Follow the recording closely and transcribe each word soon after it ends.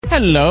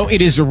Hello,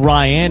 it is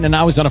Ryan, and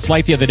I was on a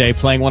flight the other day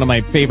playing one of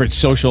my favorite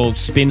social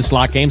spin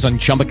slot games on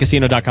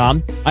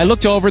ChumbaCasino.com. I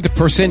looked over at the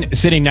person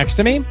sitting next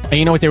to me, and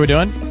you know what they were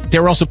doing? They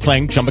were also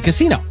playing Chumba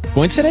Casino.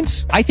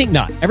 Coincidence? I think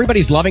not.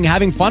 Everybody's loving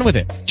having fun with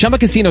it. Chumba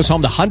Casino is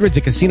home to hundreds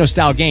of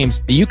casino-style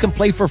games that you can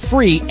play for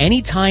free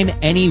anytime,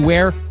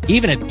 anywhere,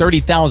 even at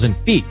 30,000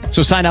 feet.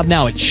 So sign up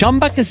now at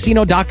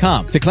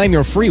ChumbaCasino.com to claim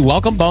your free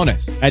welcome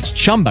bonus. That's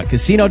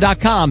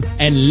ChumbaCasino.com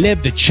and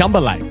live the Chumba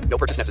life. No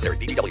purchase necessary.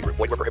 VGW. Void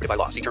where prohibited by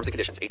law. See terms and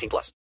conditions.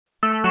 18+.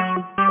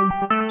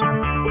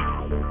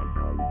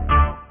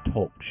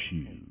 Talk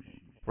shoes.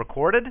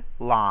 Recorded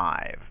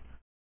live.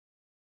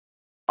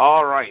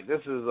 All right,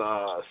 this is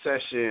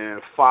session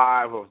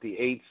 5 of the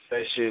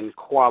 8-session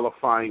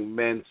Qualifying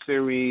Men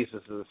series.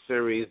 This is a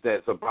series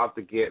that's about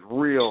to get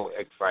real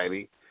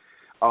exciting.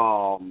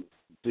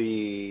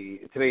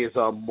 Today is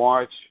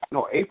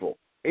April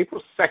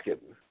 2nd,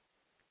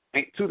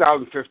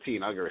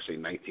 2015. I was going to say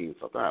 19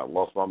 something. I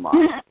lost my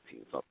mind.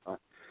 19 something.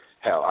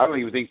 Hell, I don't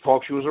even think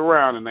Talk Shoe was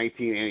around in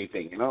 19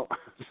 anything, you know.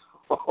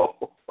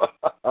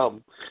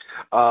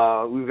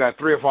 We've got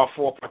 3 of our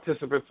 4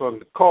 participants on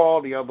the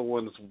call. The other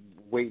one's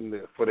waiting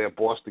for their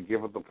boss to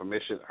give her the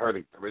permission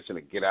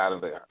to get out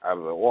of the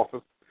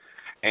office.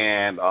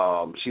 And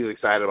she's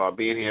excited about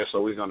being here, so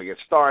we're going to get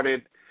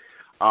started.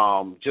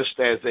 Just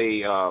as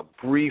a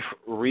brief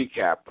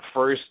recap, the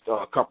first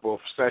couple of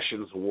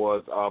sessions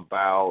was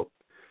about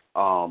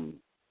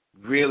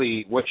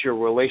really what's your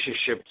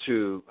relationship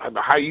to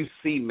how you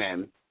see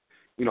men,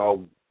 you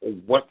know,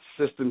 what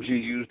systems you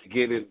use to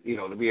get in, you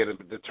know, to be able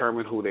to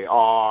determine who they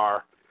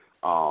are,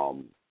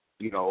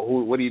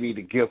 what do you need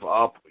to give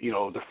up. You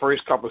know, the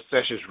first couple of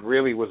sessions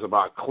really was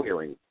about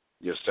clearing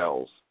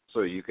yourselves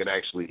so you could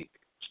actually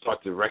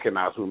start to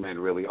recognize who men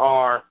really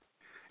are.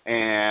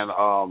 And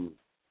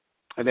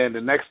then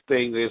the next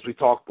thing is we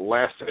talked the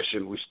last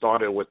session, we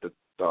started with the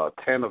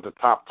 10 of the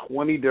top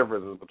 20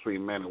 differences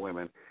between men and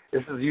women.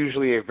 This is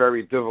usually a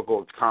very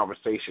difficult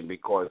conversation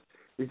because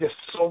there's just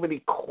so many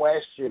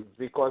questions,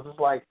 because it's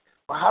like,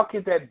 well, how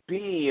could that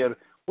be? And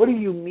what do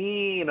you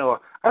mean?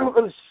 Or I don't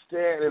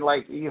understand. And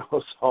like, you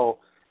know, so,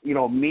 you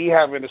know, me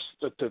having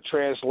to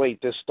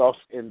translate this stuff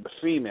in the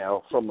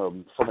female from a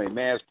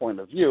man's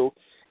point of view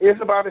is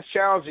about as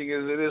challenging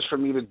as it is for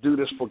me to do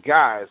this for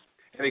guys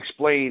and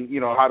explain, you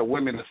know, how the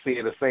women are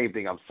seeing the same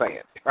thing I'm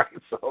saying, right?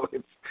 So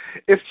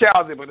it's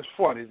challenging, but it's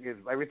fun.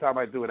 Every time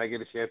I do it, I get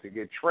a chance to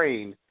get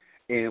trained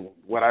in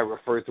what I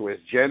refer to as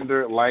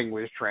gender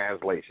language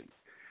translation.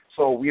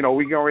 So, you know,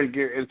 we can already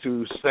get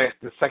into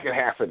the second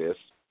half of this.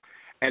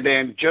 And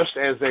then just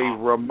as a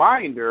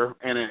reminder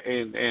and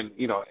an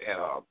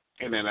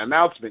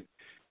announcement,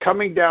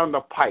 coming down the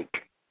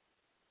pike,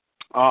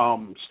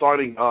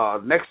 starting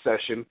next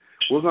session,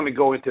 we're going to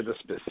go into the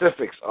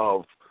specifics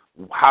of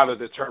how to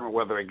determine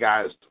whether a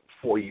guy is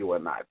for you or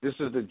not. This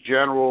is the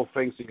general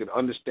things so you can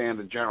understand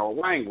the general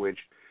language,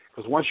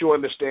 because once you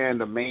understand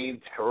the main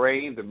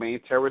terrain, the main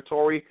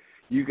territory,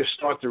 you can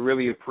start to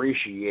really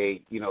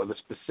appreciate, you know, the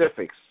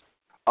specifics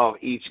of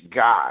each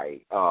guy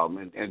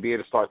and be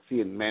able to start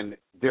seeing men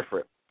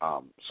different.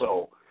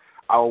 So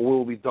I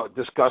will be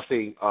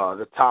discussing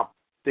the top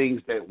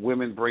things that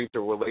women bring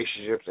to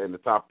relationships and the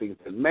top things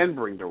that men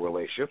bring to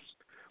relationships.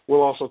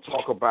 We'll also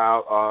talk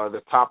about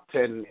the top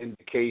 10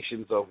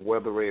 indications of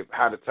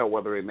how to tell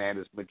whether a man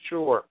is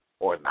mature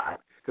or not,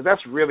 because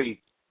that's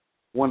really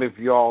one of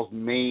y'all's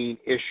main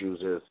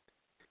issues is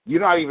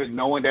you're not even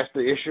knowing that's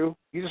the issue.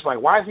 You're just like,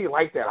 why is he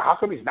like that? How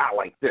come he's not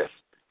like this?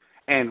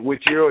 And what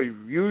you're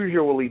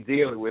usually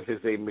dealing with is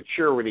a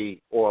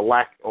maturity or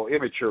lack or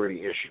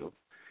immaturity issue.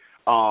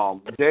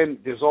 Then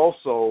there's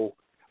also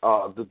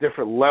the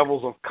different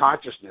levels of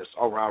consciousness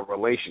around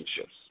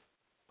relationships.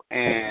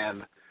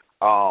 And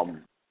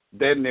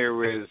then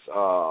there is,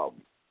 how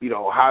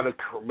to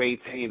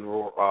maintain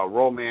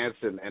romance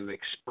and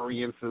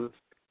experiences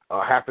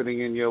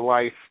happening in your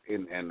life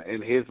and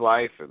in his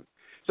life. And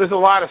so there's a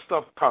lot of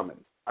stuff coming.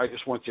 I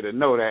just want you to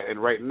know that.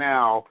 And right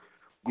now,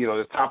 you know,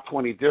 the top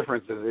 20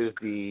 differences is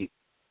the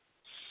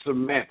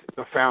cement,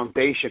 the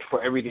foundation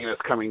for everything that's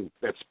coming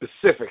that's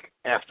specific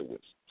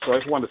afterwards. So I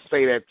just want to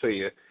say that to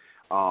you.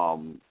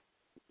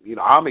 You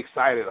know, I'm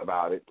excited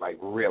about it, like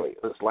really.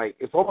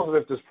 It's almost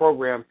as if this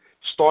program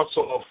starts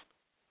off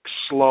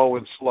slow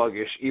and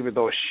sluggish, even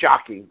though it's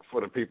shocking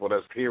for the people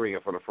that's hearing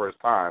it for the first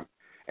time.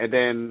 And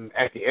then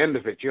at the end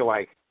of it, you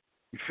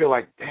feel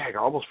like, dang, I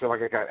almost feel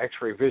like I got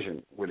x-ray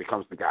vision when it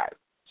comes to guys.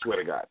 Swear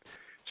to God.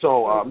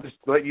 So just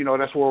to let you know,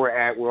 that's where we're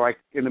at. We're like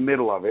in the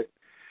middle of it,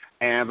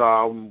 and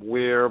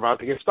we're about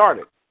to get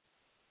started.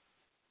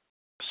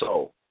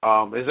 So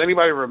does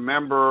anybody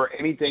remember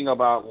anything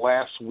about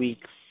last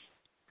week's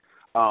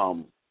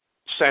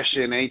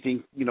session?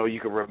 Anything, you know, you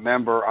can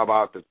remember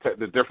about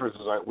the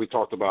differences that we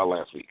talked about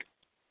last week?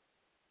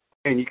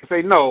 And you can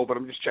say no, but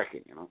I'm just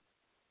checking, you know.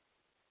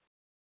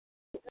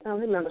 I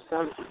remember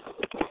some.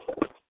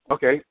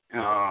 Okay.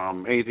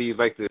 Anything you'd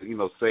like to, you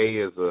know,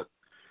 say as a,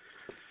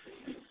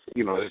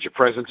 you know, that you're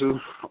present to?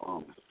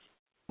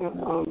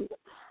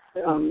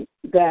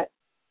 That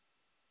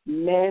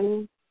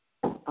men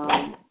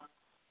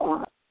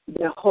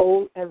the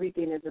whole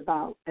everything is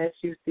about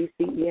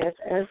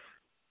SUCCESS,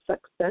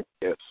 success.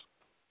 Yes.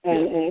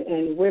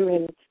 And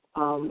women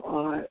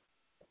are,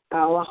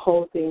 our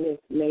whole thing is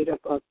made up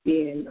of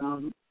being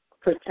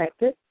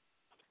protected.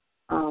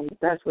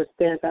 That's what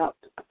stands out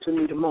to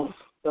me the most,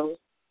 those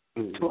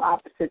two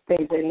opposite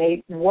things. And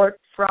they work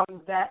from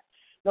that.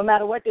 No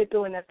matter what they're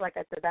doing, that's like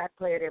at the back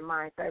play of their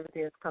mind, so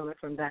everything is coming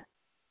from that.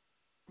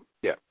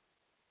 Yeah.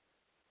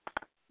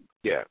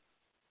 Yeah.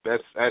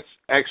 That's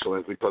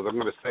excellent, because I'm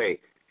going to say,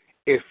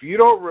 if you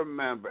don't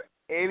remember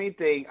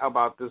anything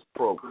about this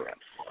program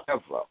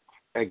ever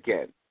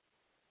again,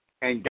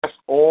 and that's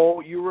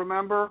all you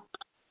remember,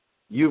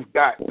 you've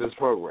got this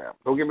program.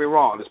 Don't get me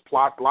wrong, there's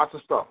lots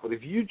of stuff. But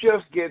if you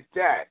just get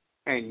that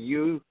and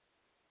you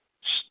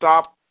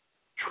stop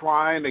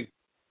trying to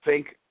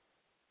think,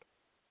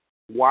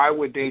 why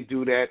would they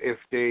do that if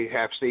they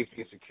have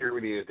safety and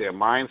security as their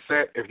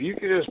mindset? If you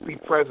can just be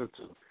present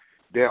to,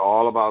 they're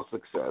all about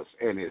success,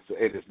 and it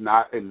is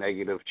not a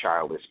negative,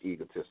 childish,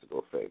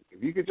 egotistical thing.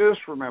 If you could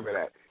just remember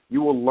that,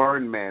 you will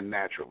learn men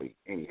naturally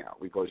anyhow,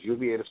 because you'll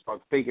be able to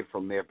start thinking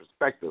from their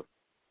perspective,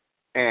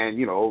 and,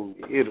 you know,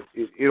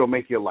 it'll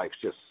make your life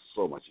just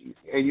so much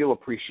easier, and you'll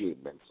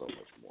appreciate men so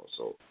much more.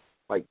 So,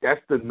 like,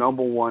 that's the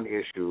number one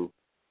issue,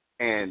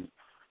 and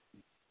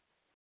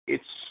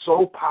it's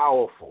so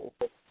powerful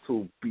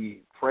to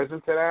be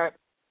present to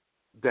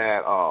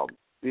that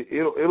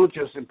it'll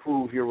just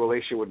improve your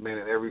relationship with men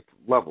at every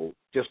level,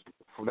 just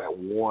from that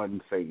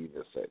one thing you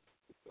just said.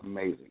 It's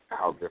amazing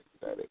how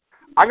different that is.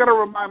 I got to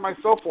remind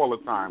myself all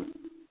the time,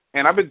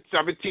 and I've been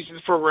teaching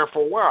this program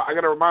for a while. I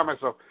got to remind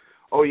myself,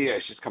 oh yeah,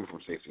 she's coming from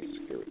safety and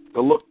security.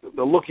 The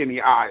look in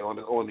the eye on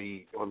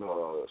the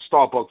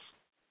Starbucks,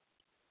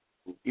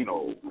 you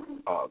know,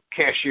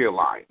 cashier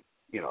line,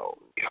 you know,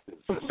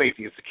 it's a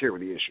safety and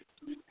security issue.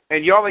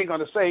 And y'all ain't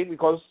gonna say it,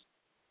 because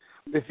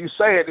if you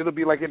say it, it'll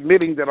be like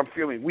admitting that I'm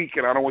feeling weak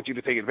and I don't want you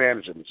to take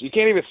advantage of me. So you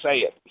can't even say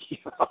it. You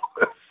know,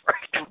 it's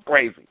like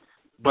crazy,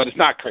 but it's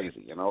not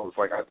crazy. You know, it's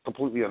like I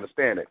completely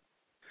understand it.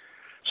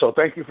 So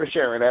thank you for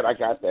sharing that. I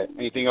got that.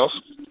 Anything else?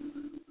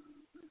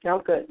 No,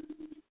 good.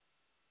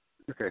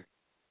 Okay.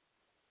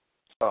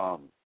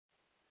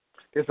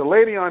 There's a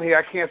lady on here.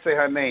 I can't say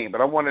her name,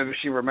 but I wondered if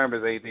she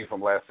remembers anything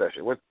from last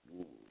session. What?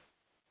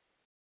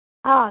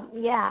 Oh,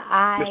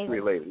 yeah,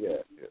 Mystery lady.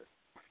 Yeah.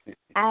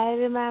 I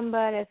remember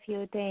a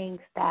few things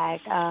that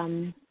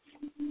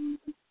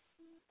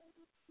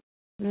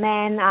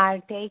men are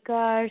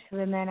takers,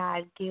 women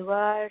are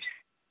givers.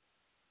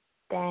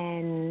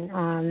 Then,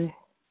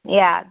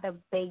 the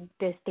big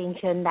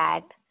distinction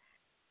that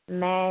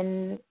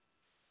men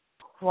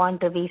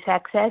want to be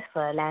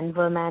successful and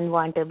women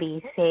want to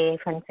be safe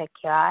and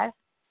secure.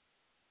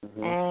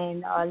 Mm-hmm.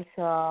 And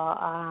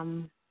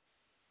also,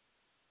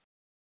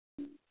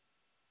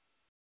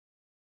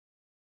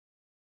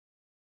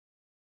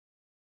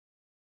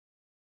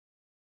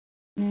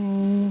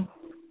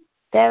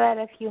 there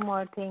were a few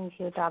more things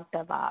you talked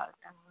about.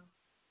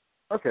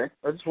 Okay.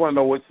 I just want to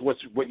know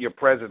what you're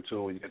present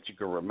to and that you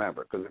can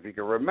remember. Because if you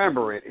can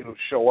remember it, it'll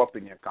show up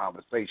in your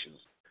conversations,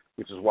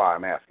 which is why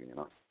I'm asking, you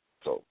know.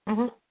 So,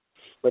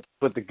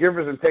 but the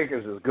givers and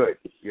takers is good.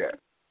 Yeah.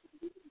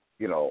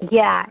 You know.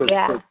 Yeah,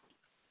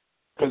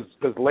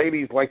 Because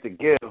ladies like to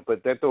give,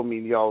 but that don't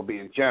mean y'all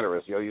being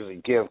generous. Y'all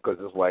usually give because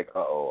it's like,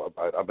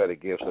 I better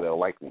give so they'll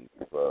like me.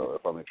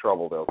 If I'm in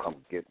trouble, they'll come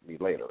get me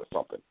later or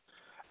something.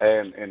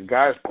 And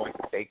guys like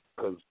to take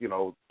because, you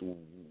know,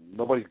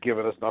 nobody's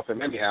giving us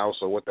nothing anyhow,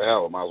 so what the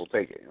hell, I might as well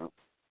take it, you know.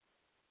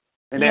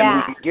 And then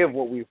we can give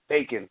what we've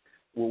taken,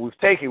 we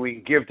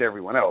can give to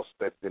everyone else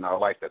that's in our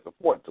life that's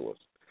important to us.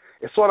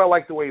 It's sort of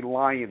like the way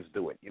lions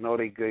do it. You know,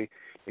 they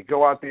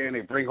go out there and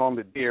they bring home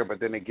the deer, but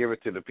then they give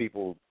it to the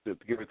people, to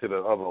give it to the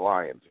other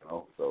lions, you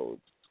know. So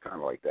it's kind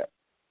of like that.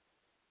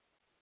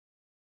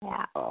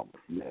 Yeah.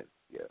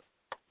 Yeah.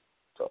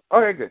 So,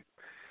 okay, good.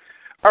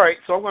 All right,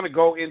 so I'm going to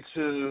go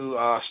into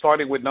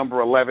starting with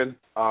number 11.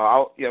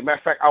 Matter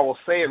of fact, I will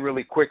say it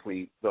really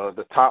quickly.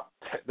 The top,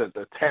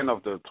 the 10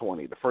 of the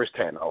 20, the first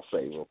 10, I'll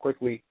say real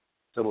quickly.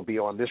 So it'll be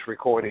on this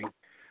recording.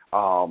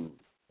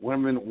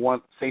 Women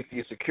want safety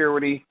and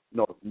security,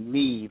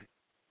 need,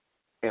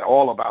 and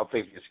all about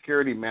safety and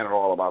security. Men are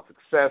all about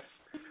success.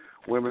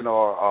 Women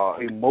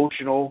are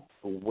emotional,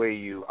 the way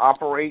you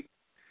operate,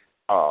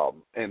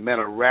 and men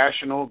are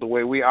rational. The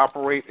way we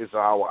operate is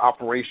our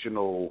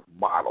operational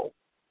model.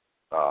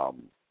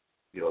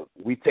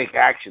 We take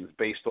actions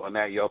based on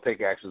that. Y'all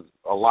take actions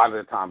a lot of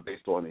the time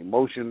based on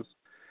emotions.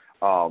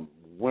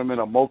 Women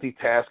are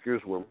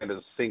multitaskers. Women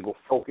are single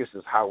focus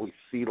is how we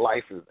see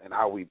life and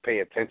how we pay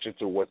attention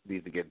to what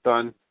needs to get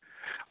done.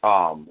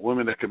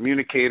 Women are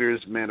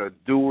communicators. Men are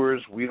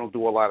doers. We don't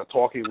do a lot of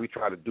talking. We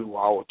try to do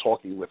our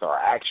talking with our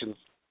actions.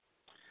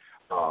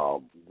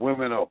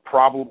 Women are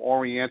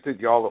problem-oriented.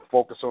 Y'all are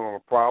focused on a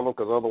problem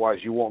because otherwise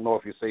you won't know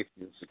if you're safe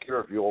and secure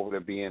if you're over there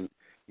being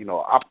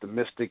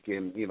optimistic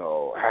and,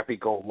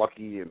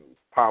 happy-go-lucky and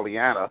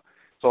Pollyanna.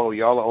 So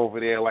y'all are over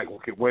there like,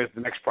 okay, where's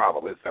the next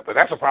problem? But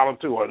that's a problem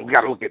too. Or we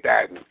got to look at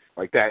that and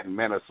like that. And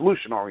men are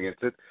solution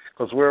oriented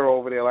because we're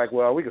over there like,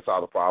 well, we can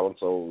solve the problem,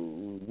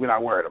 so we're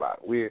not worried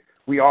about it.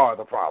 We are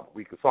the problem.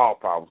 We can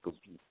solve problems because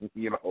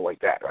like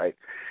that, right?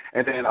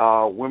 And then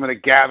women are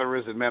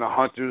gatherers and men are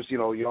hunters.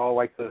 Y'all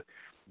like to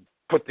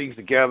put things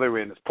together,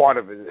 and part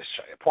of it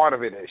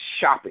is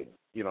shopping.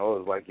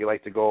 It's like you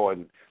like to go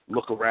and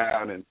look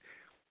around and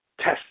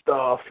test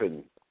stuff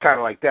and kind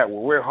of like that.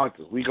 Well, we're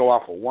hunters. We go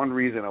out for one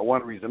reason and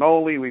one reason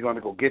only. We're going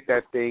to go get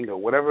that thing or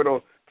whatever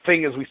the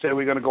thing is we said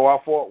we're going to go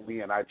out for.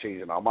 We are not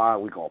changing our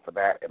mind. We're going for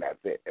that, and that's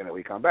it. And then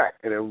we come back.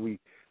 And then we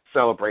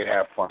celebrate,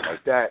 have fun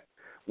like that.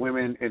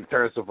 Women, in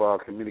terms of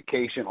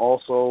communication,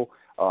 also,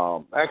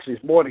 actually,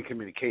 it's more than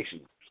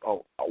communication.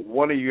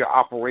 One of your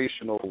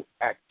operational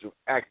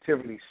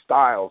activity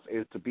styles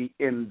is to be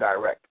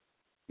indirect.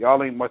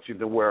 Y'all ain't much in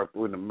the work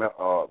in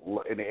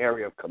the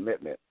area of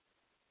commitment,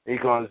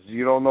 because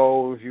you don't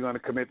know if you're going to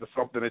commit to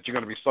something that you're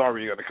going to be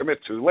sorry you're going to commit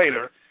to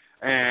later.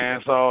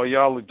 And so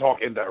y'all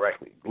talk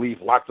indirectly,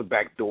 leave lots of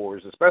back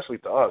doors, especially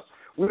to us.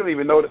 We don't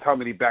even notice how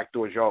many back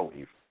doors y'all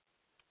leave.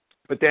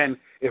 But then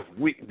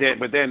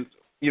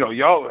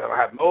y'all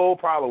have no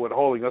problem with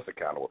holding us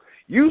accountable.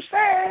 You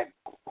said,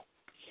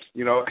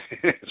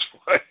 it's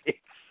funny.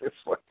 It's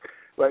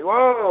like,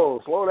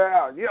 whoa, slow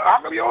down. How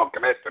come you won't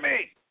commit to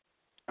me?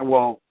 And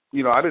well,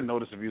 I didn't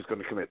notice if you was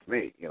going to commit to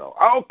me.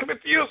 I'll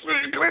commit to you so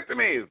you commit to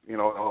me.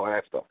 All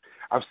that stuff.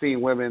 I've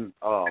seen women.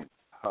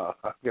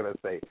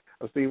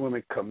 I've seen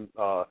women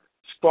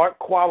start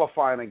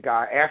qualifying a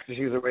guy after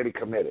she's already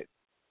committed.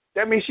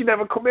 That means she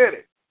never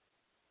committed.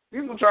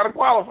 She's gonna try to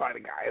qualify the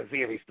guy and see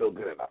if he's still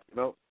good enough.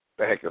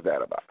 The heck is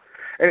that about?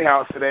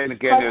 Anyhow, today and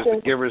again, there's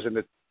the givers and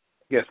the.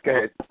 Yes, go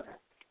ahead.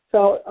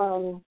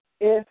 So,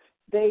 if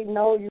they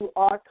know you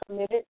are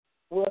committed,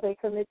 will they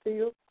commit to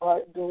you,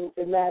 or do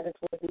it matters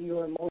whether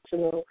you're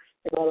emotional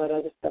and all that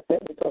other stuff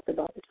that we talked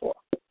about before?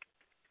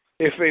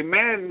 If a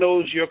man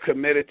knows you're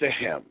committed to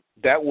him,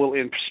 that will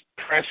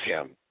impress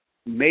him,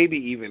 maybe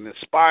even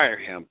inspire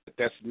him. But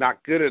that's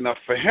not good enough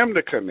for him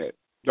to commit.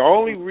 The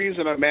only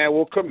reason a man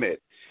will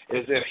commit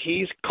is that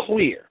he's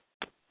clear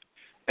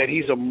that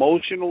he's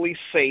emotionally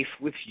safe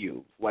with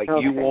you. Like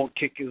you won't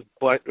kick his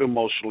butt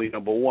emotionally,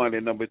 number one.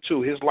 And number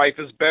two, his life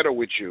is better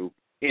with you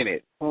in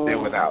it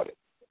than without it.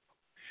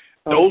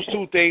 Those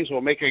two things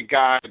will make a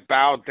guy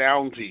bow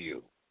down to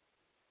you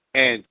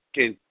and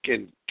can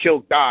kill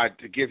God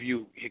to give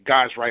you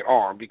God's right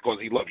arm because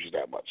he loves you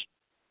that much.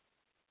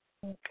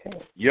 Okay.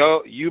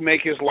 You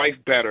make his life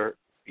better.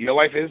 Your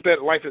life is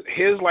better.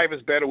 His life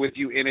is better with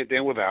you in it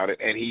than without it,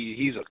 and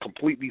he's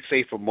completely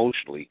safe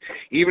emotionally.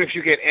 Even if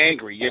you get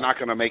angry, you're not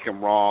going to make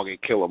him wrong and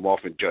kill him off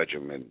and judge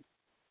him and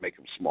make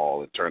him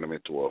small and turn him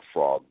into a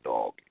frog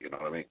dog. You know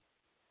what I mean?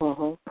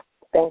 Mm-hmm.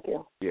 Thank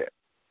you. Yeah.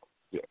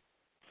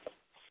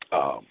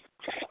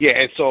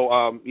 And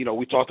so,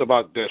 we talked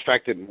about the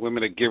fact that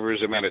women are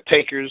givers and men are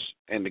takers,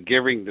 and the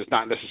giving does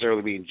not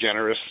necessarily mean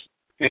generous.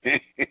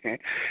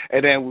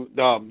 And then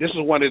this is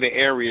one of the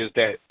areas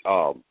that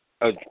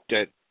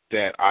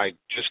I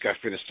just got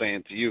finished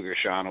saying to you,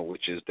 Gershana,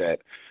 which is that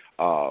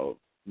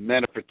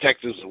men are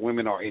protectors and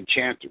women are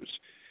enchanters.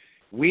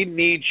 We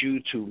need you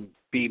to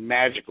be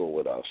magical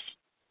with us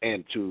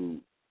and to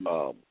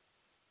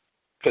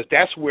because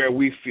that's where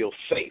we feel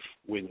safe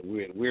when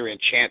we're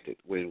enchanted,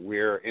 when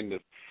we're in the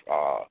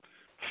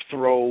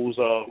throes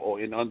of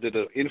or under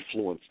the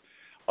influence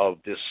of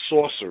this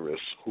sorceress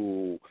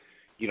who,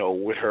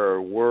 with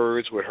her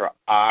words, with her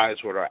eyes,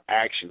 with her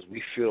actions,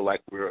 we feel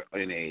like we're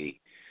in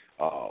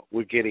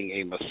we're getting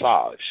a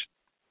massage,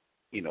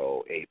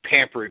 a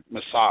pampered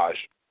massage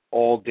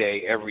all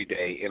day, every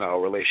day in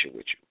our relation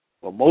with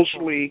you.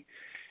 Emotionally,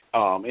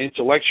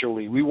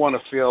 intellectually, we want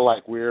to feel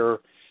like we're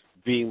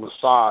being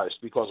massaged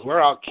because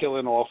we're out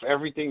killing off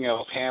everything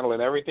else,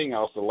 handling everything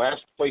else. The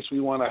last place we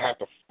want to have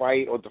to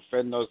fight or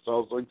defend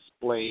ourselves or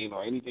explain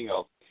or anything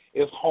else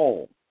is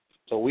home.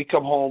 So we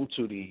come home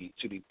to the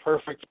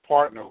perfect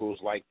partner who's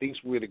like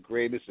thinks we're the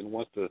greatest and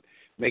wants to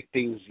make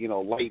things,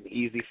 light and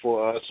easy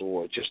for us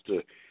or just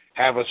to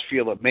have us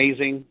feel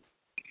amazing.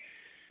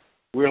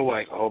 We're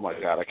like, oh my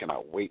God, I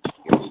cannot wait to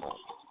get home.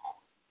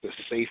 The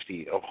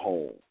safety of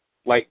home.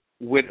 Like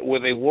with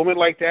a woman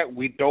like that,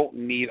 we don't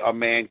need a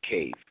man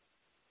cave.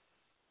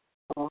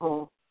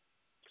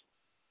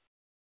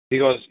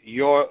 Because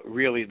you're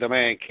really the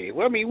man cave.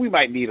 Well, I mean, we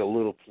might need a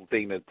little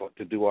thing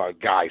to do our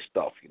guy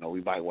stuff.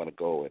 We might want to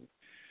go and,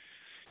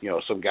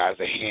 some guys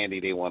are handy.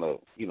 They want to,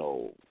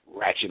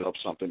 ratchet up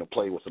something to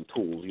play with some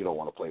tools. You don't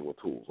want to play with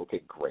tools.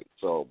 Okay, great.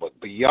 So, but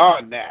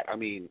beyond that, I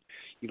mean,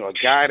 a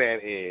guy that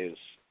is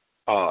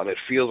that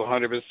feels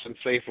 100%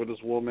 safe with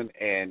his woman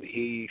and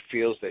he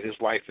feels that his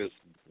life is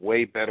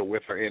way better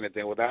with her in it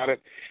than without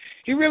it,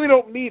 he really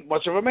don't need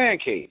much of a man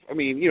cave. I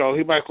mean,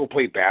 he might go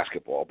play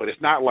basketball, but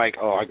it's not like,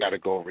 I got to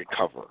go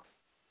recover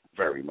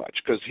very much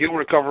because he'll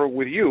recover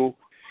with you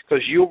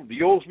because you'll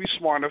be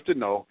smart enough to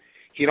know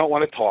he don't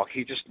want to talk.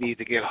 He just needs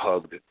to get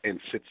hugged and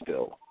sit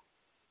still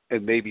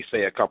and maybe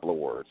say a couple of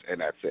words,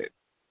 and that's it.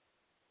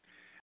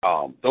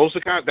 Those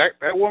are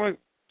that woman,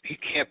 he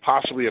can't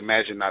possibly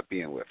imagine not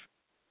being with.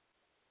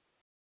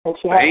 And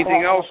she has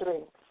Anything to have else? all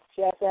three.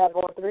 She has to have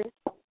all three?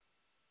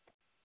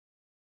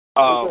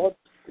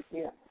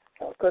 Yeah,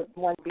 because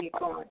one be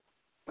gone.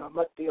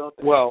 Must be all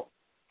three. Well,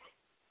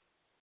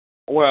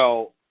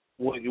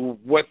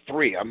 what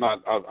three? I'm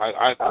not.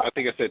 I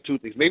think I said two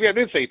things. Maybe I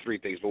did say three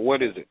things, but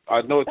what is it?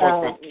 I know it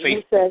talks about safety.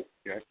 You said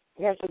okay.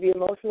 he has to be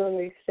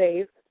emotionally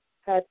safe,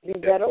 has to be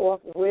better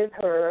off with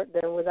her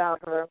than without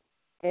her,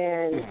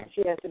 and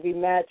she has to be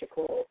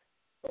magical,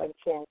 like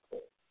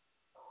Chances.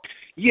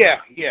 Yeah.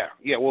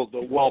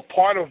 Well,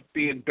 part of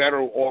being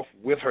better off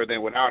with her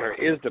than without her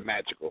is the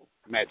magic. Okay.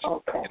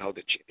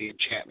 The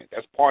enchantment.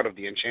 That's part of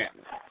the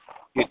enchantment.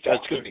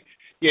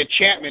 The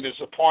enchantment is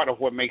a part of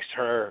what makes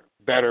her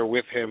better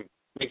with him,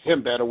 makes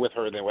him better with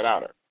her than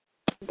without her.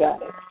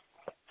 Got it.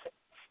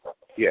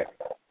 Yeah.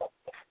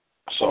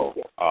 So,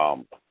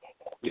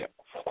 yeah.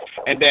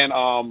 And then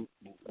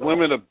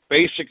women are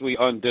basically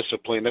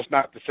undisciplined. That's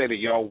not to say that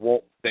y'all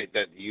won't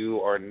that you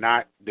are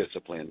not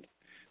disciplined.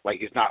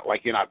 Like it's not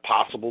like you're not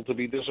possible to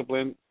be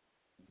disciplined,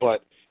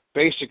 but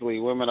basically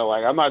women are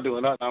like, I'm not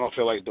doing nothing I don't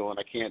feel like doing.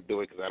 I can't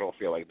do it because I don't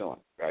feel like doing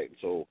it, right?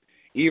 So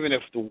even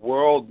if the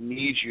world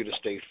needs you to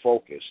stay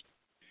focused,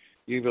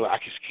 you be like, I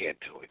just can't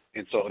do it.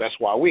 And so that's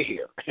why we're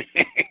here.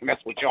 And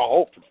that's what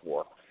y'all hoping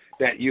for,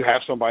 that you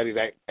have somebody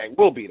that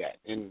will be that.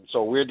 And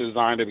so we're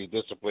designed to be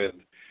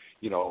disciplined.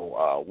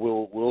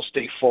 We'll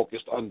stay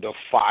focused under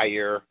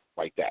fire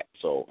like that.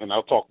 So, and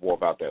I'll talk more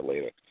about that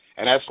later.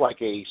 And that's like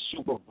a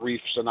super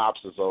brief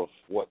synopsis of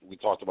what we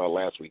talked about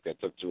last week that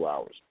took 2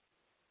 hours.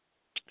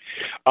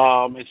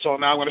 And so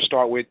now I'm going to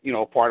start with,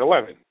 part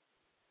 11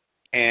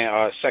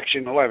 and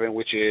section 11,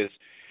 which is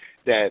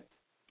that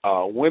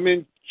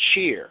women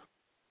cheer,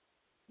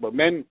 but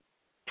men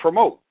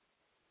promote.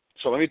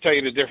 So let me tell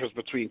you the difference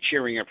between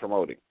cheering and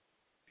promoting.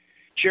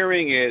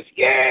 Cheering is,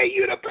 yeah,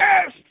 you the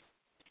best.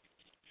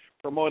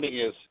 Promoting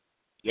is,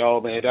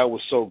 yo, man, that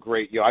was so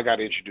great. Yo, I got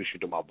to introduce you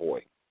to my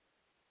boy.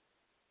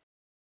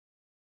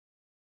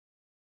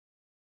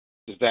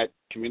 Does that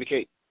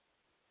communicate?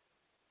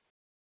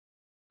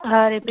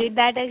 Repeat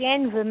that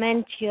again.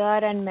 Women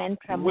cheer and men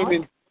promote.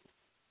 Women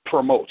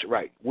promote,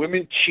 right.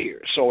 Women cheer.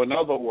 So in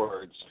other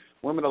words,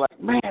 women are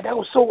like, man, that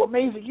was so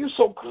amazing. You're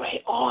so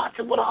great. Oh, I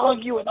just want to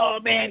hug you. And, oh,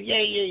 man,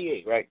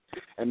 yeah, right.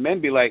 And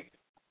men be like,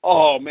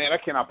 oh, man, I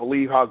cannot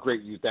believe how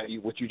great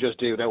what you just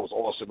did. That was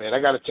awesome, man. I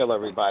got to tell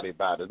everybody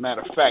about it. As a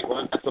matter of fact,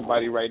 I got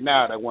somebody right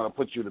now that want to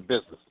put you to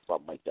business or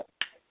something like that.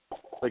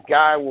 The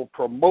guy will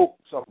promote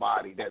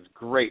somebody that's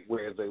great,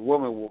 whereas a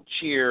woman will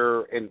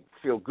cheer and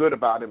feel good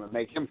about him and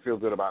make him feel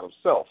good about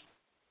himself.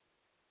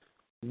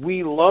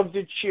 We love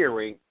the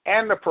cheering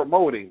and the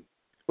promoting,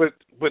 but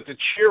the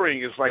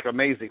cheering is like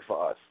amazing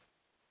for us.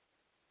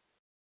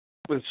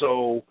 And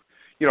so,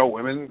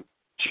 women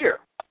cheer.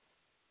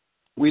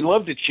 We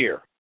love to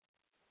cheer.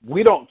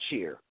 We don't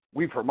cheer.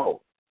 We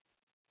promote.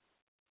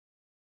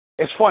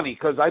 It's funny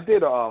because I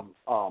did a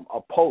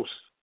post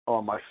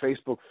on my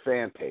Facebook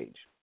fan page.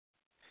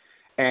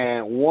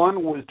 And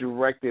one was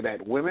directed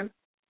at women,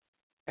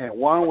 and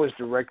one was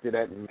directed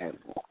at men.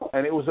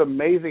 And it was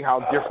amazing how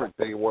different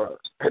they were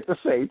at the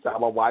same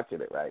time I'm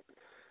watching it, right?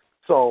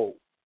 So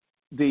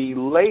the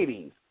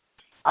ladies,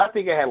 I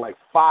think it had like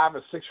 500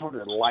 or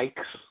 600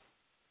 likes.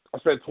 I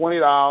spent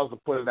 $20 to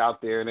put it out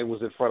there, and it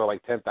was in front of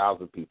like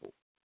 10,000 people.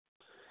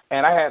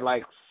 And I had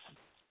like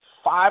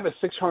 500 or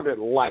 600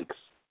 likes,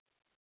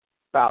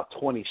 about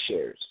 20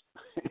 shares.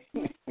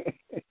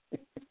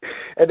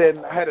 And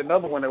then I had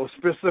another one that was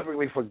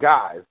specifically for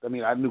guys. I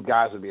mean, I knew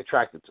guys would be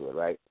attracted to it,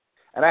 right?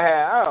 And I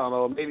had, I don't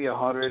know, maybe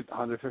 100,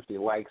 150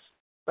 likes.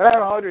 But I had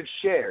 100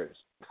 shares.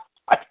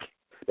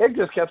 They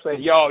just kept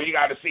saying, yo, you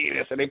got to see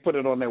this. And they put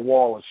it on their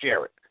wall and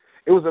share it.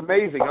 It was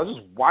amazing. I was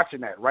just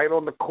watching that right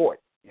on the court,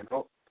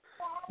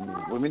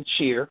 Women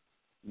cheer,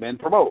 men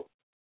promote.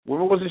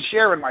 Women wasn't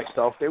sharing my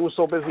stuff. They were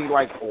so busy,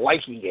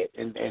 liking it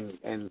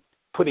and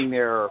putting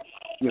their,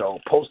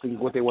 posting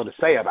what they want to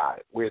say about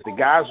it. Whereas the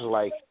guys were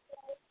like,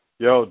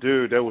 yo,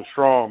 dude, that was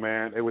strong,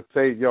 man. They would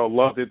say, yo,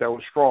 loved it, that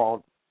was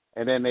strong.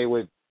 And then they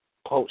would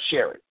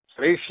share it.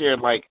 So they shared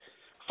like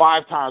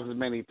 5 times as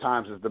many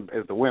times as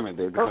the women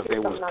did because they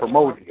was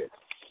promoting it.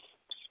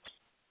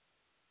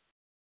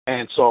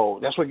 And so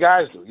that's what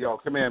guys do. Yo,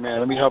 come here, man.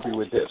 Let me help you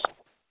with this.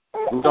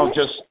 We don't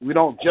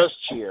just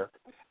cheer,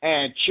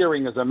 and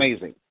cheering is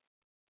amazing.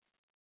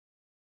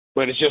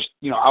 But it's just,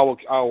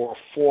 our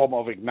form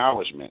of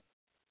acknowledgement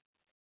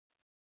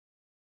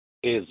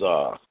is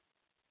the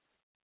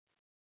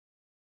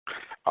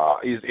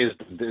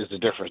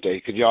difference there.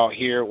 Could y'all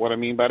hear what I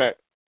mean by that?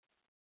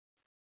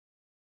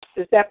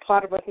 Is that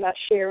part of us not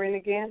sharing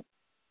again?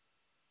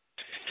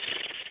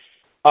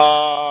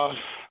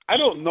 I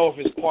don't know if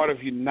it's part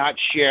of you not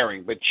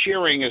sharing, but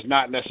cheering is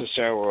not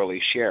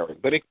necessarily sharing,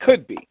 but it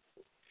could be.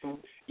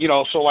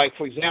 Mm-hmm. So like,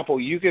 for example,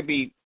 you could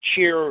be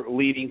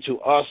cheerleading to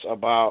us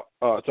about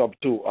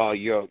to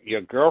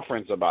your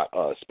girlfriends about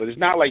us, but it's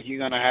not like you're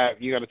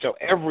gonna tell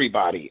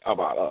everybody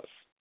about us.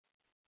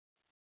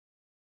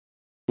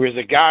 Whereas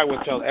a guy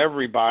would tell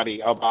everybody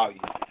about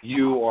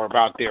you or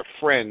about their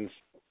friends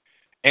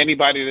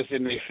anybody that's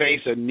in their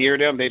face or near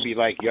them, they'd be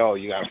like, yo,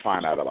 you got to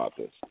find out about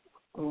this.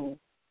 Mm.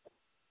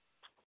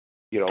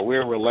 You know,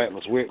 we're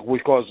relentless.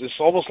 Because it's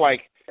almost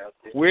like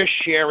we're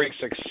sharing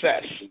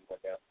success.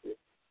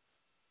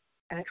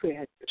 Actually,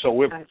 I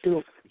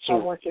do. So I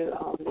want you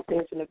the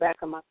things in the back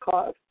of my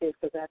car upstairs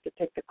because I have to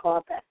take the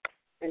car back.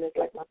 And it's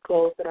like my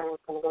clothes that I was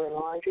going to go to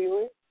laundry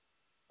with.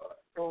 I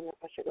don't know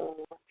if I should go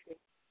to laundry.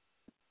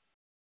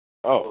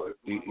 Oh,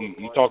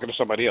 you talking to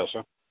somebody else,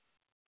 huh?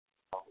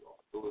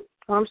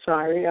 I'm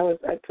sorry.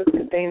 I took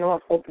the thing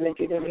off hoping that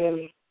you didn't hear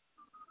me.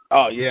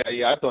 Oh, yeah.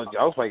 I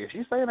was like, is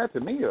she saying that to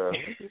me or?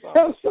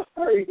 I'm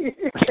sorry.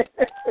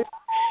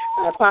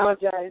 I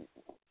apologize.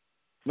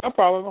 No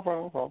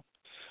problem.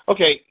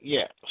 Okay,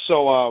 yeah.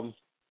 So,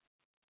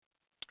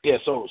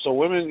 so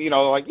women, you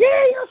know, like,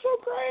 yeah, you're so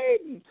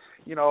great. And,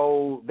 you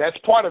know, that's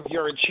part of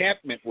your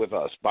enchantment with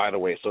us, by the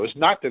way. So it's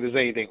not that there's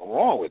anything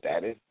wrong with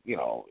that. It, you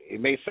know,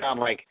 it may sound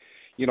like,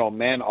 you know,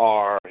 men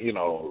are, you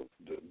know,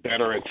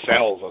 better at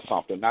sales or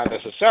something. Not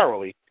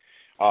necessarily.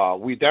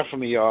 We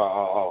definitely, you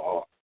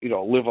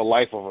know, live a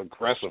life of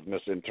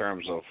aggressiveness in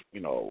terms of,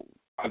 you know,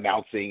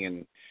 announcing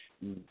and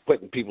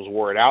putting people's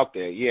word out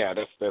there. Yeah,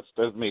 that's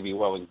maybe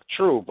well and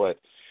true, but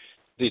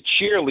the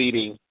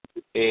cheerleading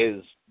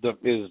is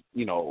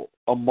you know,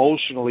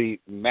 emotionally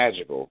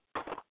magical,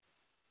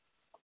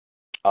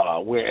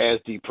 whereas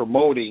the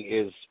promoting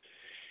is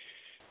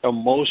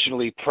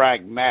emotionally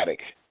pragmatic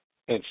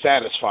and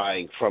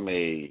satisfying from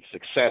a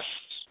success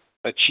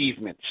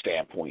achievement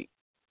standpoint.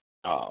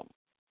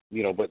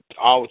 You know, but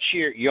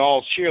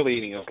y'all's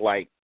cheerleading is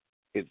like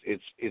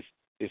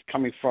it's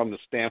coming from the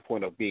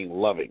standpoint of being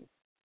loving.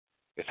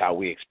 It's how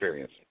we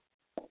experience it.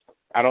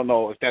 I don't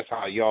know if that's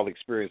how y'all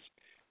experience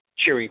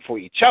cheering for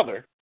each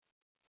other,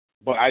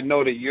 but I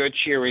know that you're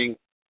cheering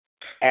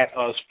at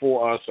us,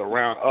 for us,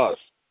 around us.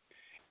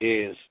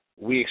 Is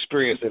we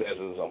experience it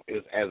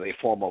as a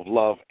form of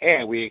love,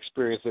 and we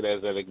experience it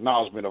as an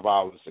acknowledgement of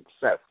our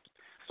success.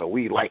 So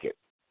we like it.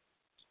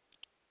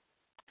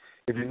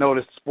 If you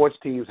notice, sports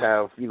teams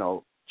have, you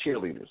know,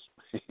 cheerleaders.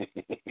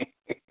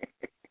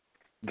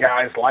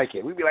 Guys like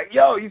it. We'd be like,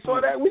 yo, you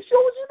saw that? We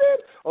saw what you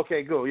did?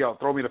 Okay, good. Yo,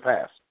 throw me the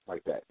pass.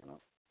 Like that, you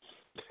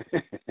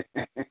know.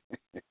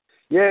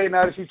 Yeah,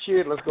 now that you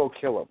cheered, let's go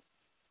kill him.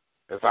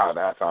 That's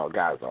how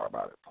guys are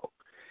about it.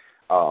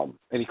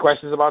 Any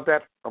questions about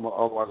that?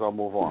 Otherwise, I'll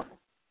move on.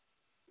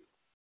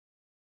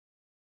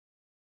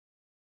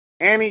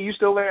 Annie, you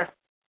still there?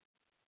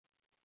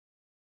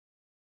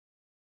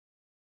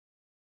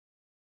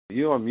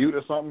 You on mute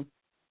or something?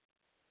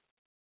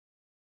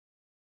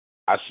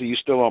 I see you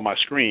still on my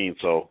screen,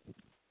 so.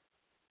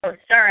 Oh,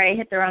 sorry, I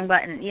hit the wrong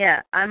button.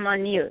 Yeah, I'm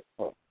on mute.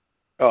 Oh,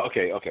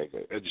 okay,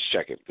 good. I'll just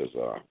check it because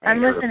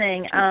I'm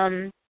listening.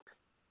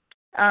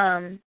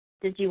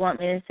 Did you want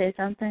me to say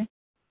something?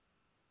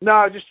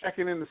 No, just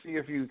checking in to see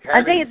if you.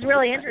 I think it's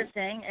really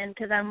interesting, and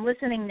because I'm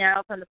listening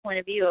now from the point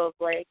of view of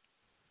like,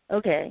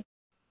 okay,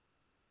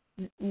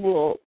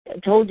 well, I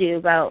told you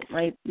about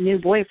my new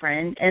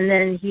boyfriend, and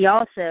then he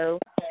also,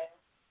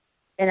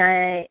 and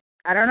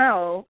I don't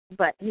know,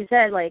 but he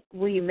said like,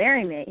 will you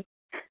marry me?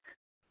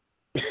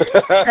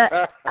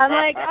 I'm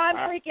like, oh, I'm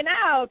freaking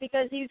out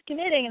because he's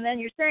committing, and then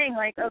you're saying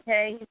like,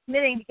 okay, he's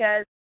committing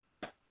because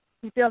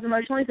he feels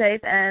emotionally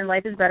safe and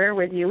life is better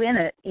with you in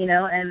it, you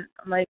know, and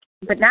I'm like,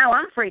 but now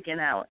I'm freaking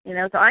out, you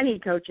know, so I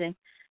need coaching.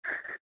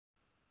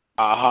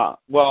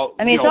 Well,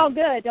 I mean, it's all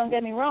good, don't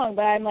get me wrong,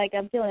 but I'm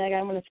feeling like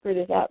I'm going to screw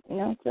this up, you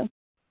know, so.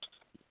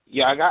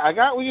 Yeah, I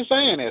got what you're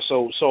saying there.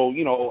 So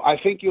you know, I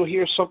think you'll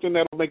hear something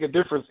that'll make a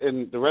difference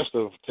in the rest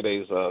of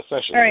today's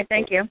session. All right,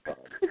 thank you.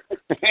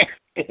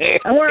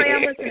 Don't worry,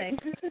 I'm listening.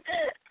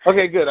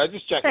 Okay, good. I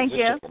just checked. Thank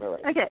you. All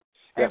right. Okay,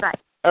 yeah. bye.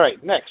 All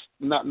right, next,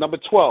 number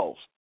 12.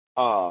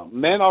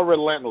 Men are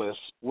relentless,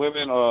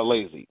 women are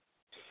lazy.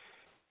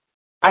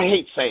 I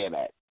hate saying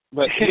that,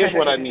 but here's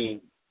what I mean.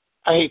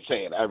 I hate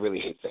saying it. I really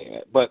hate saying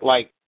it. But,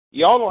 like,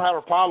 y'all don't have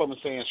a problem with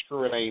saying,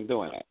 screw it, I ain't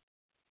doing that.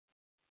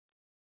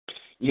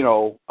 You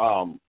know,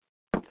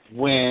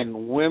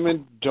 when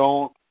women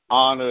don't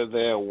honor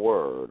their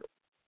word,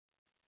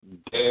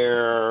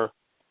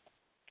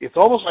 it's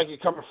almost like you're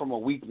coming from a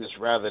weakness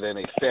rather than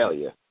a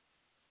failure.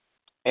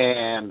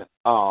 And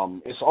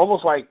it's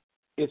almost like,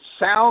 it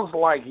sounds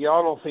like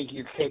y'all don't think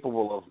you're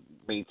capable of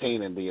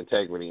maintaining the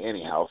integrity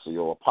anyhow, so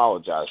you'll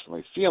apologize from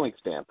a feeling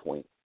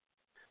standpoint.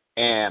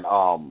 And,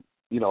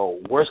 you know,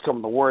 worst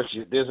come to worst,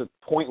 there's a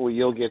point where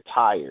you'll get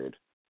tired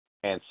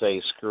and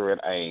say, screw it,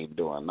 I ain't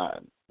doing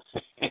nothing.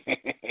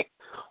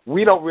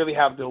 We don't really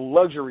have the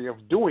luxury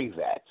of doing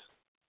that.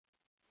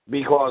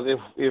 Because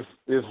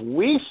if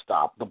we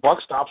stop, the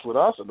buck stops with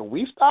us, and when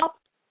we stop,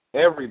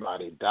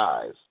 everybody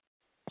dies.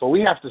 So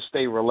we have to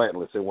stay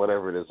relentless in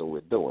whatever it is that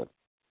we're doing.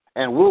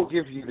 And we'll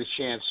give you the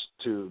chance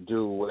to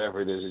do whatever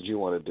it is that you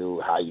want to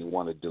do, how you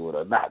want to do it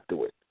or not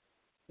do it.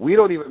 We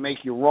don't even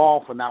make you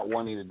wrong for not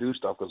wanting to do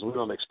stuff because we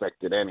don't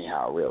expect it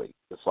anyhow, really.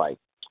 It's like,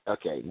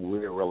 okay,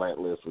 we're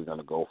relentless. We're going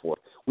to go for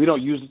it. We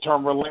don't use the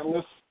term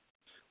relentless,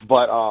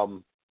 but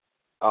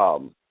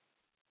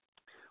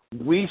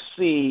we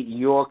see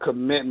your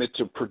commitment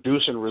to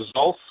producing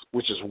results,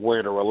 which is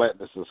where the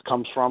relentlessness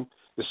comes from,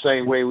 the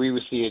same way we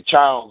would see a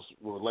child's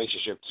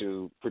relationship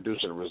to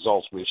producing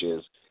results, which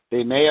is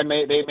they may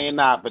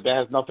not, but that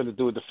has nothing to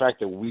do with the fact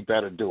that we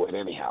better do it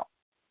anyhow.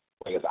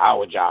 Like it's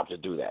our job to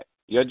do that.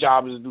 Your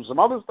job is to do some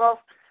other stuff.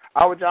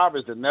 Our job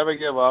is to never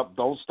give up.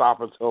 Don't stop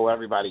until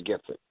everybody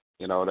gets it.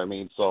 You know what I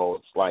mean? So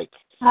it's like,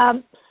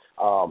 go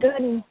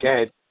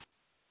ahead.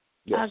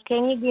 Yes.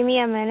 Can you give me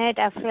a minute?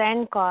 A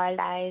friend called.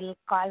 I'll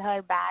call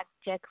her back,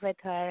 check with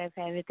her if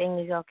everything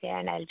is okay,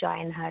 and I'll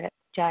join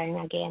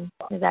again.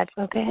 Is that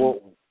okay? Well,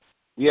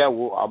 yeah,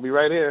 I'll be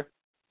right here.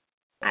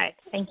 All right.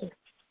 Thank you.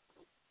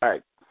 All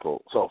right,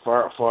 cool. So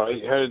for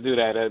her to do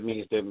that, that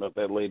means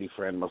that lady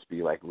friend must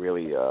be like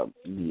really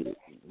needing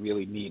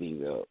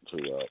to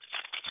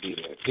be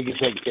there. He can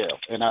take care of,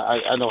 and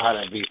I know how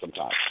that be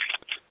sometimes.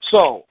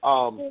 So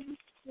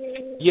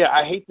yeah,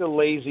 I hate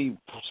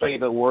say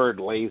the word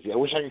lazy. I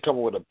wish I could come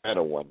up with a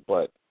better one,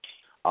 but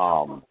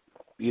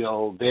you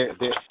know, there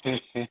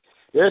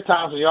are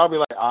times when y'all be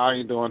like, I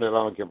ain't doing it, I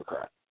don't give a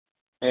crap.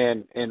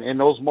 And in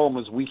those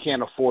moments, we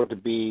can't afford to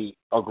be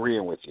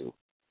agreeing with you.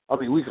 I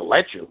mean, we can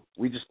let you.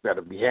 We just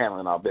better be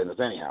handling our business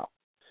anyhow.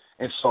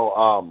 And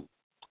so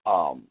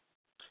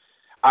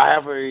I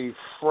have a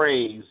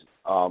phrase.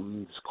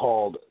 It's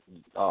called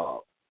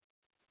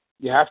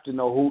you have to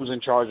know who's in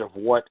charge of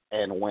what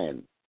and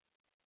when.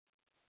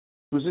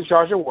 Who's in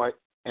charge of what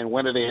and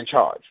when are they in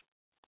charge?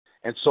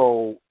 And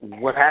so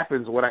what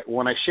happens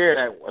when I share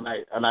that,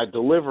 when I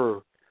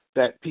deliver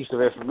that piece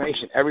of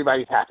information,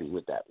 everybody's happy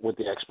with that, with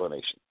the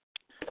explanation.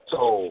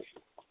 So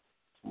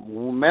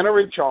men are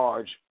in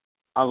charge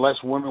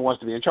unless women wants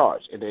to be in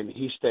charge. And then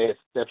he steps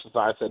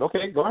aside and said,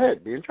 okay, go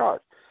ahead, be in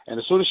charge. And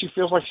as soon as she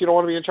feels like she don't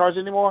want to be in charge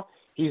anymore,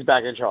 he's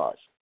back in charge.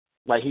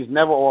 Like he's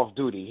never off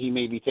duty. He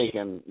may be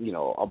taking,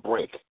 a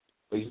break,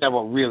 but he's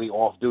never really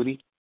off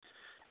duty.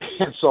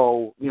 And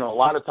so, a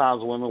lot of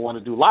times women want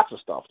to do lots of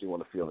stuff. They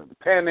want to feel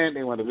independent.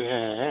 They want to be,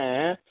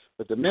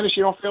 but the minute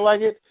she don't feel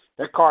like it,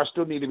 that car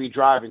still need to be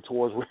driving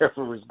towards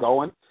wherever it's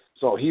going.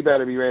 So he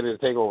better be ready to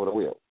take over the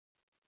wheel.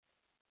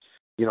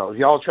 If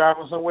y'all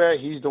traveling somewhere,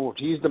 he's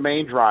the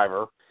main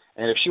driver.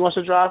 And if she wants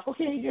to drive,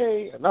 okay,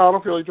 yay. No, I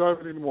don't feel like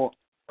driving anymore.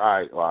 All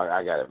right, well,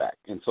 I got it back.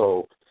 And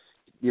so,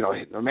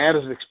 a man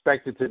is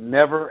expected to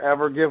never,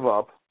 ever give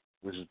up,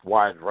 which is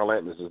why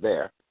relentless is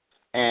there.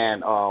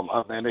 And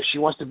if she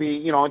wants to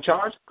be, in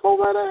charge, go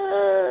right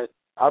ahead.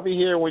 I'll be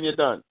here when you're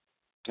done.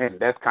 And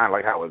that's kind of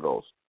like how it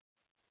goes.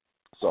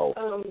 So,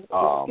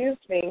 excuse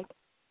me.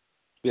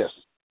 Yes.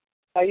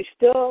 Are you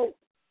still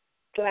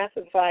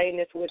classifying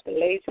this with the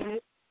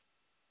laziness?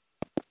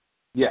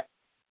 Yeah.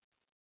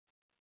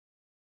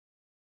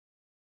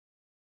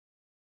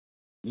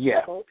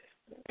 Yeah. Okay.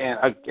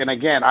 And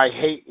again, I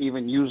hate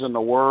even using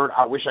the word.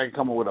 I wish I could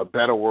come up with a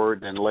better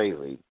word than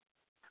lazy.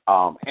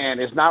 And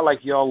it's not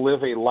like y'all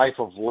live a life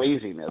of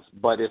laziness,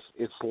 but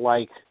it's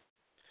like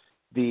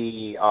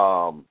the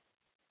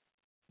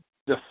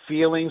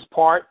feelings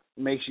part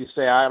makes you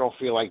say, I don't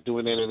feel like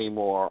doing it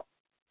anymore.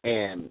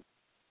 And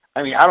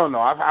I mean, I don't know.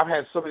 I've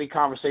had so many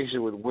conversations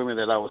with women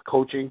that I was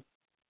coaching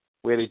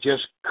where they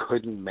just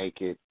couldn't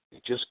make it.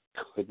 They just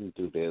couldn't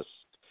do this.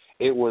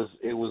 It was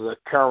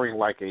occurring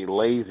like a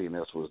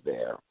laziness was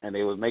there, and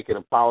they was making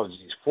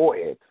apologies for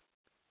it.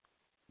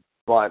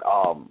 But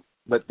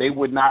they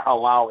would not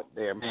allow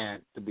their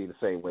man to be the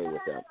same way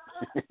with them.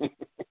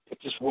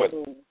 It just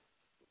wouldn't.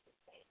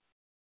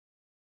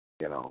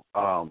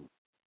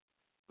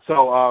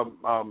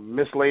 So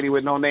Miss Lady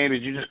with no name,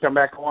 did you just come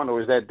back on,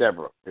 or is that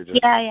Deborah?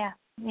 Yeah.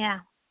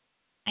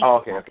 Oh,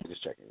 okay,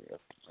 just checking. Yeah.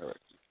 All right.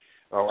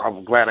 Oh,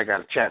 I'm glad I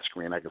got a chat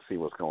screen. I can see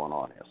what's going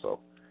on here. So.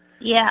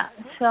 Yeah.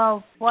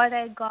 So what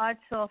I got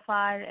so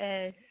far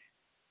is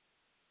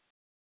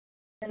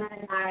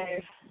women are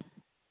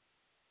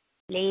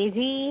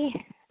lazy,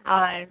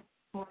 or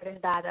what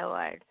is the other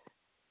word?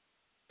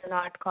 Do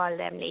not call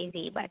them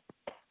lazy, but.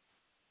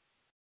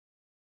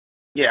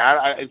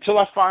 Yeah, until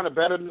I find a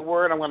better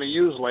word, I'm going to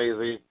use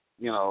lazy.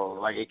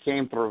 Like it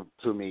came through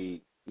to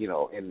me,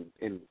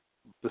 in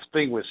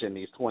distinguishing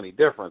these 20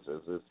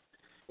 differences.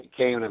 It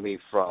came to me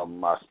from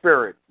my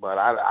spirit, but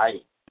I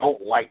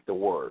don't like the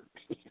word.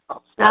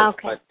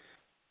 Okay.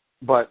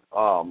 But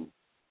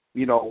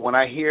when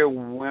I hear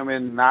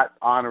women not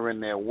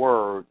honoring their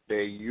word,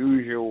 they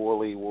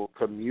usually will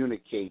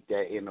communicate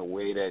that in a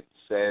way that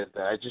says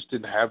that I just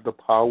didn't have the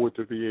power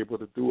to be able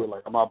to do it.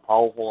 Like I'm not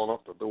powerful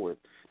enough to do it.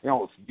 They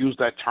don't use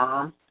that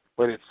term,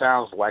 but it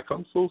sounds like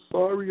I'm so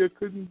sorry I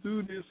couldn't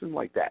do this and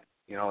like that.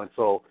 And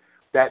so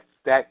that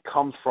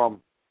comes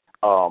from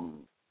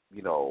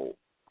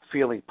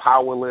feeling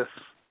powerless,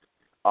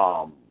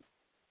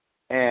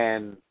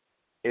 and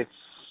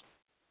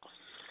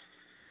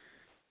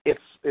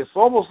it's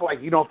almost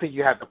like you don't think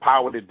you have the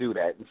power to do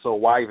that, and so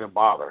why even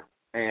bother?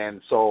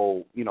 And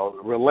so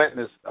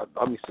relentless.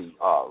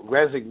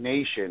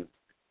 Resignation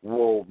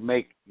will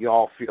make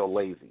y'all feel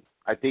lazy.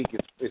 I think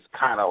it's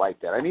kind of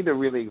like that. I need to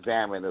really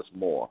examine this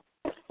more.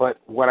 But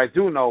what I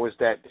do know is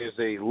that there's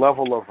a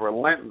level of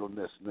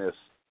relentlessness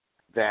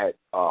that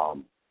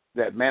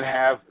that men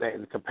have that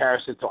in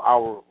comparison to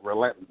our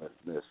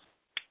relentlessness,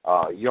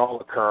 y'all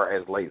occur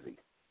as lazy.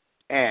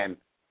 And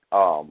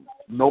no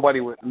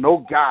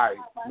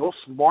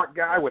smart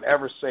guy would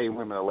ever say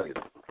women are lazy.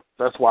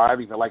 That's why I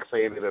even like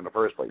saying it in the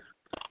first place.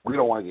 We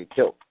don't want to get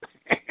killed.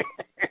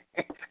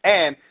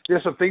 And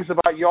there's some things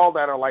about y'all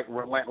that are like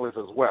relentless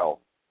as well.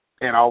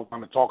 And I'm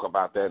going to talk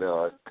about that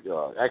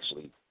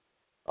actually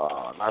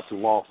not too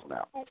long from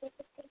now.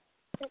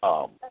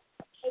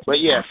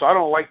 But yeah, so I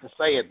don't like to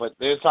say it, but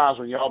there's times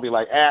when y'all be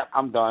like,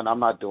 I'm done, I'm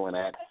not doing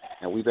that,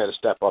 and we better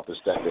step up and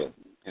step in.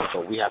 And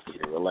so we have to be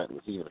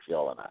relentless, even if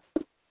y'all are not.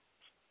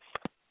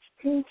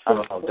 I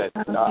don't know that.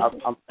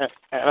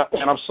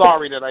 And I'm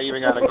sorry that I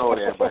even got to go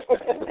there, but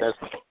that's,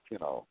 you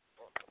know.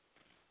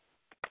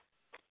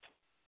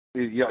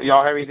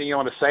 Y'all have anything you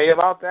want to say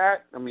about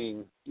that? I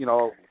mean, you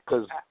know,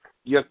 because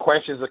your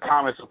questions or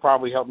comments will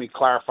probably help me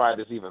clarify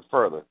this even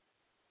further.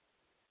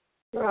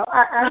 Well,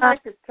 I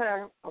like the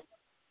term.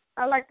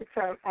 I like the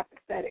term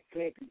apathetic,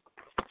 maybe.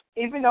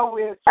 Even though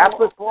we're a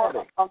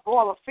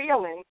ball of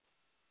feelings,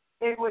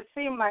 it would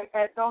seem like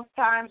at those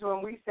times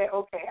when we say,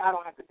 okay, I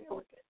don't have to deal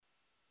with it,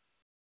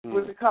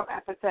 we become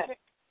apathetic.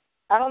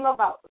 I don't know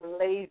about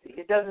lazy.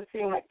 It doesn't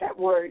seem like that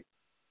word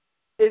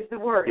is the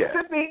word. Yeah. It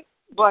could be,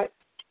 but,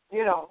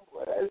 you know,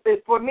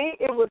 for me,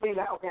 it would be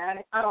like, okay,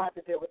 I don't have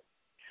to deal with it.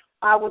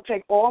 I will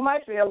take all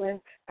my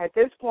feelings at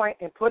this point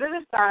and put it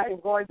aside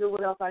and go and do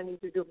what else I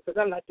need to do because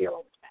I'm not dealing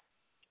with that.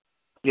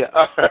 Yeah.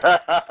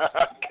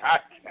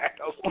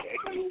 Okay.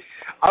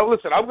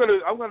 Listen, I'm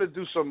gonna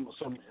do some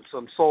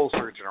soul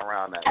searching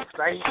around that because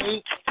I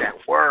hate that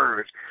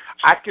word.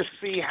 I can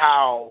see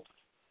how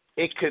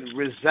it could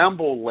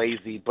resemble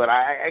lazy, but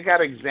I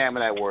gotta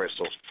examine that word.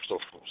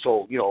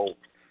 So you know,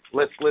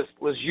 let's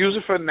use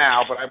it for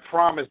now. But I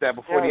promise that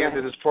before the end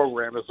of this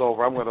program is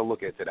over, I'm gonna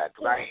look into that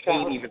because I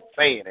hate even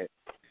saying it.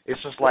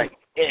 It's just like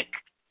ick,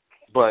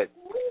 but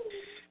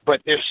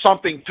there's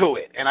something to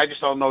it, and I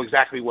just don't know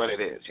exactly what it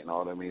is. You know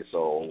what I mean?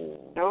 So,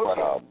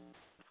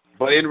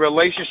 but in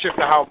relationship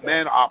to how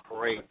men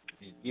operate,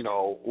 you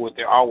know, with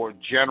our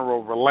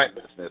general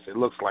relentlessness, it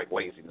looks like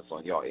laziness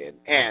on your end,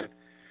 and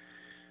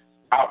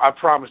I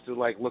promise to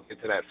look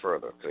into that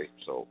further. Okay,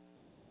 so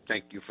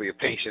thank you for your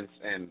patience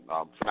and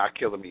for not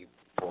killing me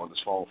on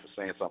this phone for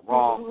saying something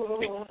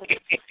wrong.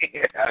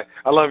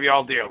 I love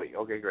y'all dearly.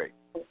 Okay, great.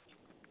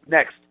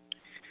 Next,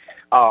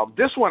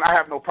 this one I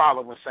have no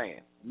problem with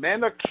saying.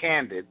 Men are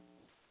candid.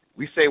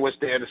 We say what's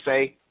there to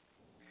say,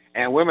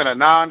 and women are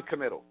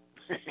non-committal.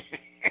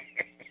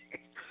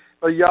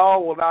 So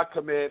y'all will not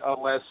commit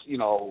unless, you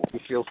know, you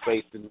feel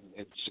safe and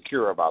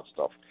secure about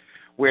stuff.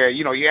 Where,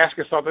 you know, you ask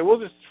her something, well,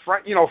 just,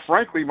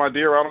 frankly, my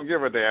dear, I don't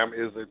give a damn,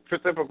 is a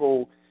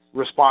typical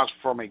response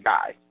from a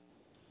guy.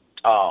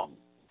 I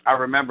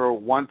remember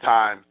one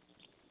time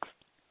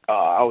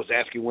I was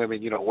asking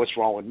women, you know, what's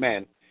wrong with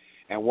men,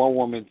 and one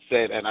woman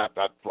said, and I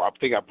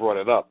think I brought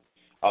it up,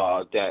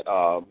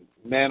 that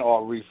men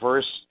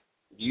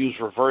use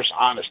reverse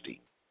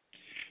honesty.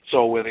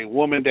 So with a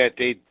woman that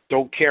they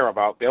don't care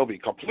about, they'll be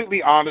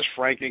completely honest,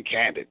 frank, and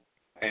candid.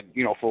 And,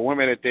 you know, for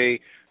women that they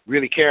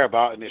really care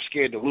about and they're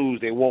scared to lose,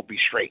 they won't be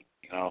straight,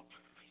 you know.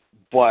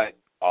 But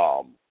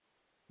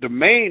the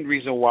main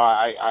reason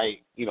why I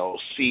you know,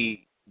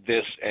 see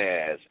this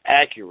as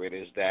accurate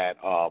is that,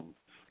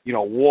 you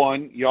know,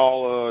 one,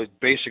 y'all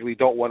basically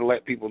don't want to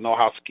let people know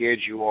how scared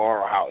you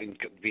are or how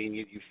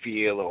inconvenient you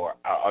feel or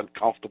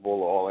uncomfortable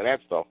or all of that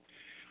stuff.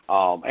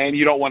 And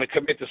you don't want to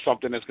commit to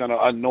something that's going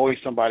to annoy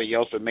somebody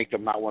else and make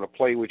them not want to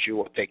play with you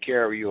or take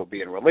care of you or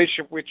be in a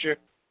relationship with you.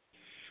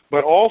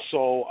 But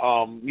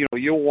also, you know,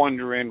 you're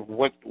wondering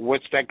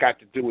what's that got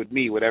to do with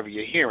me, whatever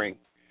you're hearing.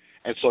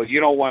 And so you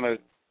don't want to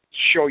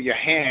show your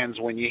hands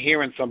when you're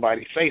hearing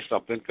somebody say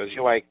something because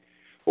you're like,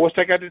 well, what's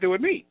that got to do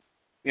with me?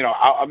 You know,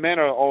 our men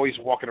are always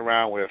walking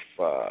around with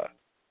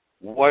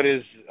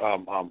what's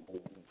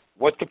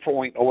the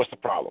point or what's the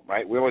problem,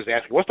 right? We always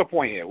ask, what's the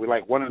point here? We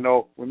want to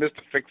know, we're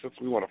Mr. Fix-It,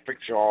 we want to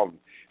fix y'all and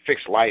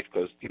fix life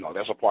because, you know,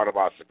 that's a part of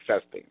our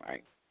success thing,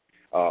 right?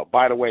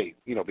 By the way,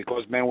 you know,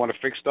 because men want to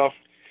fix stuff,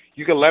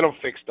 you can let them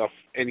fix stuff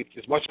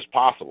as much as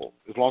possible,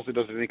 as long as it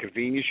doesn't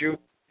inconvenience you,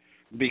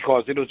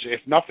 because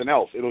if nothing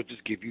else, it'll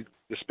just give you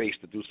the space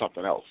to do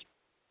something else.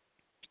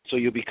 So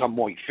you'll become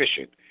more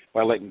efficient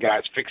by letting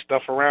guys fix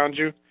stuff around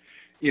you,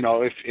 you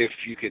know, if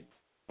you could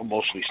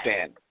emotionally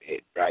stand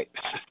it, right?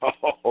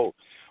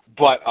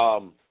 But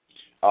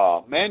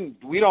men,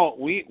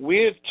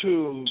 we're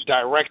too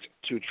direct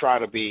to try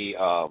to be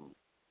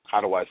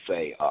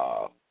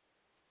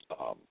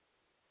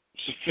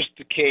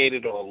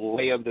sophisticated or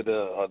lay under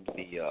the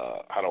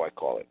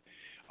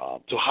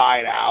to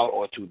hide out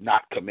or to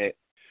not commit.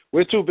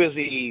 We're too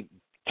busy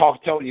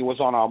telling you what's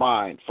on our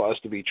mind for us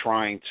to be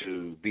trying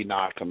to be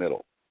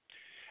non-committal.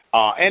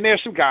 And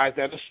there's some guys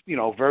that are, you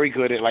know, very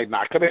good at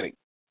not committing,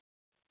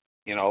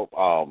 you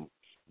know.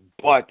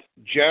 But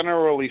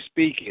generally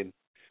speaking,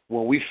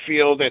 when we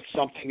feel that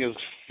something is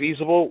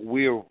feasible,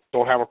 we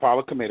don't have a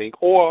problem committing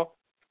or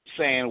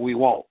saying we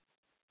won't.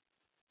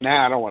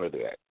 Nah, I don't want to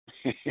do that.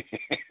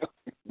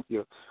 You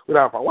know, we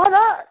don't have a problem. Why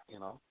not? You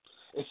know.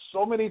 it's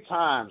so many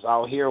times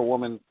I'll hear a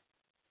woman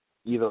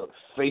either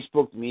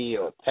Facebook me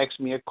or text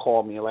me or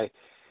call me like,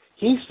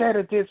 he said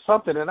it did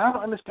something, and I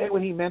don't understand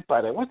what he meant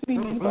by that. What did he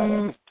mean by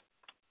that?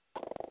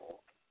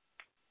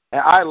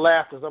 And I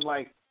laugh because I'm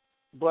like,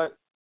 but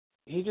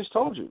he just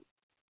told you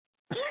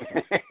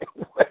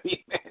what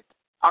he meant.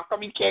 How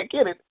come you can't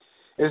get it?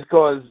 It's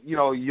because,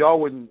 y'all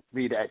wouldn't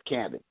be that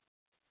candid.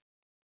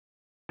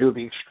 It would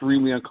be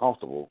extremely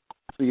uncomfortable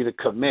for you to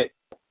commit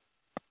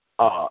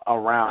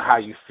around how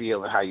you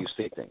feel and how you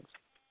see things.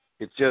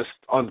 It's just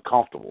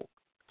uncomfortable.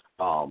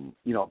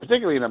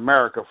 Particularly in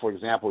America, for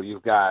example,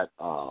 you've got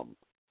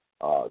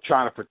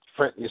trying to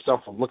prevent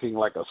yourself from looking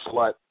like a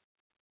slut,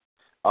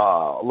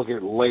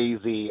 looking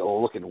lazy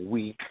or looking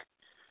weak.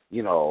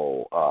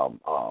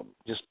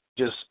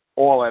 Just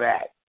all of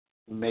that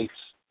makes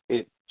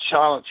it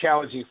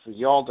challenging for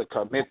y'all to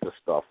commit to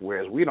stuff,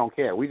 whereas we don't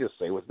care. We just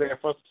say what's there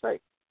for us to say.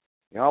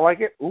 You don't like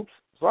it? Oops,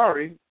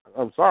 sorry.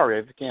 I'm sorry.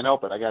 I just can't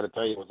help it. I got to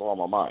tell you what's on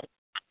my mind.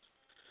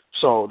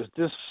 So does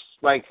this,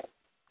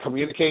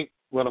 communicate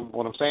what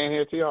I'm saying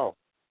here to y'all?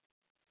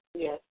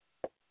 Yes.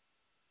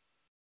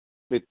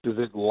 Does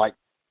it,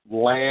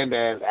 land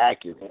as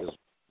accurate is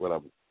what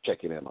I'm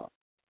checking in on?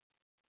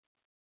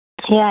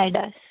 Yeah, it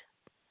does.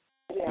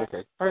 Yeah.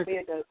 Okay. All right.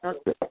 It does.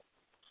 Good.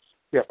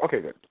 Yeah, okay,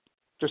 good.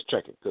 Just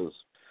check it, because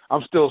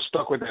I'm still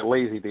stuck with that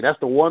lazy thing. That's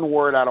the one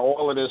word out of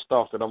all of this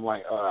stuff that I'm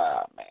like,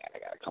 man, I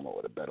got to come up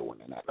with a better one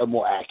than that, a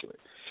more accurate.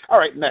 All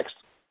right, next.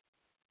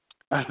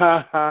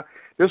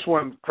 This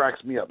one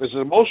cracks me up. As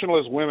emotional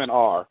as women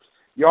are,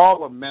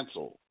 y'all are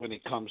mental when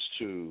it comes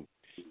to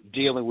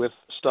dealing with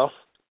stuff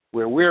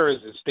where we're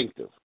as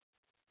instinctive.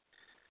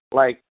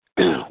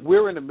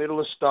 We're in the middle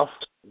of stuff,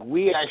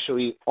 we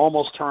actually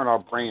almost turn our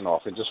brain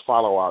off and just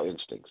follow our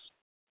instincts.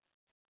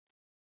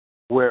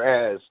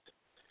 Whereas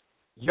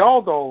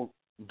y'all don't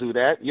do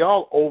that.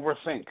 Y'all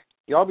overthink.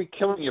 Y'all be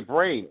killing your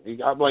brain.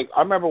 I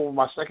remember with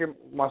my second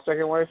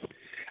wife,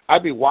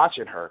 I'd be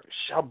watching her.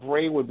 Her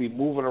brain would be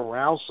moving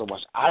around so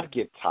much, I'd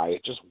get tired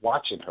just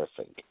watching her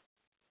think.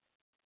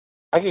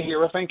 I could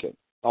hear her thinking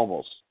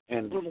almost,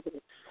 and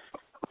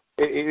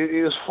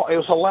it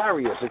was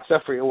hilarious.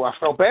 Except for I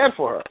felt bad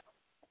for her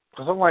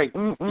because I'm like,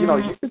 you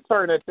could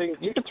turn that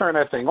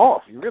thing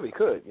off. You really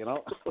could,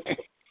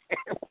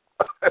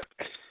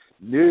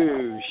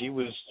 No, she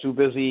was too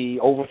busy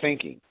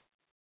overthinking.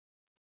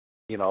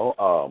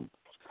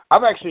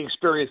 I've actually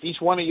experienced each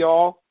one of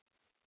y'all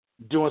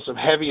doing some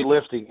heavy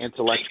lifting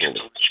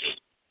intellectually.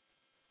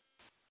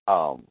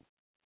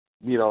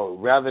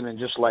 Rather than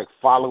just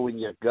following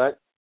your gut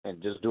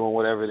and just doing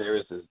whatever there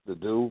is to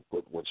do,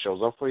 what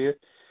shows up for you.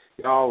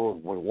 Y'all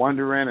were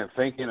wondering and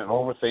thinking and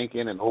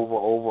overthinking and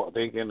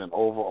overthinking and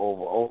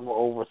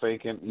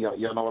overthinking. You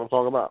know what I'm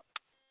talking about?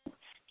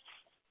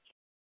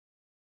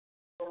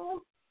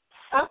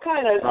 I'm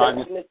kind of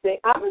accepting the thing.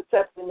 I'm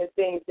accepting the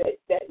things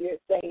that you're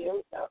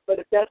saying, but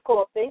if that's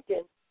called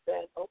thinking,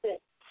 then okay.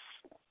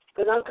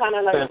 Because I'm kind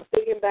of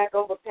thinking back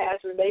over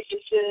past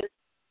relationships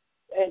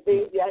and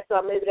things. Yeah,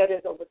 so maybe that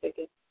is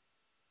overthinking.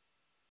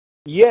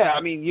 Yeah,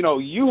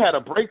 you had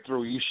a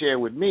breakthrough you shared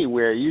with me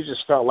where you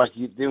just felt like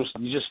you just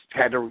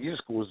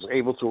was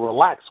able to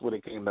relax when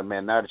it came to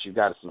men. Now that you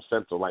got some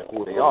sense of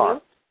who they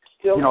are,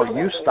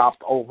 you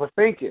stopped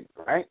overthinking,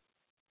 right?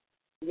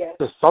 Yes.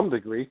 To some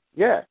degree,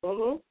 yeah.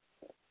 Mhm.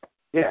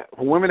 Yeah,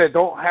 for women that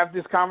don't have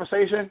this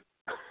conversation,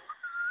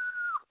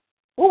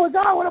 oh my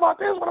God, what about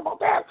this? What about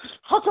that?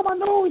 How come I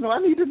know? I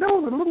need to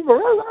know. And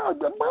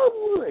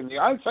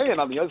I ain't saying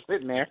nothing. You're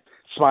sitting there,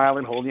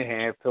 smiling, holding your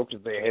hands, tilting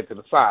your head to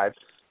the side.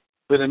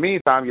 But in the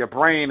meantime, your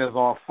brain is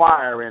on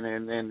fire,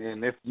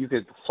 and if you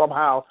could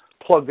somehow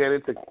plug that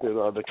into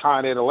the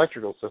Con Ed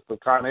electrical system,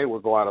 Con Ed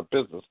would go out of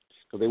business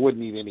because they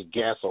wouldn't need any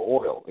gas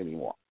or oil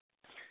anymore.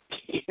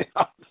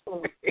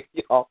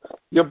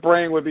 Your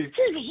brain would be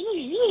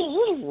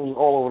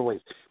all over the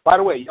place. By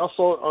the way,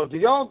 also,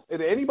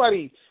 did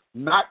anybody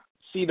not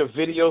see the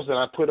videos that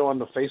I put on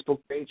the Facebook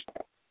page?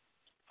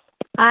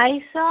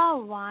 I saw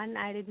one.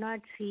 I did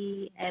not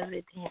see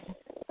everything.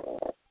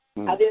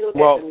 I didn't look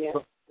at them yet.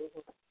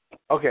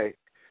 Okay.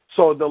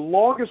 So the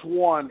longest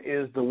one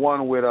is the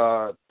one with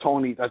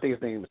Tony. I think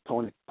his name is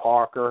Tony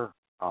Parker.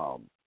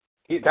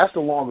 That's the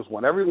longest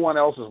one. Everyone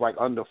else is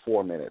under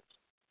 4 minutes.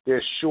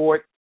 They're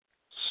short,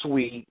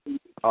 sweet.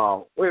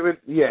 They're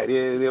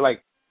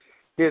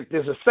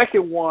there's a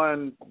second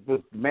one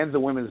with men's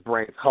and women's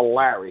brains.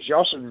 Hilarious.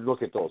 Y'all should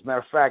look at those. Matter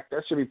of fact,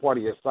 that should be part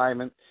of your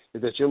assignment,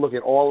 is that you look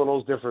at all of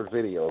those different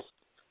videos.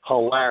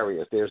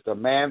 Hilarious. There's the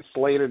man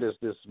slater. There's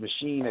this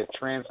machine that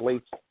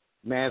translates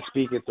man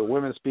speak into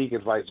women speak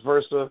and vice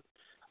versa.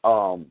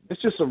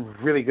 It's just some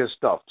really good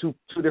stuff. Two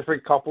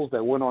different couples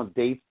that went on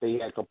dates. They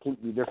had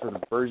completely different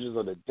versions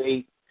of the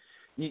date.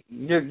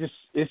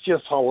 It's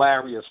just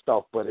hilarious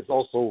stuff, but it's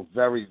also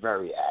very,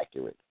 very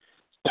accurate.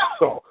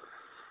 So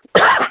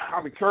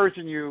I'm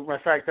encouraging you. In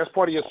fact, that's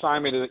part of your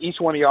assignment. Each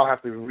one of y'all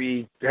have to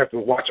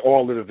watch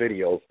all of the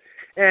videos.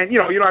 And, you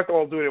don't have to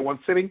all do it in one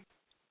sitting.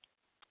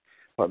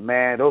 But,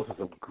 man, those are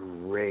some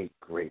great,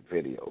 great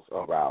videos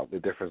about the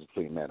difference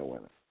between men and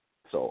women.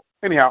 So,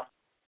 anyhow,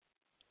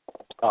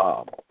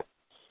 Are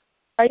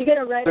you going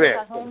to write us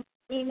a home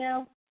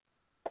email?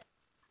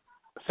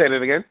 Say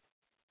that again.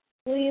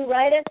 Will you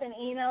write us an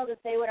email to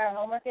say what our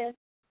homework is?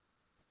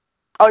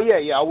 Oh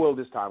yeah, I will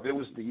this time.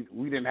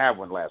 We didn't have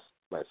one last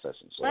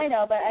session. So. I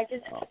know, but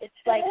it's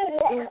like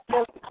it would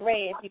feel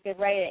great if you could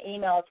write an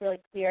email. It's really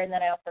clear, and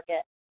then I don't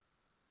forget.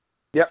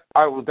 Yep,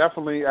 I will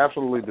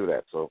absolutely do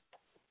that. So,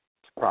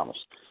 promise.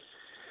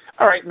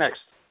 All right, next.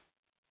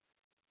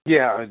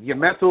 Yeah, your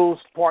mental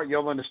part,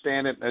 you'll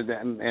understand it,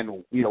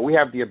 and we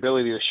have the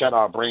ability to shut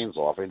our brains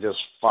off and just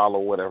follow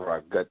whatever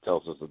our gut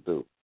tells us to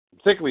do,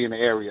 particularly in the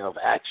area of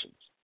actions.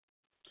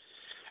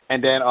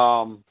 And then,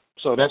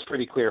 so that's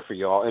pretty clear for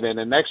y'all. And then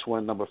the next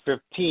one, number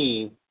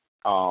 15,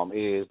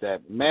 is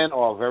that men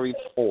are very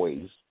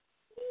poised,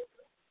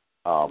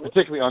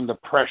 particularly under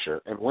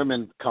pressure, and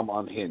women come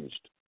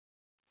unhinged.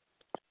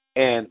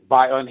 And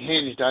by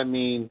unhinged, I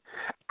mean,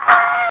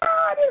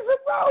 there's a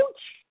roach.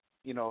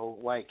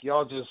 Like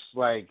y'all just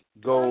like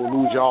go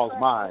lose y'all's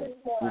mind.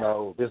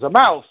 There's a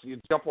mouse. You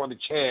jump on the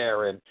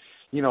chair, and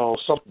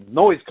some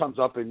noise comes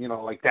up, and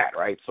like that,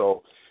 right?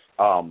 So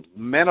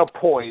men are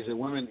poised, and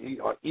women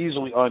are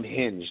easily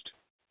unhinged.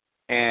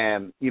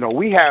 And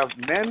we have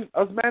men,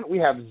 we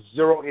have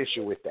zero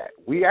issue with that.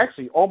 We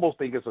actually almost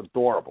think it's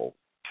adorable.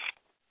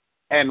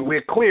 And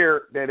we're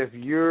clear that if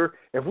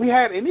we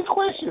had any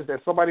questions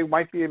that somebody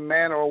might be a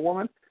man or a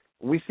woman,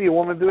 we see a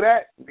woman do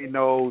that, we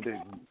know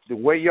the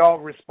way y'all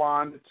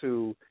respond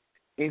to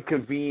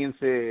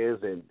inconveniences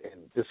and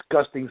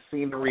disgusting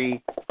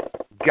scenery,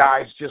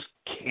 guys just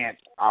can't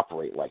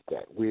operate like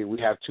that. We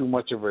have too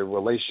much of a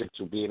relationship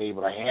to being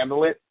able to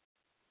handle it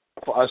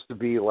for us to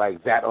be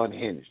like that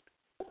unhinged.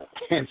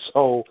 And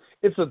so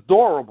it's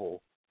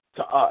adorable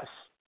to us.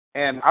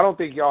 And I don't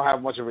think y'all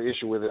have much of an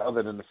issue with it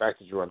other than the fact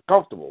that you're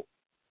uncomfortable.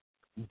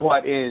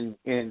 But in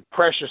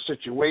pressure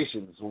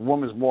situations, a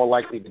woman's more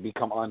likely to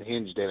become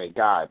unhinged than a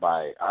guy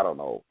by,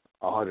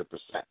 100%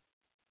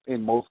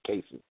 in most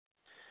cases.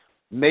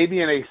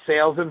 Maybe in a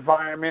sales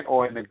environment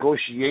or a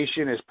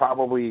negotiation is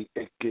probably,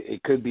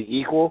 it could be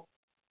equal.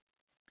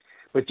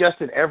 But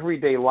just in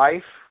everyday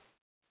life,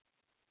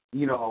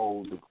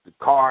 the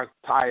car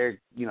tire,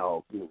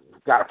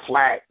 got a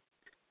flat,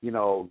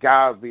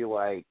 guy would be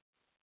like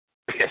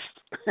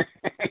pissed.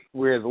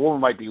 Whereas the woman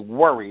might be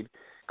worried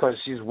because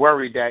she's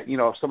worried that,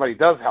 if somebody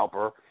does help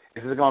her,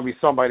 it's going to be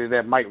somebody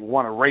that might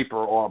want to rape her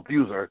or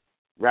abuse her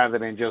rather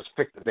than just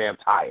fix the damn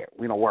tire.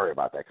 We don't worry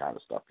about that kind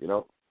of stuff,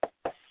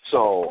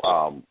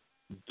 So,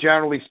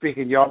 generally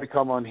speaking, y'all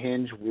become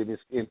unhinged.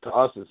 To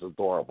us, it's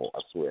adorable, I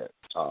swear.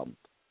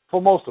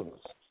 For most of us.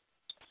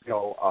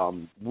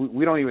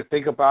 We don't even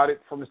think about it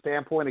from the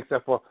standpoint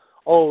except for,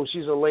 oh,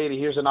 she's a lady,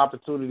 here's an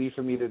opportunity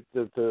for me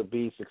to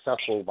be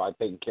successful by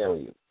taking care of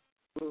you.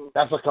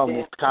 That's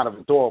become kind of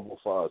adorable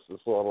for us.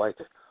 It's sort of like,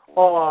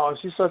 oh,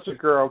 she's such a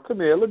girl. Come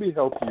here, let me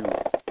help you.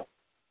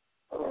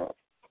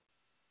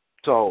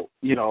 So,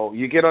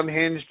 you get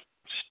unhinged,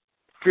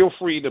 feel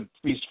free to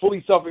be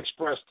fully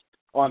self-expressed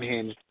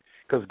unhinged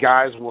because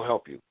guys will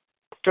help you.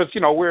 Because,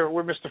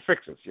 we're Mr.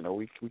 Fixers.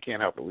 We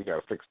can't help it. We got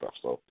to fix stuff.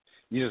 So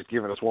you're just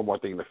giving us one more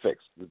thing to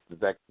fix. Does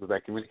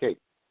that communicate?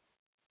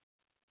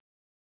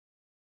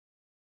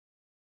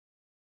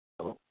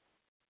 Hello?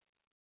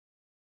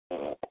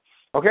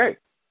 Okay.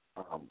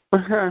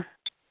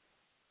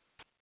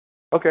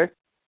 Okay.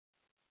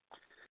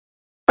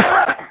 All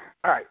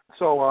right.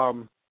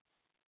 So,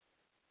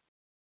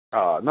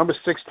 number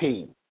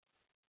 16.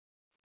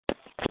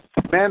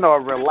 Men are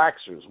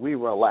relaxers. We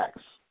relax.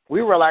 We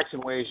relax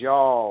in ways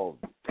y'all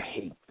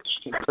hate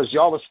because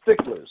y'all are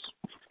sticklers.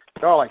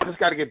 Y'all like, this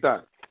got to get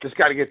done. This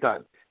got to get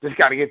done. This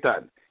got to get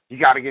done. You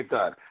got to get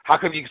done. How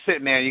come you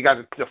sitting there and you got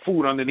the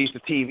food underneath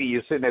the TV?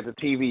 You're sitting at the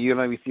TV. You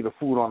don't even see the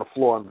food on the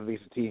floor underneath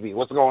the TV.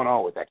 What's going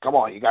on with that? Come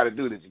on, you got to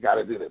do this. You got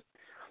to do this.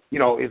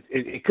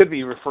 It could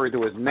be referred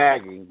to as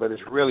nagging, but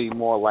it's really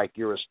more like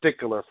you're a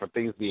stickler for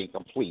things being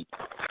complete.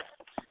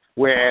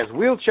 Whereas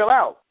we'll chill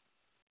out.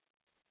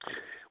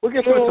 We'll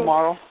get to it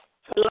tomorrow.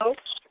 Hello?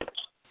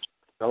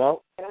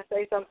 Hello? Can I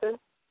say something?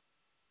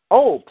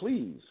 Oh,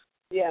 please.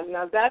 Yeah,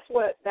 now that's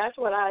what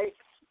I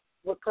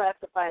would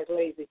classify as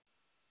lazy.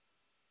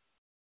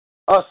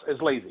 Us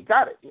as lazy.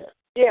 Got it, yeah.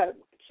 Yeah,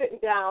 sitting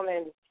down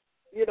and,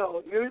 you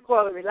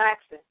call it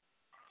relaxing.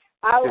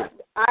 I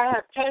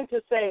have tend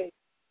to say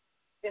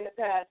in the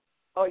past,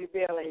 oh, you're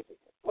being lazy.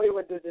 All you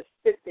would do is just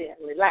sit there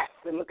and relax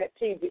and look at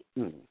TV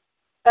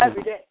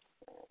every day.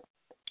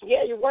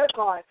 Yeah, you work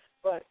hard,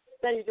 but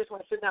then you just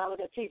want to sit down and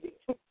look at TV.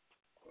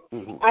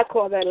 I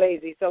call that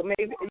lazy. So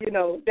maybe,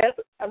 that's,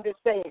 I'm just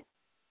saying.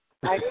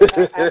 I've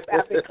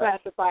been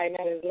classifying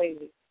that as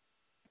lazy.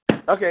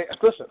 Okay,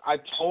 listen, I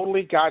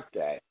totally got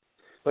that.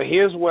 But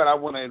here's what I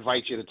want to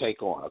invite you to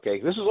take on, okay?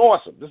 This is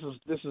awesome. This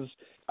is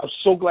I'm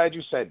so glad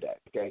you said that,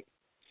 okay?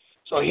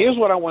 So here's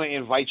what I want to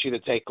invite you to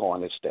take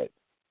on instead.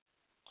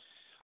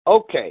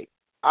 Okay,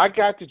 I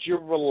got that you're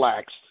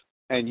relaxed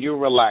and you're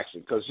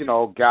relaxing because,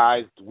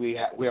 guys,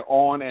 we're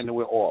on and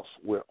we're off.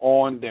 We're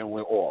on, then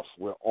we're off.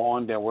 We're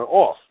on, then we're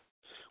off.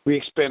 We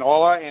expend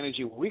all our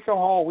energy. When we come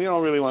home, we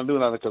don't really want to do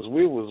nothing because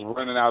we was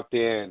running out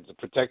there and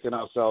protecting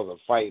ourselves and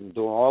fighting,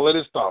 doing all of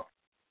this stuff.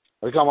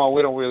 When we come home,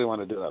 we don't really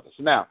want to do nothing.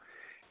 So now,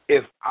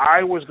 if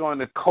I was going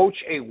to coach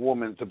a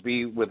woman to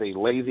be with a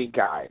lazy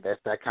guy, that's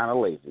that kind of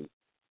lazy,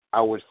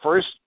 I would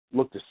first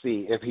look to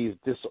see if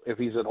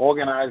he's an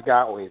organized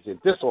guy or he's a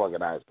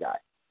disorganized guy.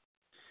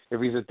 If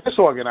he's a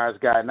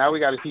disorganized guy, now we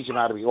got to teach him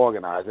how to be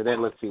organized, and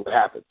then let's see what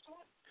happens.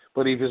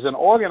 But if he's an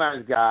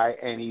organized guy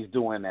and he's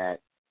doing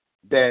that,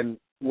 then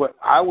what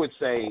I would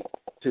say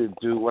to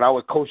do, what I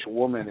would coach a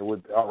woman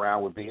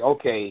around would be,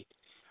 okay,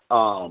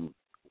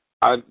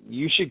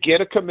 you should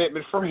get a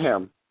commitment from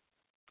him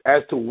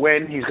as to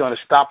when he's going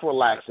to stop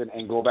relaxing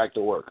and go back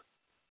to work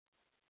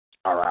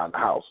around the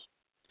house.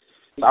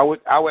 So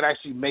I would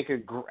actually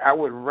I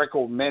would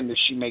recommend that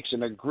she makes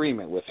an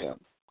agreement with him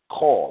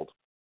called,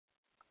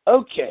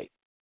 okay,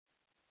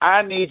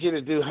 I need you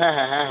to do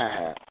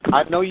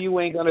I know you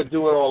ain't going to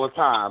do it all the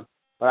time,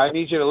 but I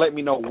need you to let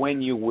me know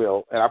when you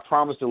will, and I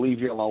promise to leave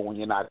you alone when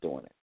you're not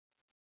doing it.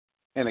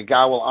 And the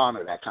guy will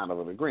honor that kind of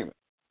an agreement.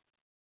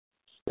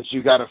 But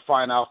you got to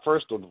find out,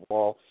 first of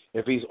all,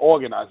 if he's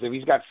organized, if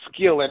he's got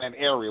skill in an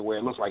area where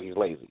it looks like he's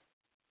lazy.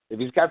 If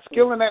he's got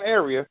skill in that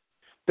area,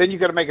 then you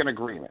got to make an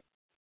agreement.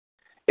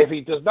 If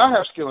he does not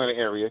have skill in an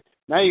area,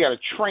 now you got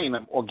to train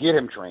him or get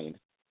him trained,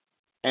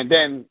 and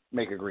then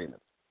make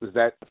agreements. Does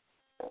that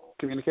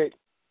communicate?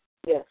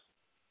 Yes.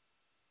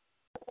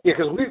 Yeah,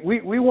 because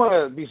we want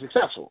to be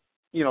successful,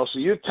 So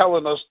you're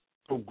telling us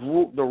the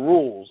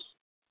rules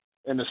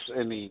and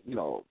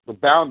the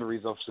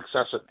boundaries of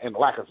success and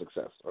lack of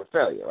success or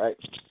failure, right?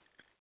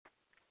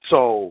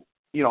 So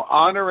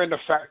honoring the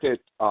fact that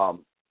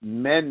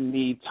men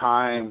need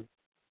time,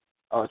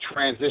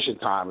 transition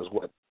time is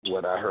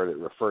what I heard it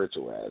referred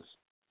to as,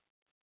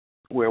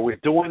 where we're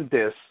doing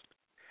this,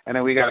 and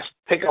then we got to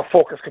take our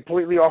focus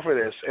completely off of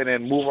this, and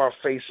then move our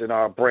face and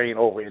our brain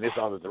over in this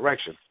other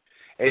direction.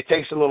 It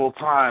takes a little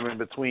time in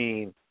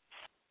between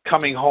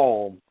coming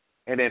home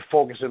and then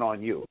focusing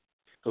on you.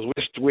 Because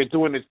we're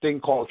doing this thing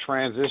called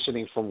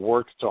transitioning from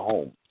work to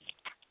home.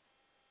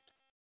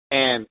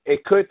 And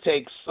it could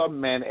take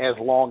some men as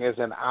long as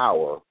an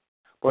hour.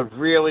 But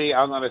really,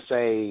 I'm going to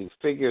say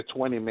figure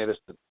 20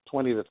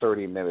 to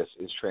 30 minutes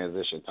is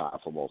transition time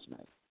for most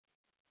men.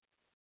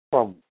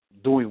 From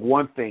doing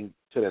one thing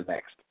to the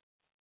next.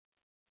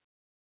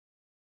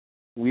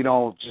 We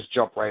don't just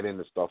jump right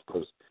into stuff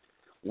because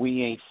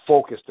we ain't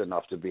focused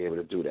enough to be able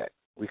to do that.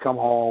 We come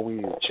home, we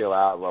need to chill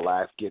out,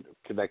 relax, get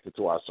connected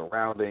to our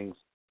surroundings,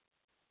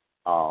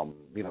 kind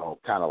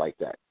of like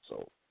that.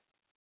 So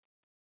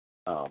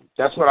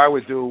that's what I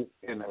would do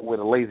with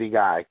a lazy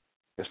guy,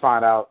 is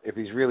find out if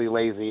he's really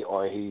lazy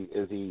or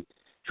is he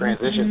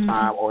transition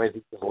time or is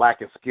he just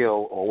lacking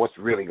skill or what's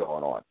really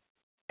going on.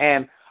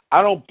 And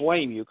I don't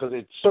blame you because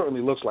it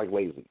certainly looks like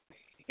lazy.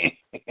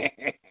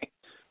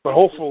 But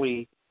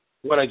hopefully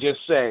what I just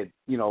said,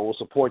 will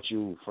support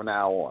you from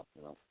now on.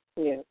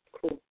 Yeah,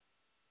 cool.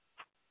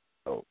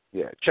 So,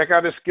 yeah, check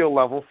out his skill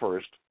level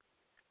first.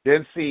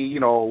 Then see,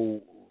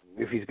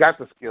 if he's got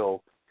the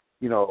skill,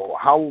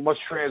 how much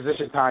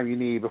transition time you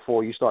need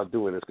before you start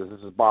doing this, because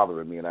this is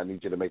bothering me and I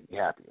need you to make me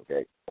happy,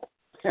 okay?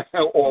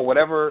 Or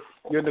whatever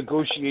your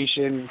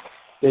negotiation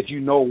that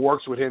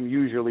works with him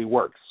usually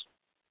works.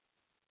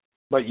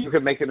 But you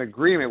can make an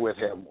agreement with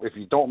him if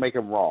you don't make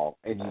him wrong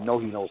and he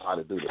knows how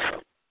to do this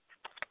stuff.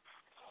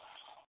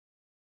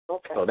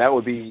 Okay. So that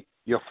would be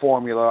your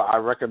formula. I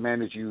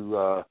recommend that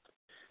you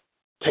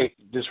take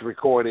this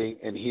recording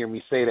and hear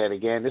me say that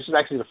again. This is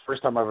actually the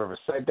first time I've ever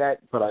said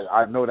that, but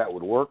I know that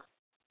would work.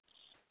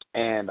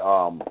 And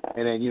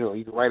then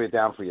you can write it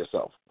down for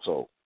yourself.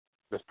 So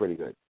that's pretty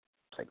good.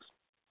 Thanks.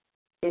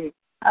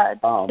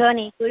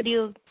 Tony, could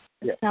you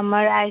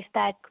summarize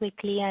that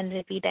quickly and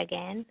repeat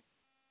again?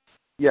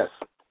 Yes.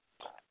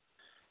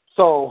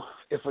 So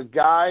if a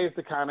guy is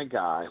the kind of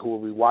guy who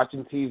will be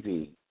watching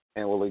TV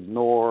and will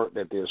ignore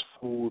that there's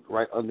food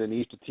right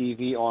underneath the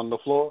TV on the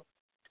floor,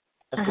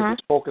 that's because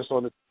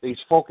he's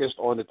focused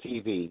on the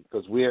TV,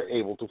 because we're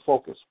able to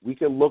focus. We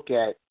can look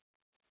at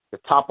the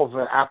top of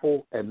an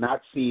apple and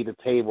not see the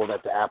table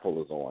that the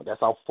apple is on. That's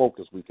how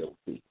focused we can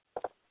be.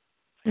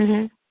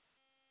 Mm-hmm.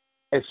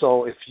 And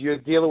so if you're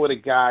dealing with a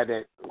guy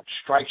that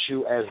strikes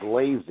you as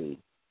lazy,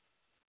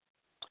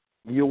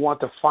 you want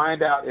to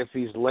find out if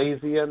he's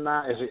lazy or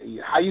not.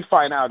 How you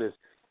find out is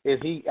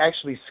he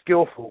actually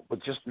skillful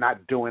but just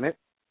not doing it?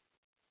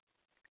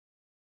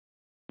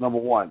 Number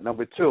one.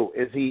 Number two,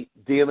 is he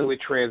dealing with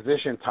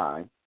transition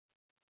time?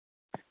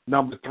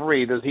 Number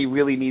three, does he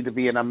really need to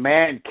be in a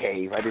man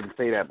cave? I didn't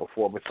say that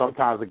before, but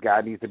sometimes a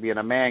guy needs to be in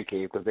a man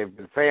cave because they've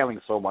been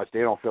failing so much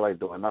they don't feel like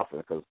doing nothing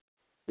because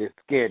they're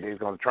scared they're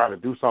going to try to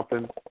do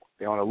something.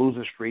 They're on a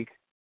losing streak.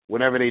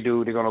 Whatever they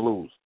do, they're going to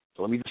lose.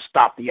 So let me just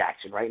stop the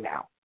action right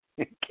now.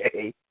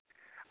 Okay.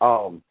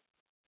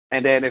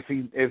 And then if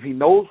he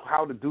knows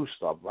how to do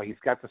stuff, like he's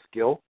got the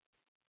skill,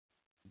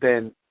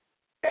 then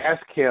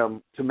ask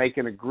him to make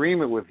an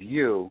agreement with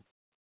you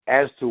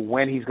as to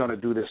when he's going to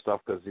do this stuff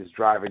because it's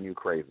driving you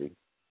crazy.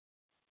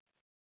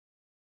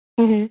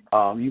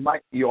 Mm-hmm.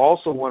 You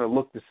also want to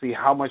look to see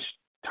how much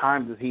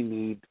time does he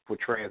need for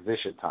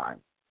transition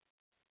time.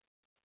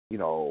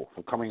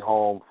 From coming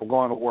home, from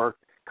going to work,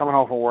 coming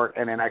home from work,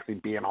 and then actually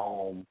being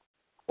home,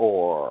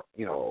 or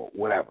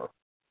whatever.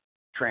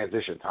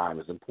 Transition time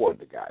is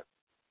important to guys.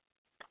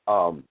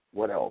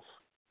 What else?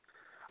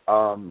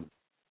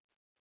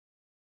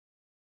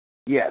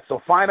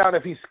 So find out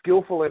if he's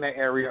skillful in that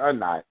area or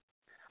not,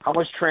 how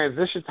much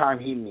transition time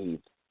he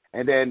needs,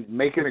 and then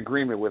make an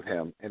agreement with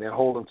him, and then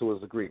hold him to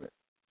his agreement.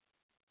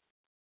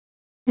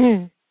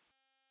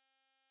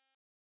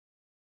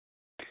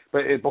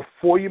 But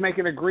before you make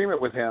an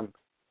agreement with him,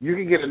 you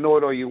can get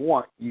annoyed all you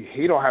want.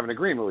 He don't have an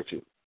agreement with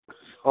you.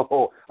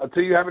 So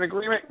until you have an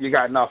agreement, you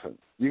got nothing.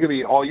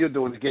 All you're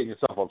doing is getting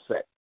yourself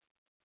upset.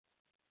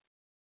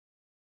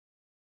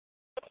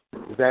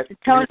 Is that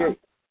Tony?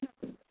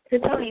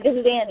 Tony, this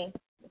is Annie.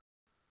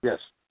 Yes.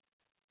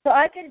 So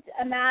I could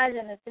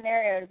imagine the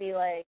scenario to be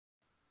like,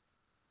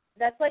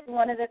 that's like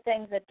one of the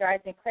things that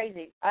drives me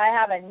crazy. I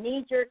have a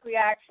knee-jerk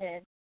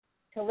reaction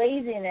to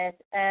laziness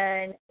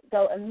and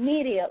go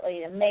immediately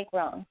to make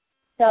wrong.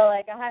 So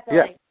I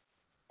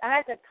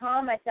have to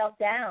calm myself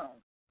down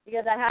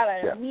because I have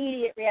an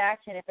immediate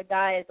reaction if a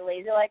guy is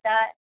lazy like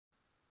that.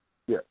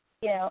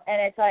 Yeah.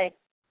 And it's like,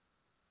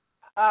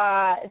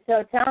 so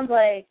it sounds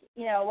like,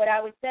 what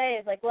I would say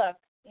is like, look,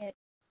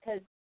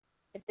 because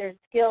if there's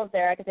skills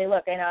there, I could say,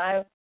 look,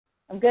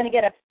 I'm going to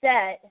get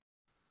upset.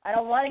 I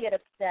don't want to get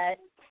upset.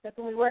 So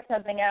can we work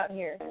something out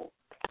here?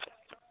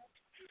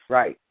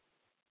 Right.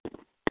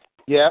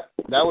 Yeah,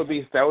 that would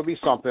be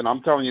something.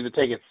 I'm telling you to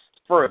take it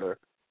further.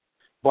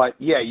 But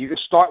you can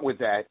start with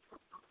that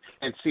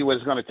and see what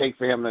it's going to take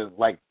for him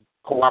to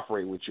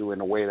cooperate with you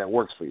in a way that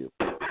works for you.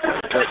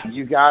 But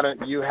you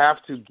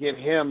have to get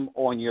him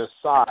on your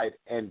side,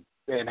 and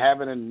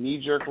having a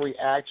knee-jerk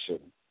reaction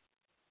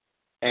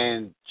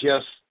and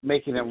just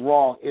making it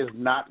wrong is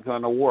not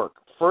going to work.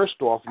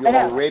 First off, you're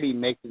already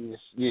making this.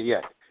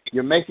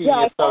 You're making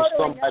yourself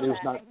somebody who's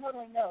not. I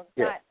totally know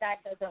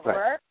that doesn't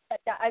work. But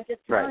I'm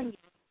just telling you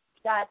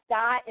that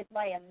is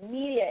my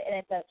immediate, and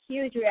it's a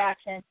huge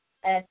reaction,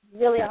 and it's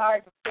really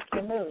hard to pick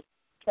your mood.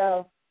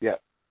 So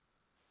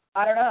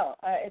I don't know.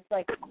 It's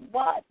like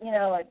what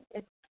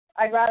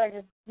I'd rather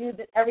just do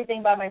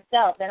everything by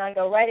myself. Then I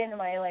go right into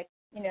my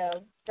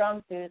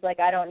strong suits. Like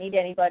I don't need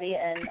anybody,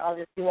 and I'll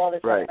just do all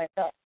this stuff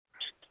myself.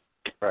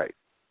 Right.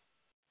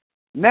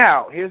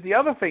 Now, here's the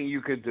other thing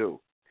you could do.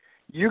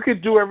 You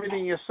could do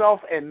everything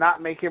yourself and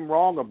not make him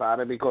wrong about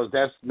it because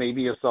that's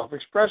maybe a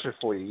self-expression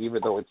for you,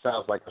 even though it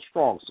sounds like a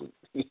strong suit.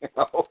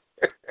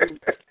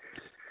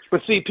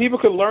 But see, people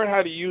can learn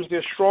how to use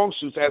their strong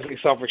suits as a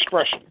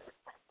self-expression.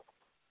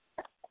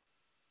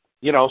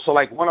 So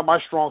like one of my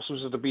strong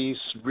suits is to be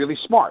really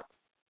smart.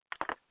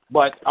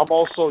 But I'm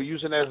also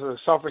using it as a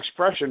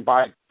self-expression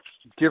by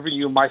giving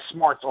you my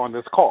smarts on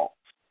this call.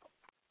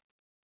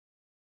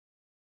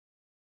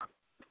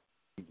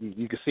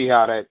 You can see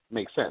how that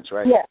makes sense,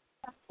 right? Yeah.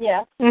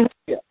 Yeah.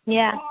 Mm-hmm.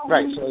 Yeah.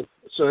 Right.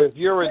 So if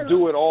you're a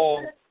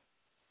do-it-all,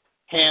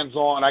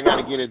 hands-on, I got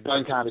to get it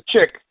done kind of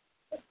chick,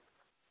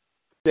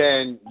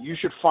 then you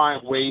should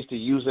find ways to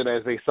use it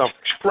as a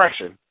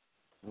self-expression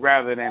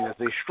rather than as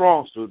a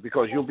strong suit,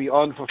 because you'll be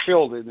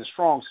unfulfilled in the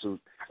strong suit.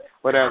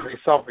 But as a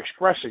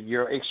self-expression,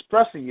 you're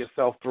expressing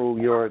yourself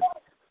through your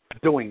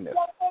doing this.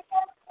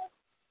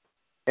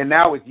 And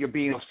now you're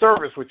being of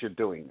service with your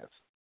doing this.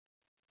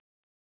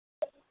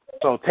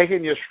 So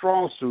taking your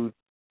strong suit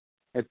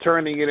and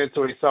turning it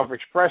into a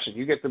self-expression,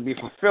 you get to be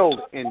fulfilled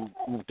in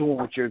doing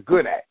what you're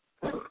good at,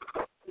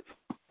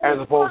 as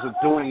opposed to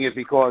doing it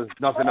because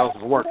nothing else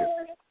is working.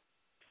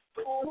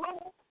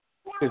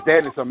 Because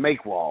then it's a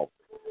make-wrong,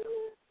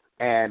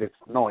 and it's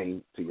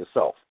annoying to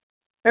yourself.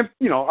 And,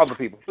 other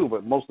people too,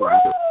 but most of them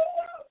do.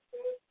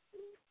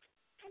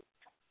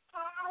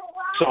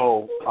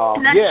 So, so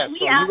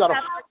you got to...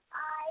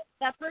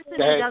 That person who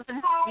doesn't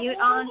have mute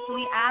on, can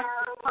we ask?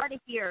 It's hard to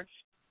hear.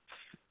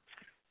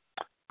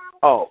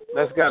 Oh,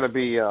 that's got to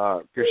be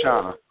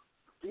Krishana.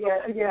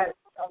 Yeah.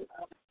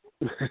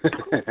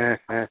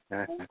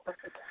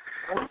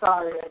 I'm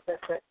sorry.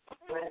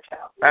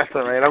 That's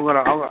all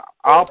right.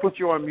 I'll put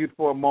you on mute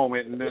for a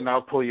moment, and then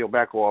I'll pull you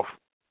back off.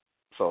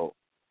 So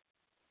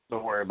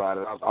don't worry about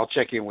it. I'll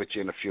check in with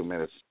you in a few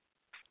minutes.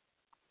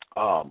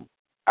 I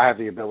have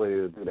the ability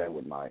to do that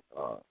with my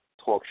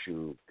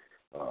TalkShoe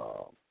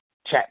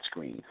chat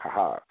screen.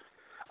 Haha.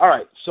 All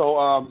right.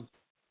 So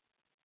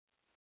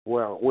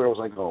where was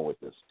I going with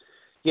this?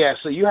 Yeah,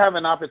 so you have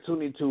an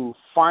opportunity to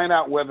find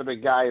out whether the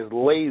guy is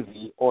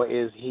lazy, or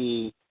is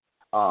he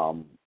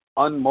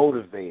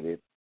unmotivated,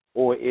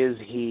 or is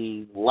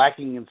he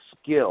lacking in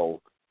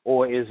skill,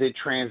 or is it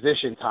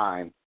transition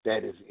time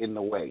that is in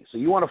the way. So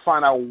you want to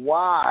find out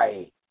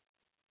why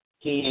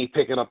he ain't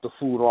picking up the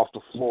food off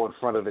the floor in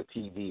front of the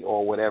TV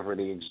or whatever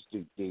the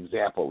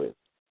example is.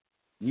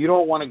 You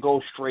don't want to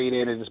go straight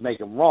in and just make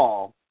him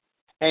wrong,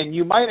 and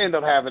you might end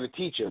up having to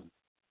teach him.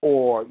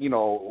 Or,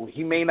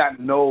 he may not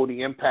know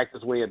the impact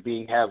his way of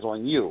being has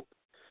on you.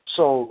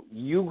 So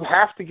you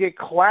have to get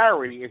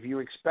clarity if you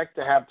expect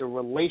to have the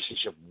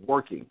relationship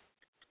working.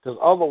 Because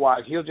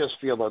otherwise he'll just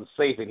feel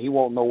unsafe and he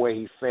won't know where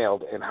he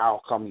failed and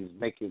how come he's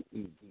making,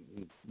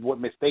 what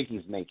mistake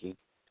he's making.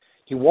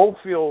 He won't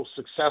feel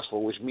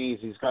successful, which means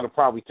he's going to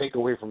probably take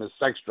away from his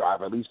sex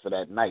drive, at least for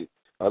that night,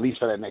 or at least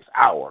for that next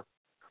hour.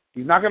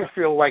 He's not going to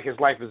feel like his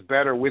life is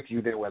better with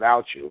you than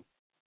without you.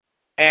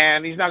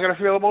 And he's not going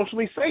to feel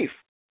emotionally safe.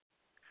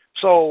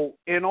 So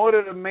in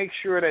order to make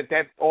sure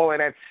that all of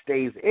that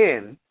stays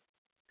in,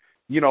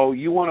 you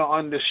want to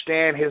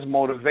understand his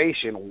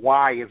motivation,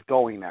 why it's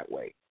going that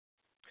way.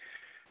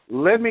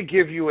 Let me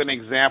give you an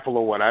example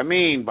of what I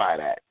mean by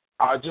that.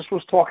 I just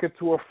was talking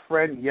to a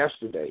friend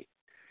yesterday.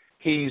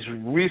 He's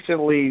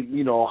recently,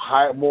 more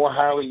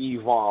highly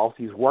evolved.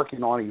 He's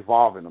working on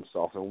evolving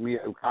himself, and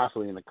we're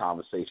constantly in a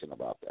conversation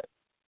about that.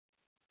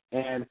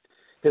 And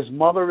his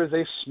mother is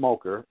a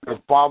smoker.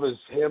 It bothers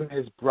him,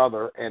 his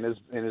brother, and his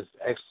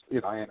ex,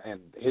 and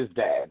his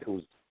dad,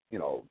 who's,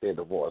 they're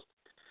divorced.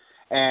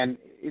 And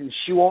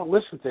she won't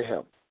listen to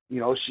him.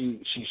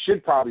 She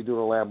should probably do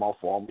the landmark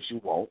for him, but she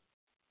won't.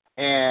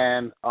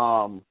 And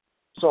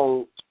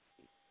so,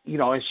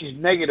 and she's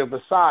negative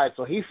besides,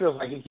 so he feels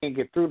like he can't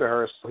get through to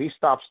her, so he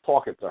stops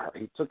talking to her.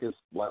 He took his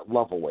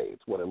love away.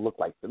 It's what it looked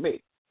like to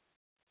me.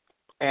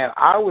 And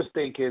I was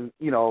thinking,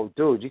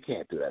 dude, you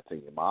can't do that to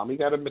your mom. You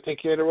got to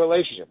take care of the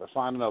relationship and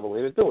find another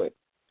way to do it.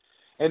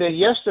 And then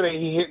yesterday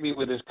he hit me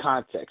with his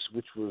context,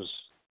 which was,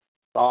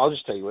 I'll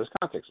just tell you what his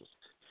context was.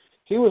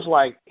 He was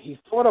like, he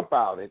thought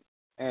about it,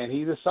 and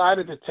he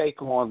decided to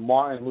take on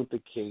Martin Luther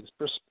King's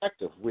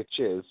perspective, which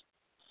is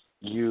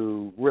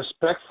you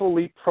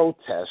respectfully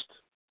protest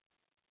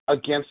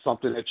against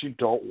something that you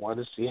don't want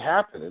to see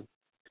happening,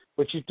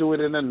 but you do it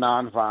in a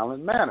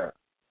nonviolent manner.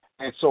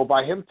 And so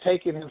by him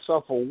taking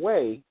himself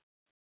away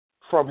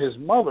from his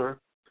mother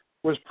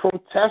was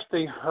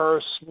protesting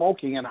her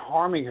smoking and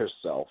harming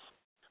herself,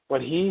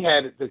 but he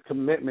had the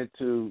commitment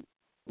to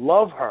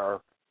love her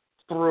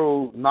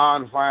through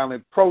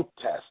nonviolent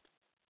protest.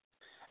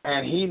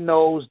 And he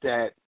knows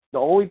that the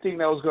only thing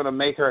that was going to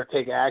make her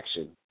take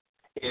action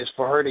is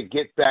for her to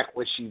get back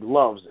what she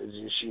loves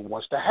and she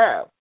wants to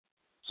have.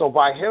 So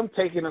by him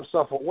taking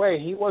himself away,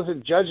 he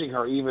wasn't judging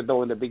her, even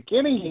though in the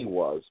beginning he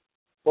was.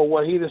 But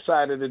what he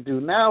decided to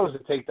do now is to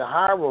take the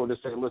high road and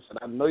say, listen,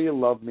 I know you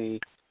love me,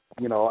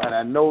 and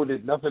I know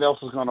that nothing else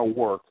is going to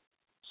work.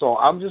 So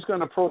I'm just going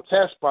to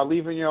protest by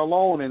leaving you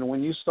alone. And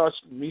when you stop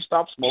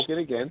smoking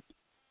again,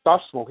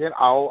 stop smoking,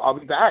 I'll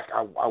be back.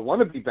 I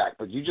want to be back,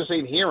 but you just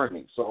ain't hearing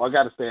me, so I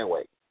got to stay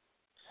away.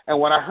 And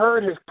when I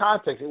heard his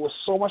context, it was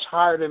so much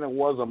higher than it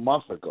was a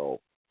month ago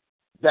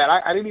that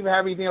I didn't even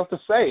have anything else to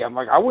say. I'm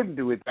like, I wouldn't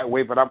do it that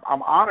way, but I'm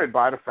honored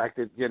by the fact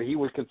that he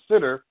would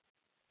consider,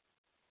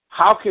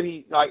 how could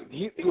he,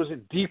 it was a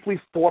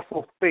deeply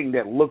thoughtful thing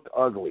that looked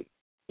ugly.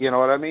 You know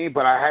what I mean?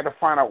 But I had to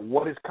find out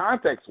what his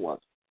context was.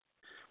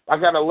 I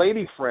got a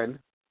lady friend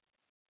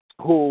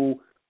who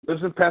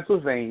lives in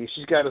Pennsylvania.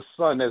 She's got a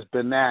son that's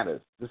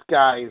bananas. This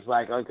guy is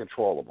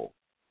uncontrollable.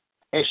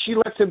 And she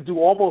lets him do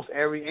almost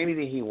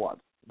anything he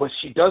wants. But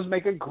she does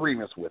make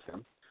agreements with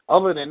him.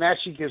 Other than that,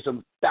 she gives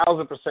him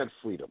 1,000%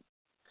 freedom.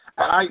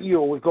 And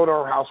we go to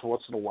her house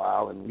once in a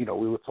while, and, we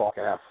would talk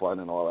and have fun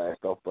and all that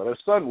stuff. But her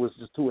son was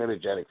just too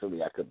energetic for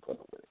me. I couldn't put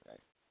up with it. Right?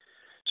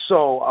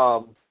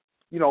 So,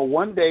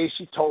 one day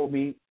she told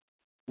me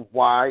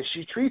why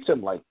she treats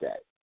him like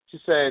that. She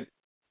said,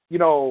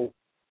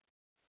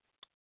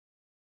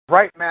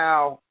 right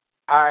now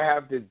I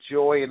have the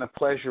joy and the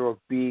pleasure of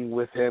being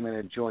with him and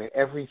enjoying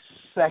every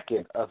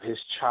second of his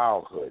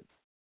childhood.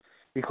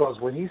 Because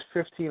when he's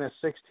 15 or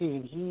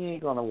 16, he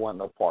ain't going to want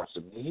no parts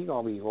of me. He's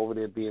going to be over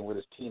there being with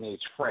his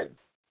teenage friends.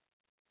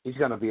 He's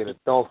going to be in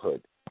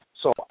adulthood.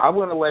 So I'm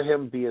going to let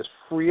him be as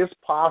free as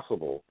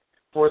possible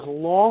for as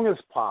long as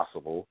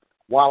possible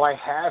while I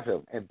have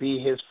him, and be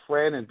his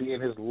friend and be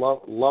in his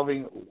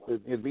loving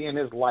and be in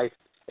his life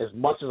as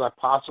much as I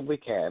possibly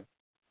can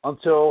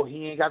until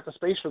he ain't got the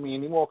space for me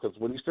anymore, because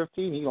when he's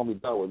 15, he's going to be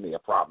done with me, I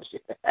promise you.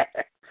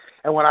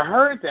 And when I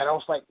heard that, I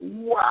was like,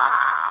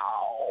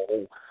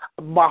 wow.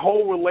 My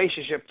whole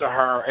relationship to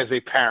her as a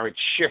parent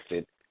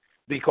shifted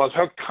because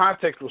her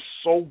context was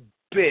so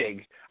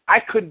big, I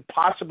couldn't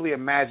possibly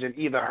imagine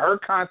either her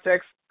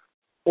context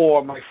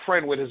or my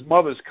friend with his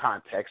mother's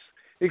context,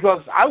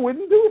 because I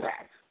wouldn't do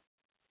that.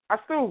 I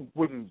still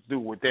wouldn't do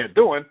what they're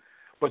doing,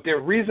 but their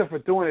reason for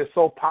doing it is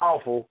so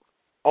powerful,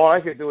 all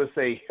I could do is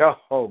say,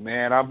 oh,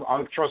 man,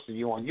 I'm trusting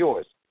you on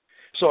yours.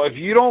 So if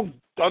you don't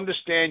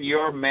understand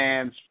your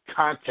man's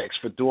context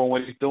for doing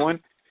what he's doing,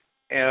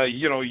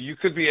 you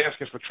could be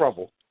asking for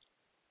trouble.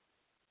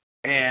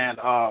 And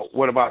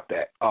what about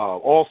that?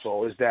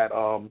 Also is that,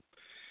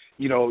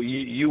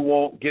 you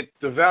won't get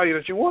the value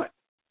that you want.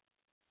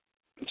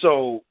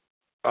 So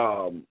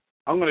I'm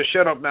going to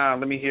shut up now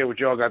and let me hear what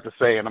y'all got to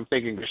say. And I'm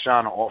taking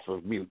Kashana off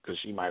of mute because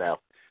she might have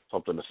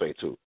something to say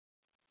too.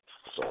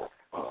 So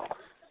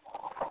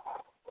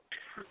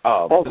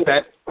does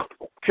that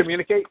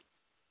communicate?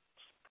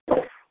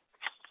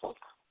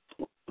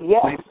 Yeah.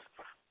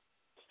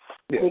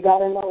 Please? You got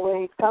to know where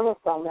he's coming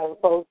from as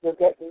opposed to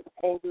getting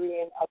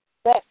angry and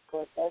upset,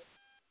 because that's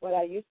what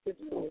I used to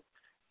do.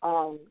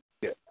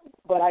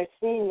 But I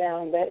see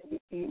now that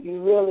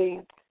you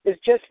really, it's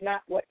just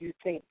not what you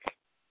think,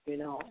 you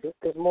know.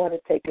 There's more to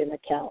take into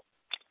account.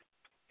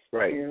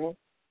 Right. You know?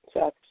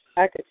 So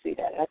I could see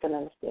that. I can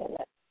understand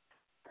that.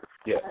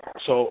 Yeah.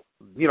 So,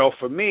 you know,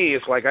 for me,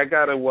 it's like I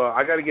gotta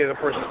get a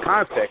person's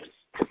context.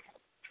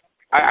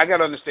 I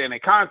gotta understand their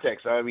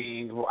context. I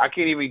mean, I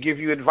can't even give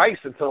you advice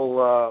until,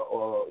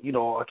 or you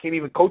know, I can't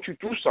even coach you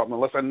through something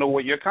unless I know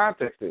what your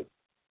context is.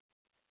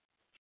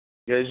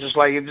 Yeah, it's just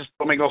like it just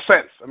don't make no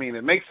sense. I mean,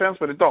 it makes sense,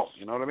 but it don't.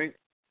 You know what I mean?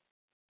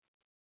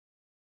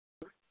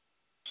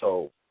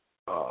 So,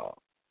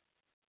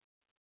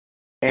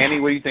 Annie,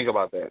 what do you think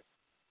about that?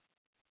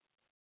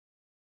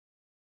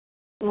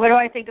 What do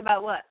I think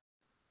about what?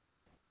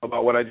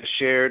 About what I just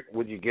shared?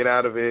 What you get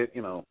out of it?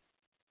 You know.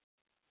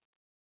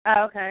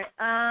 Oh, okay.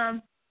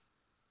 I'm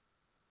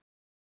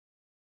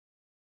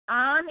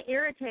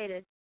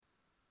irritated.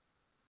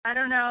 I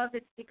don't know if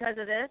it's because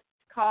of this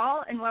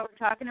call and what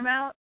we're talking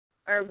about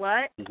or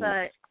what,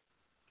 but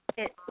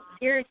it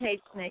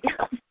irritates me.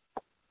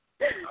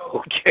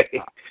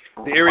 Okay.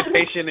 The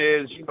irritation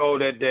is, you know,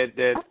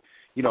 that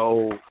you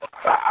know,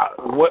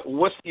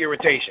 what's the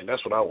irritation?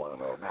 That's what I want to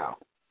know now.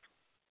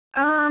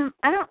 I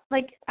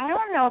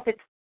don't know if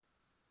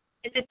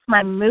it's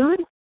my mood.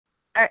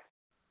 Or,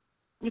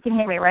 you can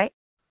hear me, right?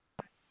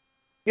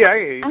 Yeah, I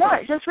hear you. I know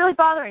it's just really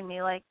bothering me.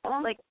 I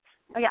don't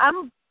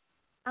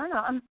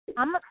know.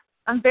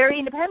 I'm very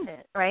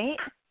independent, right?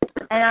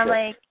 And I'm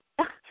like,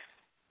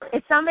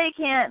 if somebody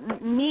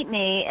can't meet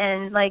me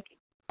and like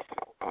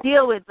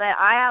deal with that,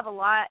 I have a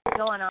lot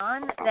going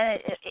on, then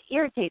it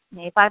irritates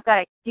me. If I've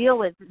got to deal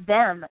with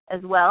them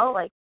as well,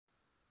 like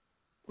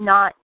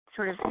not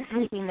sort of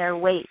taking their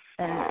weight,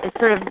 and it's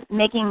sort of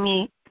making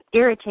me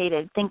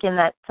irritated, thinking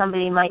that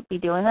somebody might be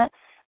doing that.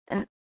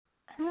 And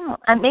I don't know.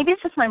 And maybe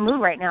it's just my mood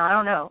right now. I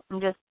don't know.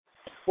 I'm just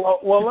well.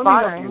 Let me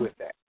help you with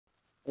that.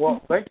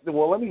 Well,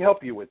 let me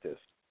help you with this.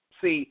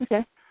 See,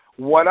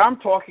 what I'm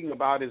talking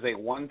about is a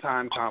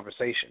one-time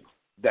conversation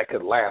that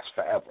could last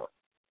forever.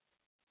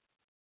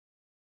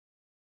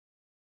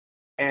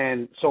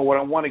 And so what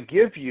I want to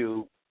give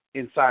you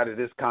inside of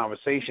this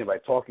conversation by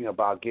talking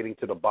about getting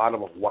to the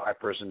bottom of why a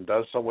person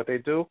does what they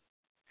do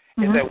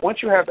is that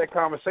once you have that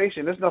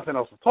conversation, there's nothing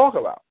else to talk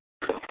about.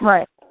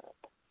 Right.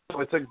 So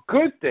it's a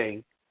good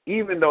thing,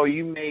 even though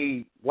you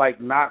may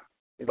that's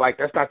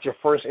not your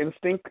first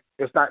instinct.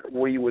 It's not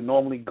where you would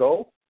normally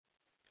go.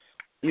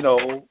 You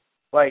know,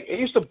 like it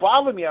used to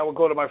bother me. I would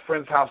go to my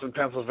friend's house in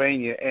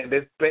Pennsylvania, and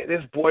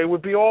this boy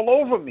would be all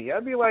over me.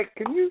 I'd be like,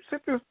 "Can you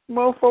sit this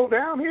mofo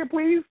down here,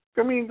 please?"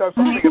 I mean, that's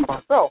something of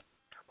myself.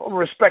 I'm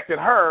respecting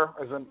her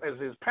as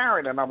his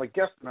parent, and I'm a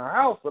guest in her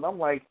house, and I'm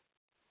like,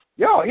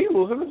 "Yo, he's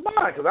losing his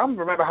mind." Because I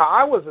remember how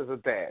I was as a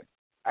dad.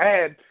 I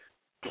had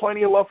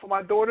plenty of love for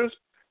my daughters,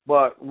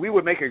 but we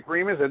would make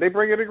agreements. If they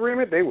bring an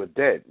agreement, they were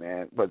dead,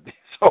 man. But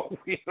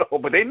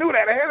but they knew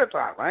that ahead of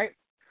time, right?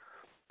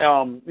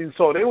 And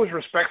so they was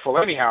respectful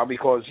anyhow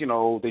because, you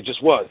know, they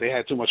just was. They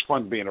had too much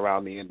fun being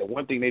around me. And the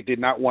one thing they did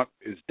not want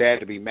is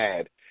Dad to be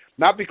mad.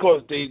 Not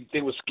because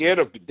they were scared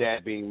of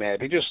Dad being mad.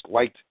 They just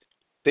liked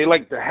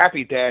the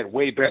happy dad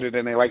way better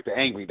than they liked the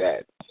angry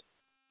dad.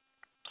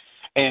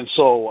 And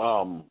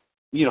so,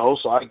 you know,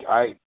 so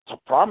I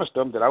promised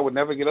them that I would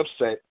never get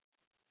upset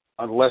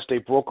unless they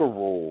broke a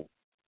rule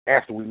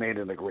after we made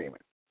an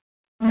agreement.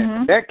 And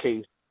in that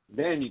case,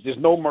 then there's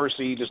no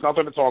mercy. There's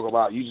nothing to talk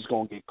about. You're just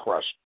going to get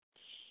crushed.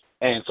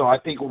 And so I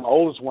think with my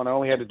oldest one, I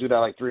only had to do that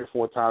like 3 or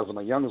 4 times. And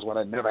my youngest one,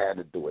 I never had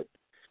to do it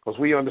because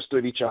we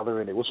understood each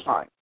other and it was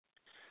fine.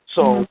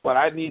 So, but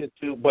I needed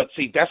to, but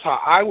see, that's how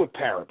I would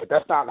parent, but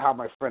that's not how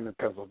my friend in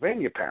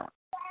Pennsylvania parent.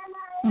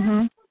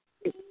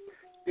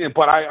 Yeah,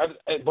 but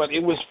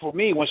it was for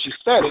me, when she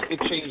said it,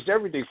 it changed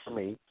everything for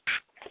me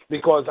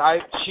because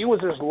she was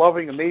as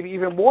loving and maybe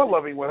even more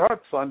loving with her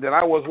son than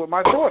I was with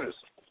my daughters.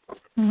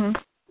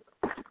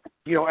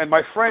 You know, and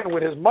my friend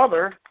with his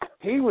mother,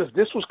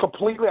 this was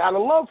completely out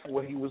of love for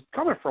what he was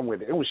coming from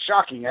with it. It was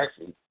shocking,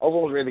 actually. I was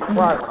almost ready to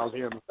cry when I was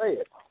hearing him say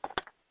it.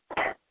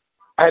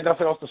 I had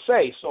nothing else to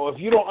say. So if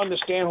you don't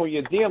understand who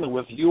you're dealing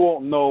with, you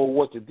won't know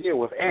what to deal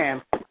with.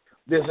 And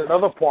there's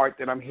another part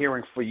that I'm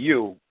hearing for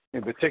you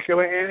in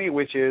particular, Annie,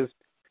 which is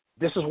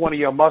this is one of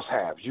your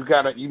must-haves.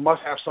 You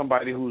must have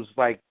somebody who's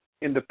like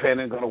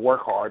independent, going to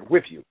work hard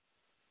with you.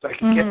 So I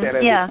can get that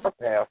as a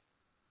must-have.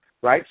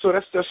 Right? So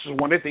that's just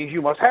one of the things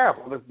you must have.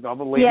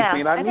 Other ladies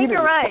may not I need think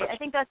you're right. Much. I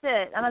think that's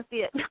it. That must be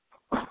it.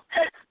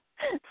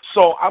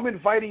 So I'm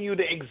inviting you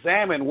to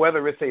examine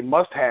whether it's a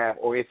must-have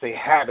or it's a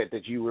habit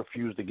that you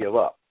refuse to give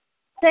up.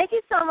 Thank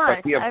you so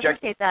much. Like I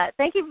appreciate that.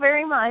 Thank you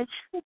very much.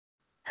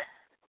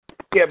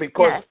 Yeah,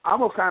 because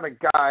I'm a kind of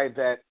guy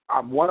that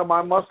one of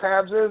my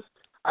must-haves is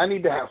I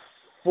need to have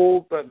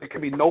there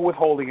can be no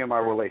withholding in my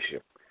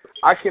relationship.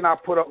 I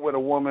cannot put up with a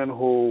woman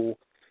who,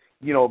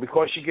 you know,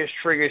 because she gets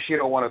triggered, she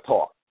don't want to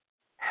talk.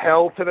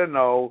 Hell to the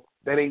no.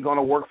 That ain't going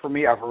to work for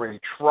me. I've already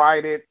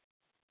tried it.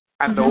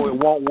 I know it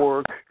won't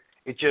work.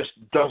 it just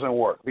doesn't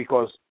work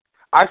because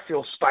I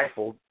feel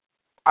stifled.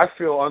 I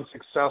feel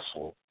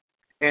unsuccessful.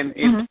 And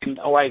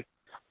like,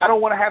 I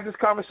don't want to have this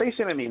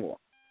conversation anymore.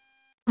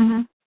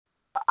 Mhm.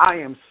 I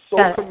am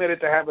so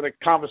committed to having a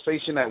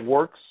conversation that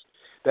works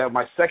that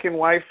my second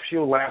wife, she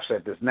laughs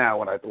at this now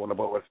when at the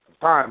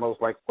time I was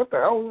like, what the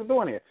hell are we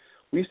doing here?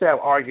 We used to have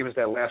arguments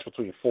that last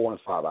between 4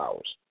 and 5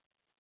 hours.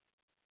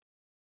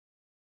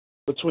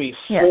 Between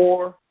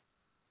 4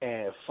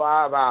 and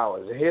 5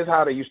 hours. And here's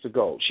how they used to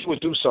go. She would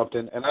do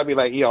something, and I'd be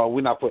like,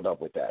 we're not putting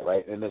up with that,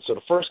 right? And then so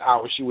the first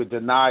hour, she would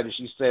deny that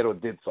she said or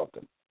did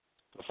something.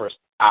 The first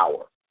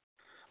hour.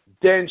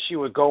 Then she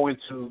would go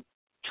into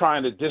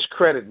trying to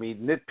discredit me,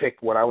 nitpick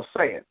what I was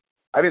saying.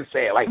 I didn't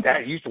say it like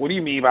that. What do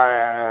you mean by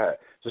that?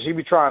 So she'd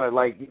be trying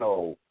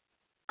to,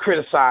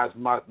 criticize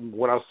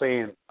what I was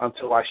saying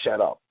until I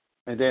shut up.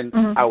 And then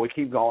I would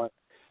keep going.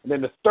 And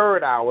then the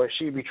third hour,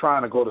 she'd be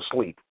trying to go to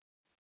sleep.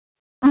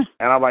 And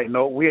I'm like,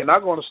 no, we are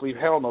not going to sleep.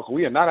 Hell no,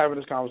 we are not having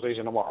this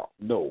conversation tomorrow.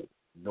 No.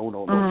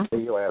 Stay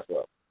your ass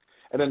up.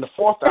 And then the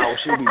fourth hour,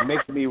 she would be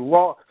making me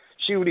wrong.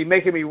 She would be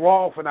making me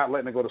wrong for not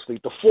letting her go to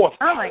sleep. The fourth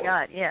hour. Oh my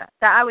God, yeah.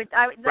 That I would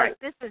right.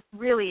 This is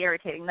really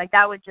irritating. Like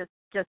that would just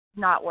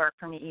not work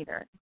for me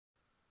either.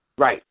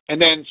 Right.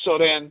 And then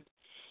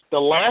the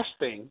last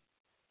thing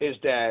is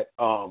that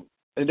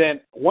and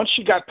then once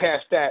she got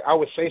past that, I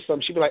would say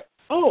something, she'd be like,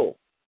 "Oh,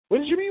 what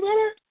did you mean by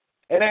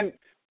that?" And then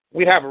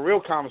we'd have a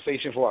real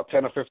conversation for about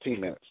 10 or 15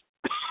 minutes.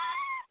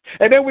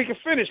 And then we could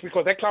finish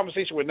because that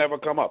conversation would never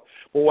come up.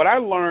 But what I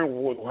learned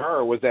with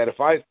her was that if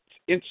I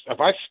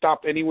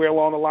stopped anywhere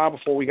along the line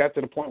before we got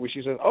to the point where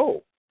she said,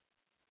 "Oh,"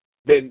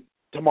 then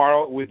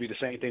tomorrow it would be the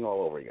same thing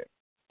all over again.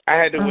 I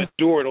had to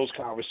endure those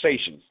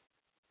conversations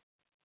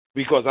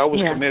because I was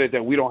committed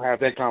that we don't have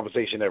that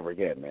conversation ever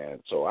again,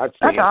 man. So I'd say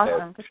that's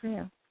awesome. Good for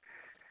you.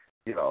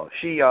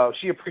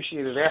 She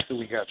appreciated it after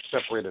we got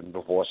separated and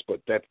divorced,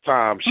 but at the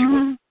time she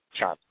was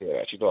chopped.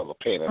 Yeah, she thought it was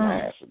a pain in the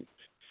ass. And,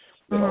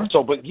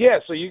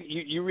 so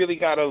you really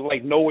gotta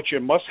know what your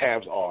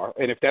must-haves are,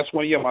 and if that's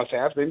one of your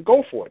must-haves, then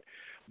go for it.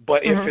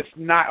 But if it's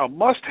not a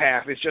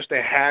must-have, it's just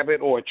a habit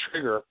or a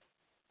trigger,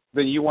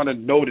 then you want to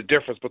know the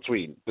difference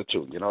between the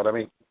two. You know what I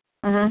mean?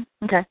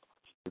 Okay.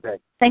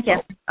 Thank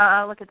you.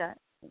 I'll look at that.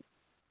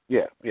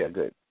 Yeah,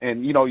 good.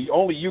 And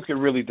only you can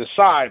really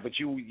decide, but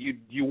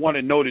you want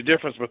to know the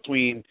difference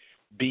between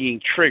being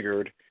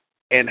triggered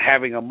and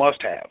having a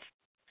must-have.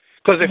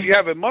 Because if you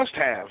have a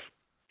must-have,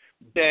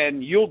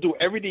 then you'll do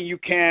everything you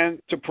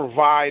can to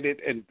provide it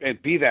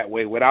and be that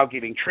way without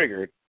getting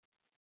triggered.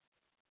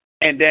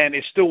 And then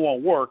it still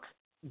won't work.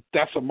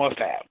 That's a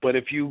must-have. But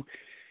if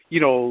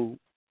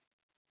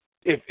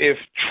if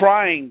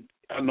trying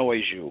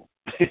annoys you,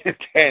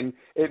 then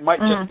it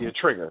might just be a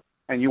trigger,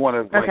 and you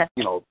want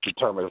to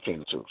determine between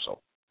the two. So.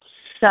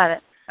 Got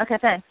it. Okay,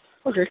 thanks.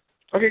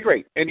 Okay,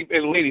 great. And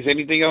ladies,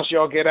 anything else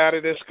y'all get out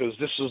of this? Because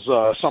this is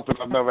something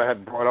I've never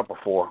had brought up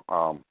before.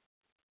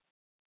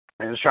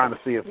 And just trying to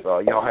see if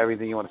y'all have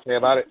anything you want to say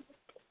about it.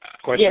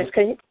 Questions?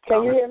 Yes.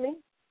 Can you hear me?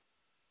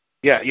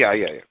 Yeah.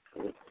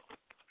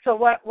 So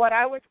what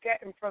I was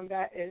getting from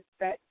that is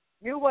that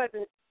you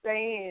wasn't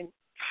saying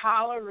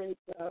tolerate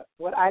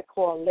what I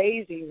call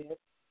laziness.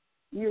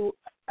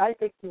 I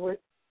think you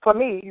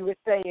were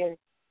saying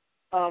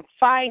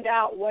find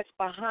out what's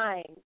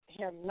behind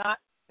him not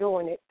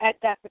doing it at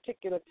that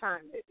particular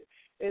time.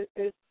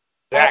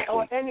 Exactly.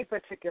 Or any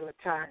particular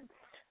time,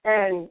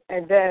 and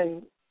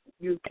then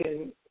you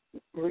can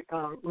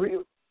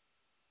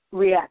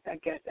react, I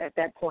guess, at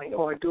that point,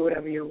 or do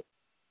whatever you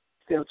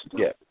feel to do.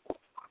 Yeah.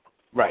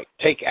 Right.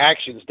 Take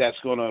actions that's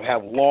going to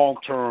have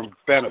long-term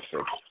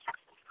benefits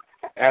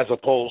as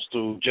opposed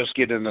to just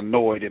getting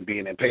annoyed and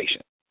being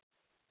impatient.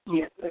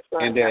 Yeah, that's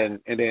right. And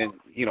then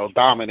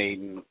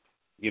dominating,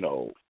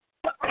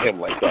 him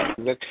like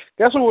that.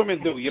 That's what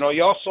women do.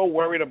 Y'all so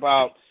worried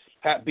about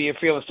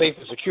feeling safe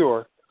and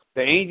secure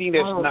that anything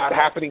that's not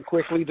happening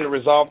quickly to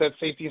resolve that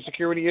safety and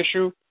security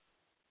issue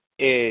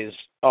is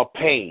a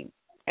pain.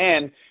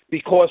 And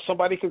because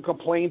somebody can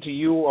complain to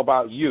you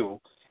about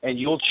you and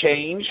you'll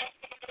change,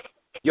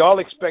 y'all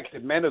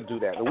expected men to do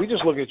that. And we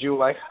just look at you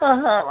like,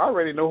 I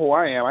already know who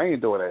I am. I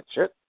ain't doing that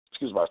shit.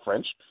 Excuse my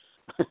French.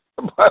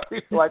 But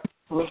we're like,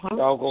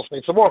 I'll go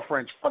say some more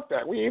French. Fuck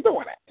that. We ain't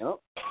doing that,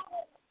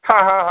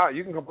 Ha.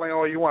 You can complain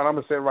all you want. I'm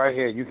going to sit right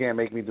here. You can't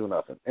make me do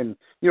nothing. And,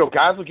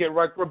 guys will get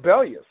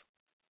rebellious.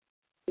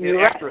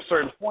 And after a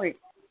certain point,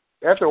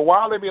 after a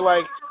while, they'll be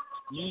like,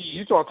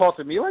 you don't talk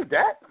to me like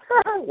that?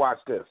 Watch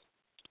this.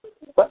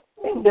 But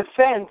in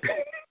defense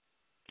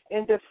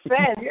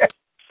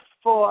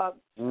for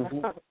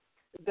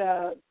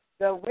the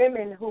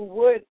women who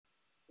would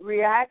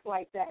react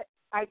like that,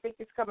 I think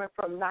it's coming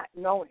from not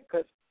knowing,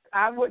 because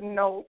I wouldn't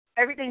know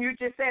everything you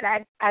just said.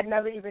 I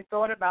never even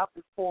thought about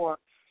before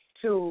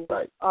to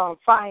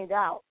find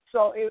out.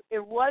 So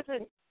it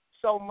wasn't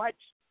so much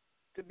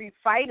to be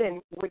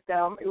fighting with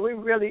them.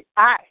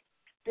 I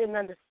didn't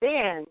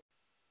understand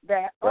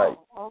that. Right.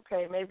 Oh,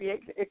 okay, maybe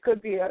it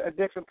could be a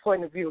different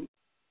point of view.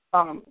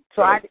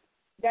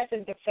 That's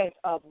in defense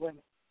of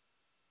women.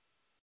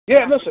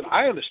 Yeah, listen,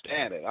 I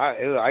understand it.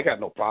 I got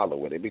no problem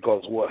with it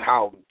because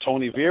how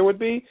Tony Veer would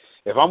be,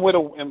 if I'm with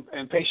an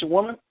impatient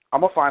woman,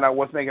 I'm going to find out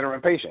what's making her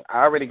impatient. I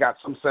already got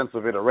some sense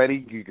of it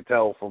already. You can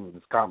tell from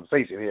this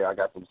conversation here, I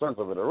got some sense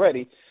of it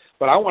already.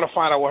 But I want to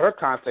find out what her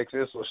context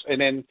is and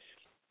then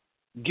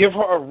give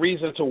her a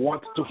reason to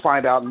want to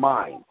find out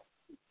mine.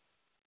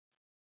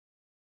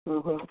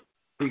 Mm-hmm.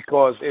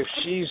 Because if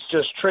she's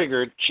just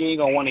triggered, she ain't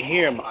going to want to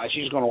hear mine.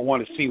 She's going to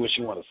want to see what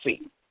she want to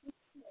see.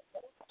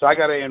 So I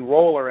got to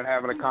enroll her in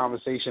having a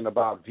conversation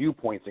about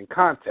viewpoints and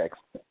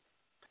context.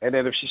 And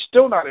then if she's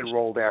still not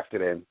enrolled after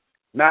then,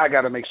 now I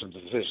got to make some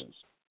decisions.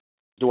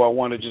 Do I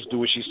want to just do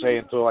what she's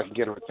saying until I can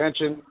get her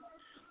attention?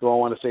 Do I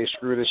want to say,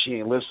 screw this, she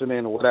ain't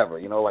listening, or whatever?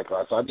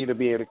 So I need to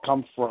be able to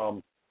come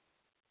from,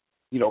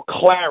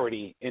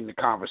 clarity in the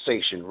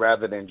conversation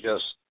rather than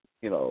just,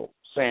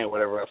 saying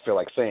whatever I feel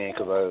like saying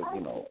because,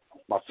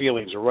 my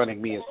feelings are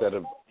running me instead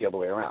of the other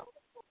way around.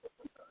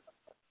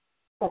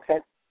 Okay.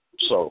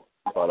 So,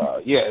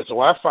 so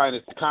I find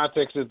that the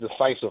context is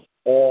decisive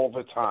all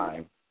the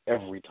time,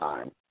 every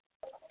time.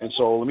 And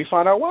so let me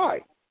find out why.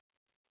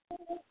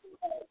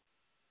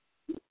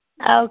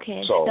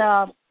 Okay, so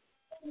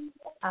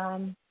I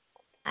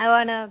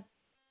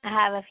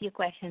have a few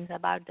questions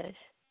about this.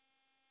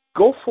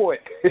 Go for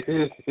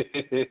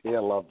it. Yeah, I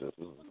love this.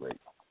 This is great.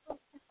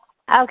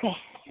 Okay,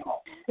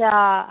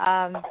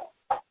 so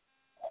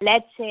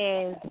let's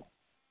say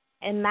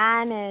a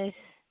man is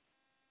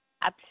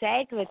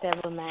upset with a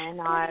woman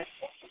or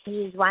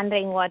he's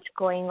wondering what's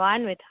going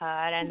on with her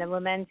and the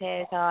woman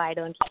says, oh, I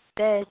don't like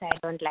this, I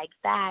don't like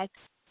that.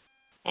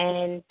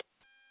 And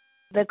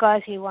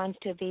because he wants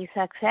to be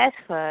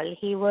successful,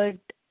 he would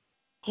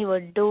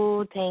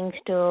do things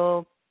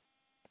to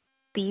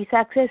be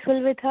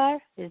successful with her.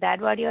 Is that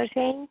what you're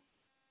saying?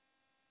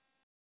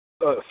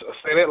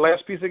 Say that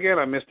last piece again.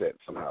 I missed it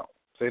somehow.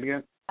 Say it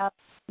again.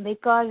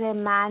 Because a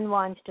man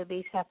wants to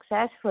be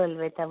successful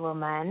with a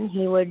woman,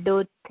 he would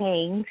do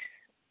things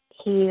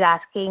she's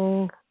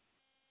asking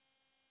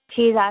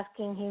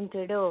him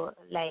to do.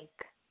 Like,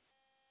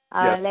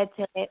 let's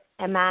say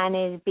a man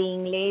is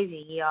being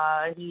lazy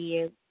or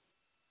he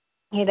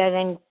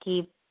doesn't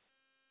keep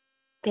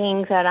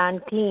things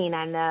around clean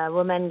and the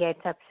woman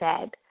gets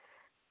upset.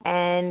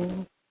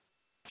 And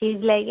she's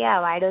like, yeah,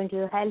 why don't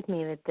you help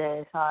me with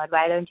this? Or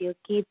why don't you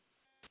keep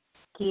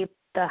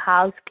the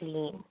house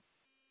clean?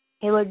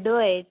 He would do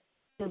it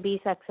to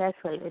be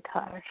successful with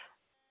her.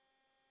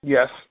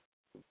 Yes.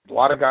 A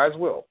lot of guys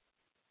will.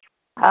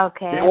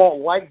 Okay. They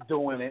won't like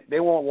doing it.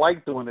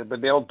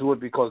 But they'll do it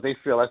because they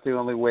feel that's the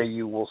only way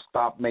you will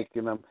stop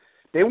making them.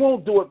 They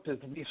won't do it to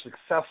be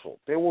successful.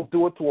 They will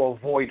do it to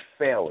avoid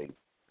failing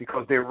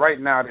because right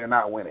now they're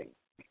not winning.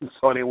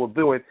 So they will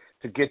do it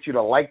to get you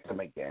to like them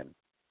again.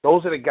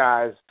 Those are the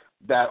guys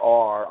that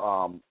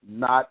are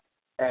not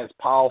as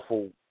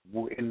powerful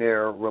in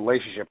their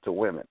relationship to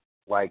women.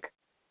 Like,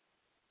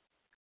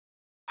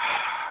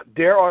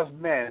 there are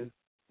men,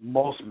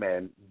 most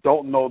men,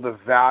 don't know the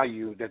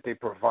value that they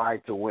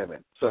provide to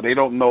women. So they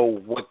don't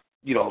know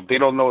they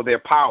don't know their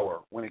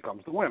power when it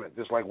comes to women,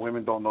 just like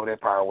women don't know their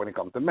power when it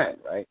comes to men,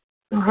 right?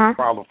 It's a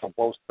problem for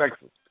both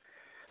sexes.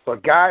 So a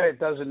guy that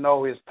doesn't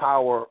know his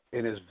power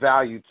and his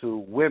value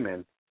to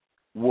women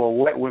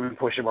will let women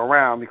push him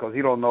around because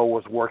he don't know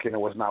what's working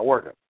and what's not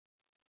working.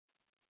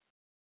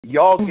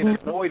 Y'all get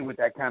annoyed with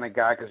that kind of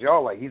guy because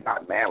y'all like, he's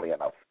not manly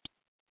enough.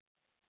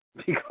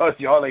 Because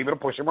y'all able to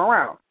push him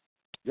around.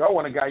 Y'all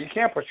want a guy you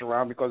can't push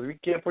around because if you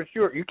can't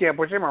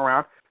push him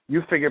around,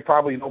 you figure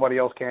probably nobody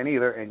else can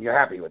either, and you're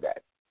happy with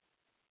that.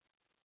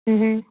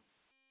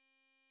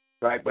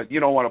 Right? But you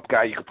don't want a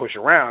guy you can push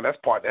around.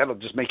 That'll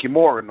just make you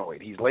more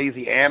annoyed. He's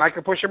lazy and I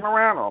can push him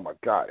around? Oh, my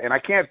God. And I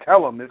can't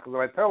tell him this because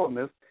if I tell him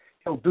this,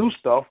 he'll do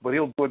stuff, but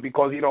he'll do it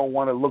because he don't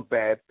want to look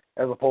bad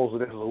as opposed to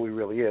this is who he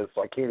really is.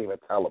 So I can't even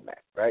tell him that,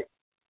 right?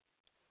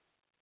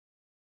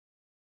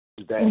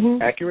 Is that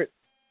accurate?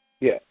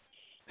 Yeah.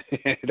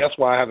 That's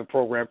why I have a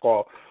program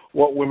called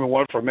What Women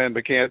Want from Men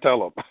But Can't Tell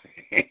Them.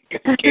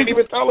 You can't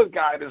even tell this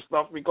guy this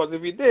stuff because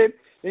if you did,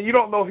 then you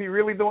don't know if he's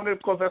really doing it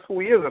because that's who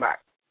he is or not.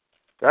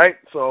 Right?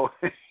 So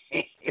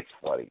it's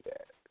funny, man.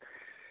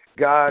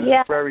 God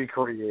is very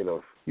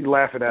creative. He's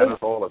laughing at us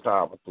all the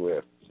time, I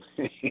swear.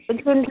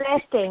 It's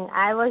interesting.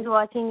 I was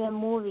watching a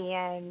movie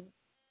and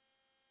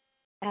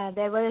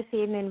there was a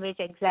scene in which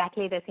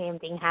exactly the same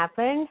thing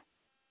happened.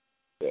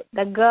 Yeah.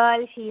 The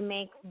girl, she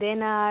makes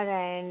dinner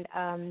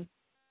and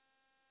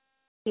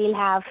she'll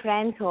have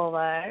friends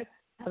over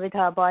with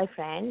her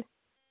boyfriend.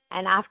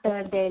 And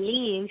after they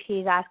leave,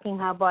 she's asking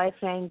her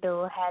boyfriend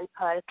to help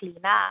her clean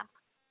up.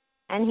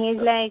 And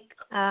he's like,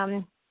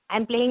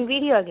 I'm playing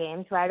video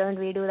games. Why don't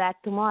we do that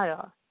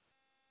tomorrow?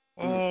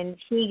 And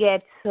she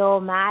gets so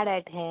mad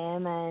at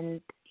him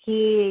and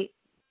he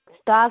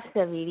stops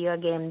the video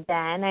game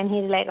then. And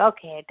he's like,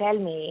 okay, tell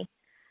me.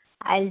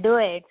 I'll do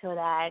it so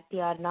that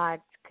you're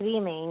not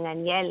screaming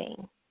and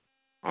yelling.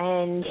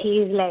 And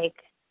she's like,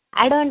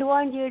 I don't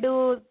want you to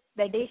do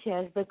the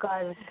dishes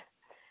because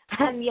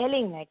I'm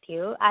yelling at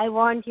you. I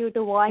want you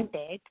to want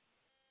it.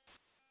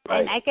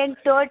 And I can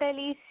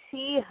totally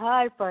see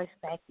her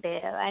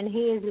perspective. And he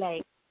is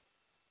like,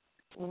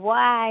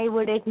 why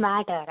would it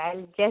matter?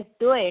 I'll just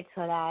do it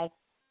so that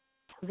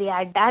we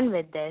are done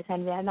with this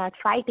and we are not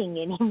fighting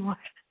anymore.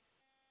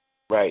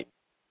 Right.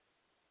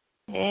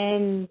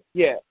 And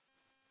yeah.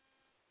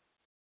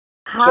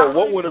 So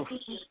what would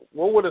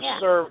have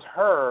served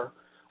her?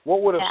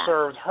 What would have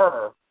served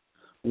her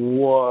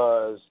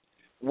was,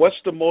 what's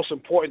the most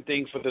important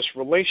thing for this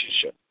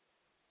relationship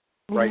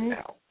right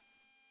now?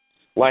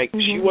 Like,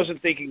 she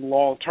wasn't thinking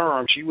long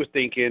term. She was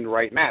thinking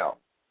right now.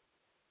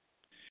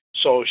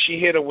 So she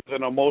hit her with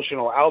an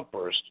emotional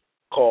outburst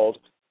called,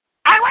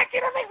 I want you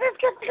to make this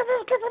kiss because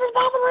this kiss is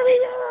bothering me.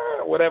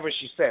 Whatever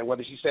she said,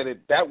 whether she said it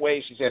that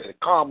way, she said it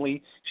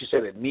calmly, she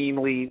said it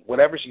meanly,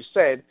 whatever she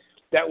said,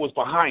 that was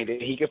behind it,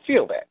 and he could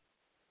feel that.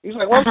 He's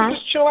like, why don't you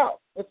just chill out?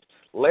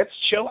 Let's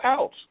chill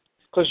out.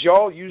 Because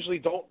y'all usually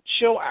don't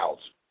chill out.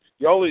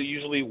 Y'all are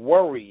usually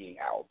worrying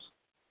out.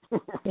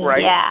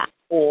 Right? Yeah.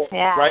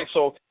 Right?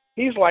 So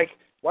he's like,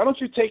 why don't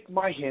you take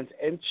my hint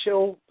and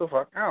chill the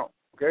fuck out?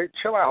 Okay?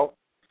 Chill out.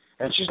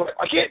 And she's like,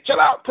 I can't chill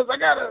out because I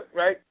got to,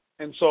 right?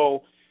 And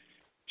so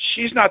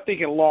she's not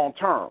thinking long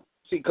term.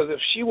 See, because if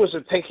she was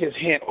to take his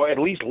hint or at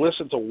least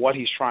listen to what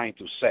he's trying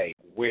to say,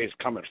 where he's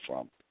coming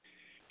from,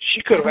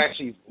 she could have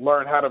actually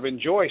learned how to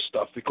enjoy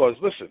stuff because,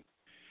 listen,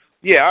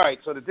 yeah, all right,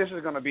 so the dish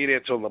is going to be there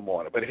till the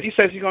morning. But if he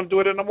says he's going to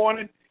do it in the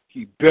morning,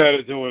 he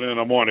better do it in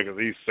the morning because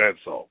he said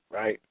so,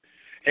 right?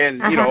 And,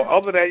 you know,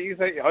 other than that, you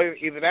say,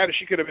 either that or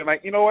she could have been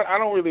like, you know what, I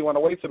don't really want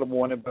to wait till the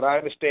morning, but I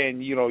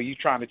understand, you know, you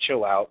trying to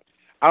chill out.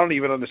 I don't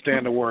even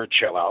understand the word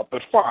chill out,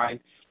 but fine.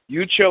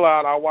 You chill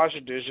out, I'll wash the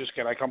dishes.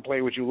 Can I come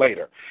play with you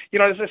later? You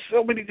know, there's just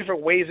so many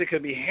different ways it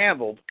can be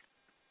handled,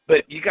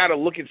 but you got to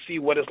look and see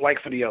what it's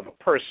like for the other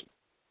person.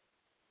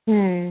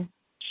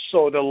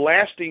 So the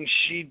last thing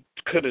she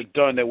could have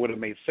done that would have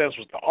made sense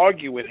was to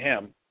argue with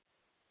him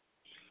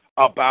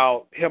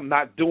about him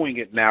not doing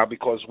it now,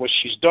 because what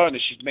she's done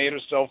is she's made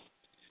herself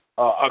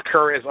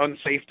occur as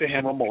unsafe to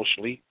him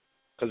emotionally,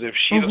 because if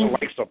she doesn't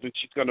like something,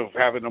 she's going to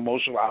have an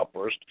emotional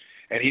outburst,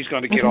 and he's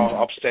going to get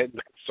all upset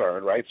and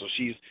concerned, right? So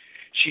she's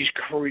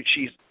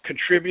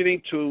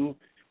contributing to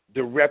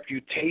the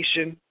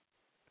reputation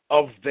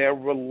of their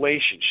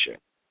relationship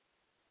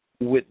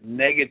with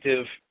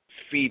negative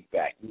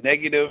feedback,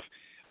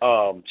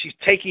 she's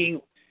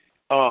taking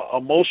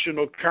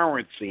emotional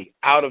currency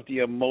out of the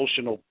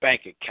emotional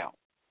bank account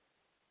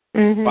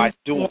by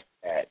doing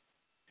that.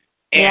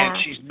 And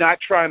she's not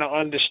trying to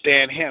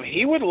understand him.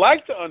 He would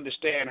like to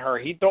understand her.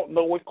 He don't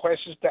know what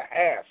questions to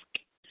ask.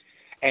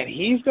 And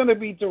he's going to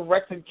be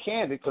direct and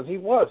candid because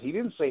he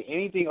didn't say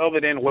anything other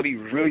than what he's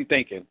really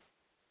thinking.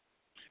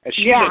 And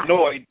she's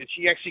annoyed that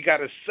she actually got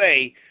to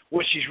say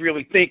what she's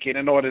really thinking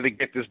in order to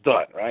get this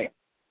done, right?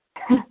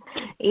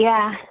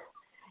 Yeah.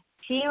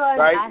 She was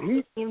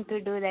asking him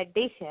to do the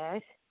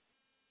dishes.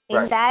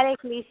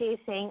 Indirectly, she's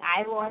saying,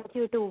 I want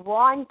you to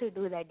want to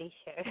do the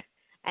dishes.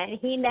 And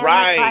he never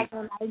thought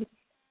about.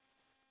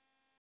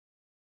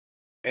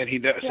 And he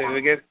does, say it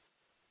again?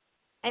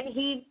 And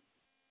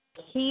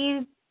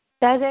he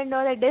doesn't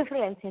know the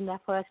difference in the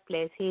first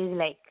place. He's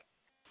like,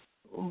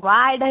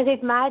 why does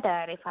it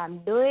matter if I'm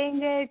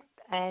doing it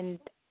and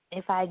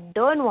if I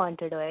don't want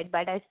to do it,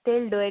 but I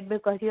still do it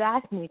because you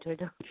asked me to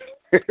do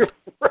it?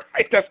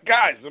 Right, that's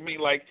guys. I mean,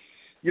 like,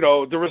 you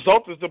know, the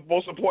result is the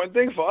most important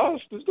thing for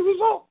us. Is the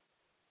result.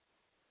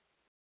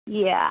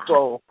 Yeah.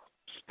 So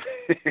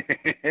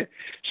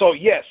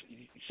yes,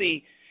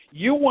 see,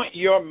 you want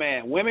your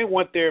man, women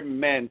want their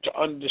men to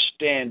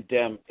understand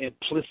them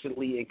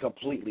implicitly and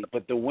completely,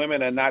 but the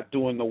women are not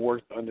doing the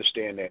work to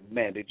understand their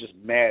men. They're just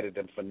mad at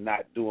them for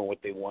not doing what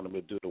they want them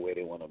to do the way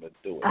they want them to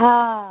do it.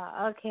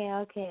 Ah, okay.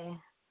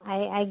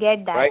 I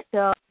get that. Right?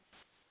 So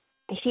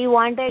she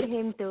wanted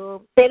him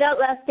to say that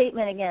last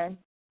statement again.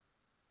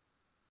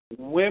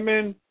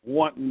 Women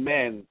want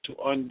men to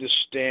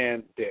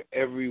understand their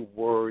every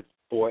word,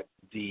 thought,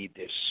 deed,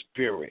 their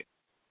spirit.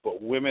 But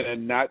women are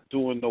not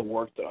doing the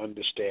work to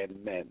understand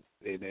men.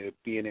 They're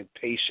being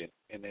impatient,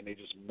 and then they're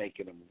just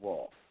making them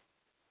wrong.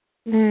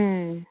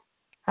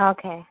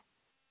 Okay.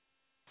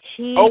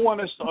 I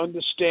want us to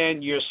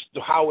understand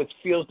how it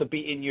feels to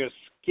be in your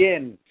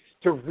skin,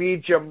 to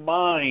read your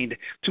mind,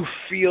 to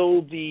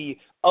feel the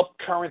up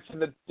currents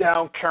and the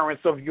down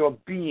currents of your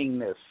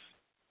beingness,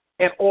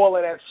 and all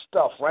of that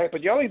stuff, right?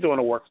 But y'all ain't doing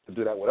the work to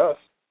do that with us.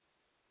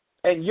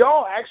 And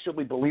y'all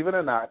actually, believe it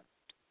or not,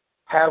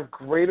 have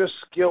greater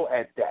skill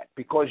at that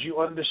because you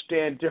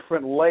understand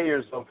different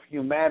layers of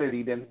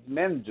humanity than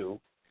men do,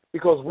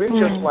 because we're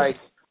just like,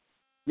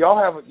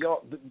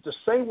 the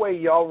same way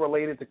y'all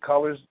related to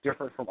colors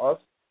different from us.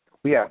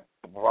 We have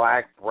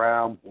black,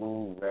 brown,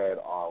 blue, red,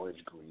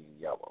 orange, green,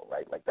 yellow,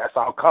 right? Like, that's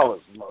our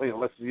colors.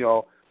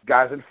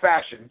 Guys in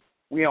fashion,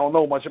 we don't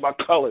know much about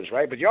colors,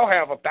 right? But y'all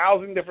have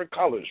 1,000 different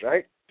colors,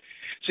 right?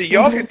 So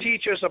y'all can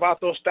teach us about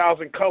those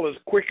 1,000 colors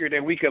quicker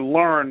than we can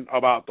learn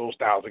about those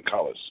 1,000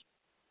 colors,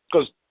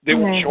 because they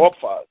won't show up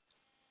for us.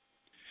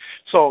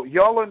 So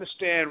y'all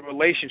understand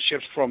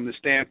relationships from the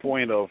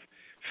standpoint of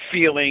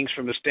feelings,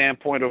 from the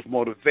standpoint of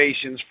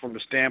motivations, from the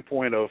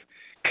standpoint of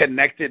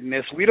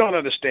connectedness. We don't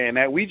understand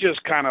that. We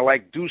just kind of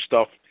like do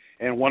stuff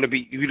and want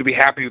you to be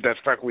happy with that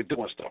fact we're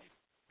doing stuff.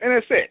 And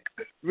that's it.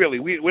 Really,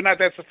 we're not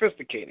that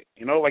sophisticated,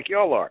 like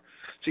y'all are.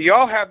 So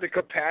y'all have the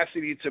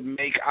capacity to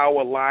make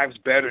our lives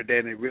better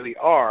than they really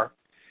are,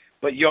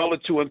 but y'all are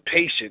too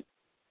impatient,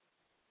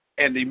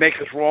 and they make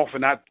us wrong for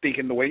not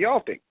thinking the way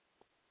y'all think.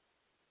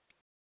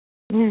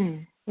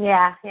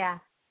 Yeah.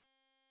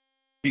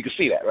 You can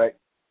see that, right?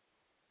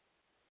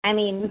 I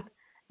mean,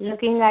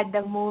 looking at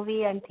the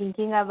movie and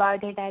thinking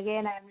about it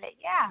again, I'm like,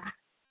 yeah.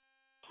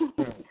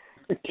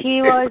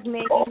 She was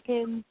making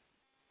him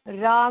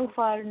wrong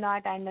for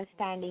not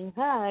understanding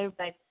her,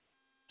 but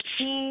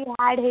he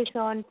had his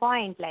own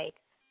point. Like,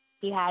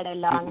 he had a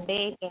long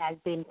day. He has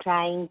been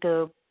trying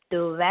to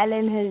do well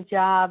in his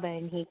job,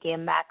 and he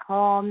came back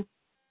home.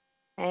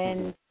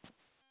 And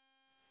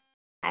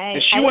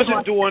she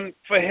wasn't doing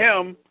for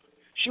him.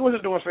 She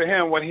wasn't doing for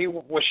him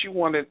what she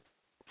wanted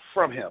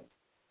from him.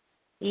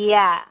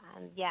 Yeah.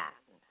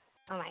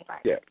 Oh my God.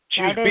 Yeah,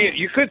 she was being.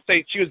 You could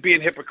say she was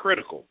being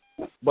hypocritical,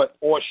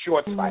 or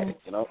short-sighted.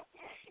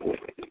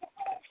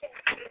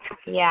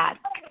 Yeah,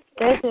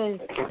 this is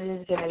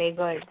really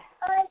good.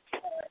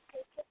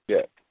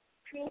 Yeah.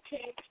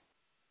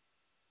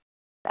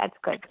 That's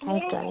good.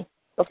 Thanks, Tony.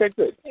 Okay,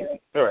 good.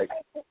 All right.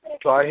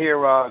 So I hear,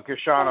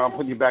 Gershana, I'm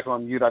putting you back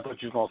on mute. I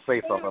thought you was going to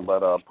say something, but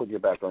putting you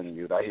back on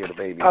mute. I hear the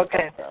baby.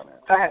 Okay. Go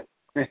ahead.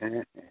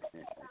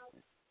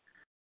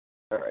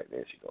 All right,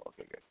 there she goes.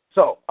 Okay, good.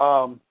 So,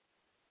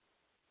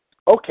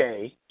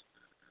 okay.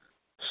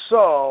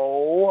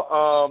 So,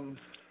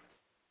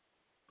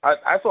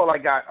 that's all I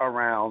got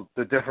around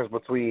the difference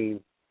between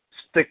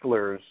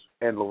sticklers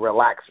and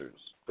relaxers.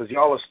 Because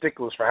y'all are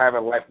sticklers for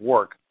having life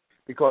work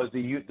because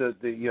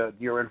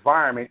your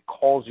environment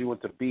calls you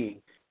into being.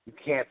 You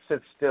can't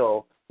sit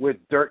still with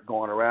dirt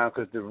going around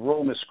because the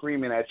room is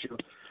screaming at you,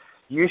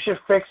 you should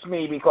fix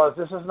me because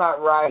this is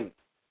not right.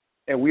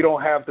 And we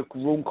don't have the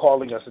room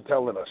calling us and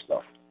telling us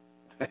stuff.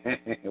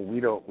 we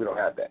don't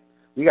have that.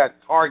 We got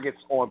targets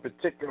on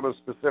particular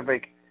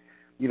specific,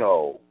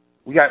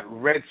 we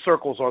got red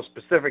circles on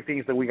specific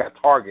things that we got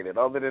targeted.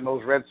 Other than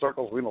those red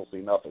circles, we don't see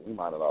nothing. We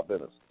minded our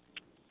business.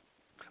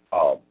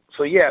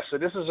 So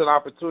this is an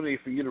opportunity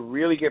for you to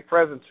really get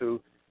present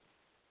to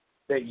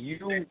that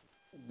you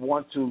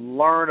want to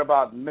learn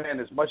about men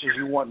as much as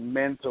you want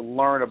men to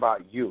learn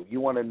about you.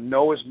 You want to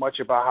know as much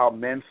about how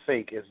men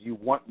think as you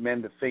want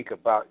men to think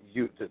about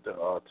you,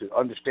 to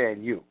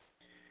understand you.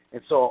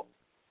 And so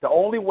the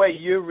only way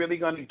you're really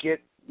going to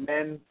get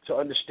men to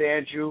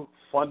understand you,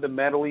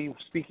 fundamentally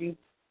speaking,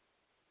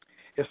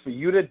 is for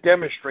you to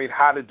demonstrate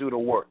how to do the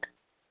work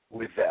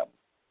with them.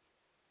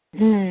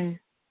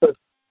 But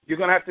you're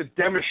going to have to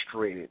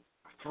demonstrate it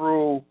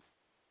through,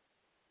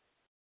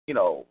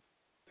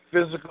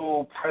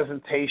 physical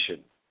presentation.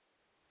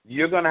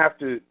 You're going to have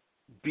to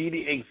be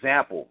the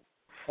example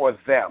for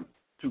them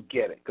to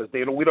get it because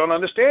we don't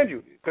understand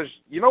you. Because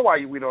you know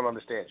why we don't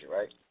understand you,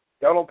 right?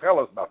 Y'all don't tell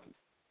us nothing.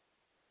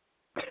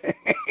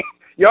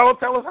 Y'all don't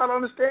tell us how to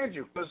understand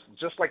you because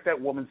just like that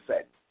woman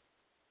said,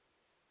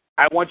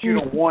 I want you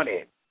to want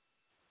it.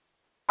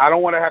 I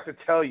don't want to have to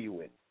tell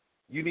you it.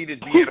 You need to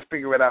be able to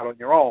figure it out on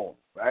your own,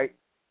 right?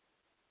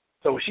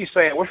 So she's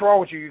saying, what's wrong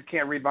with you? You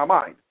can't read my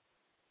mind.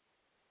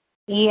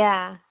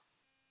 Yeah,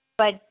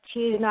 but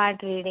she's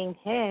not reading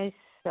his,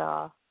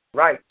 so.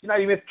 Right. She's not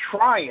even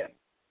trying.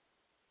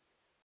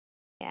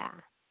 Yeah.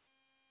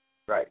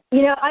 Right.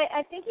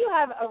 I think you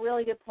have a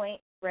really good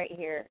point right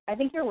here. I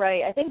think you're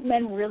right. I think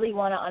men really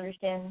want to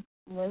understand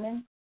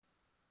women.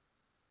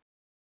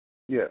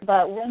 Yeah.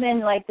 But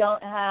women,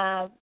 don't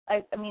have,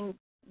 I mean,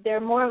 they're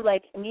more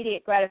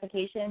immediate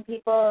gratification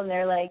people, and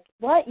they're like,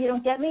 what? You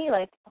don't get me?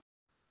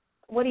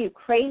 What are you,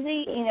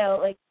 crazy?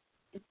 It's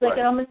right.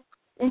 almost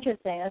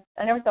interesting.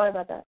 I never thought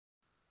about that.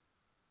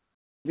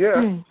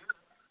 Yeah.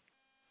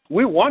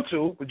 We want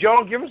to, but y'all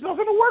don't give us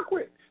nothing to work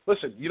with.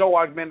 Listen, you know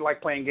why men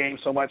like playing games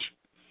so much?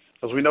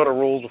 Because we know the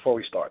rules before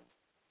we start.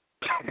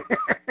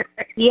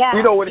 Yeah.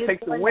 We know what it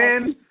takes to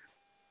win.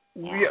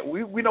 Yeah.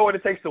 We know what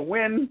it takes to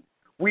win.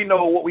 We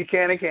know what we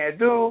can and can't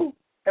do,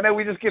 and then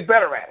we just get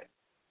better at it.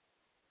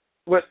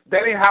 But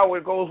that ain't how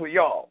it goes with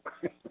y'all.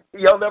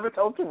 Y'all never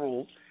tell us the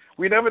rules.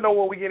 We never know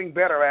what we're getting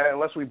better at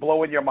unless we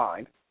blow in your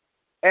mind.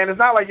 And it's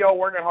not like y'all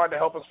working hard to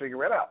help us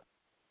figure it out.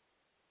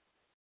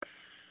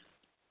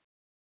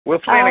 We're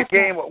playing a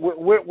game.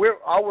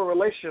 Our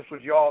relationships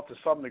with y'all to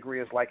some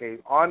degree is like an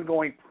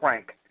ongoing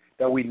prank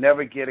that we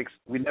never get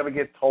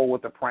told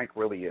what the prank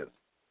really is.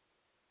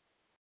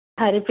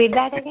 Repeat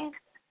that again?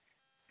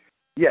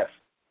 Yes.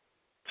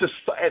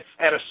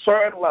 At a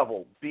certain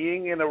level,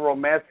 being in a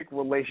romantic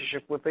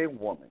relationship with a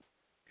woman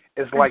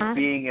is like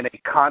being in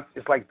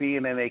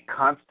a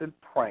constant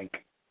prank,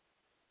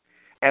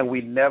 and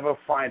we never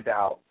find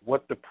out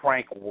what the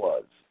prank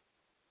was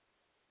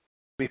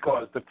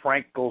because the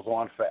prank goes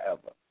on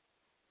forever.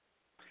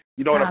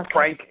 You know what a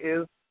prank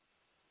is?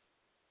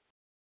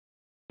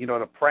 You know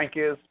what a prank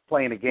is?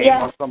 Playing a game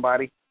on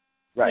somebody?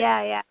 Right.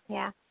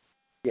 Yeah.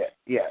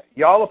 Yeah.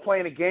 Y'all are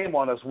playing a game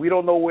on us. We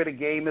don't know where the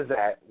game is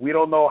at. We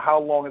don't know how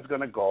long it's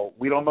going to go.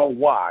 We don't know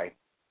why.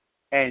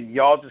 And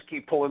y'all just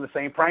keep pulling the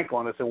same prank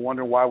on us and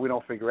wondering why we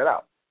don't figure it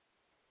out.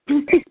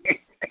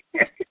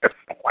 It's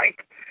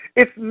like,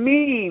 it's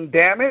mean,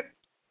 damn it.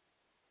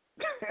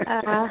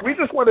 We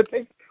just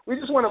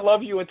want to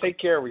love you and take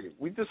care of you.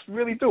 We just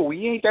really do.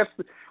 We ain't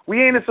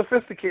as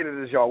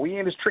sophisticated as y'all. We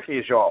ain't as tricky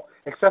as y'all,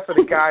 except for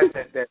the guys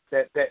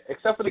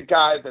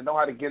that know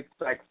how to get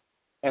sex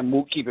and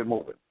keep it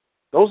moving.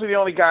 Those are the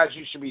only guys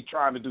you should be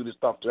trying to do this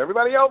stuff to.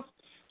 Everybody else,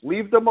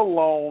 leave them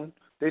alone.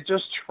 They're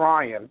just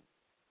trying,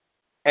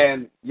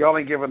 and y'all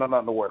ain't giving them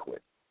nothing to work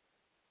with.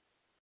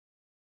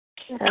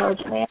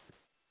 Okay.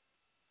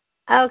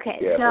 Okay.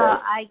 Yeah, So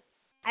right.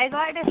 I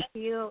got a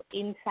few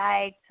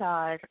insights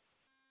or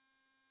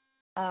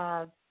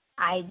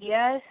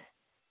ideas.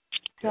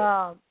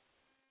 So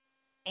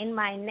in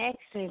my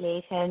next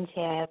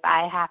relationship,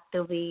 I have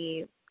to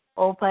be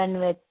open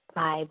with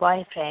my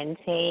boyfriend,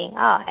 saying,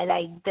 "Oh, I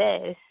like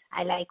this.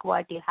 I like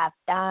what you have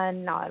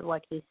done or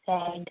what you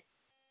said,"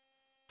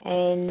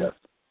 and Yes.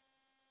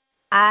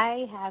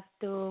 I have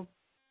to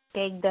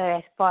take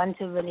the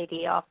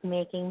responsibility of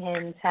making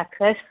him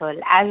successful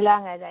as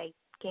long as I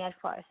care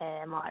for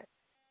him or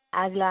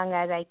as long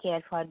as I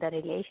care for the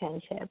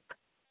relationship.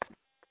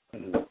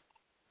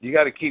 You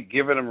got to keep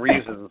giving him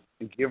reasons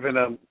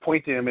and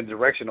pointing him in the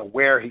direction of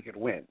where he could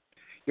win.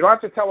 You don't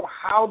have to tell him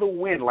how to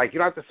win. Like, you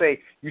don't have to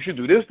say, you should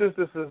do this, this,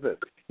 this, this, this.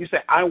 You say,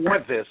 I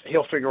want this.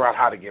 He'll figure out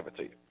how to give it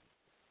to you.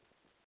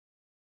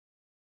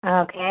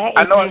 Okay.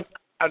 I know.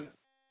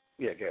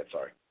 Yeah, go ahead.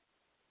 Sorry.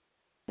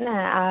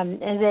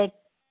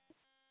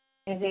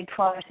 Is it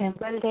for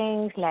simple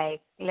things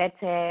like, let's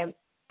say,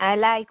 I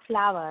like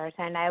flowers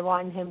and I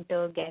want him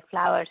to get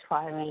flowers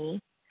for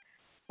me?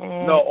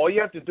 No, all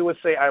you have to do is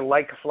say, I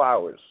like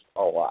flowers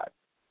a lot.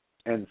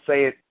 And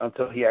say it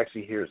until he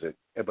actually hears it,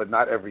 but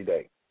not every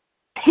day.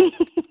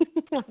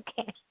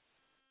 Okay.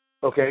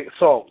 Okay,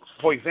 so,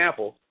 for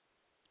example,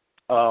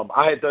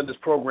 I had done this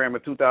program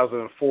in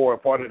 2004,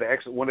 and part of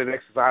one of the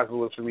exercises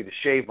was for me to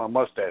shave my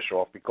mustache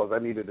off because I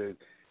needed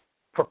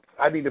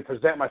to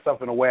present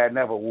myself in a way I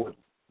never would.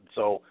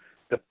 So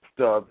the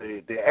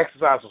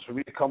exercise was for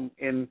me to come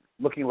in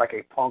looking like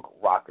a punk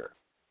rocker.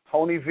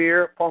 Tony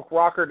Veer, punk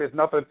rocker, there's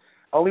nothing.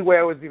 Only way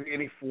I would be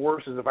any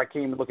worse is if I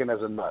came looking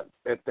as a nut.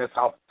 That's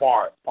how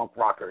far punk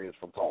rocker is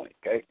from Tony,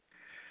 okay?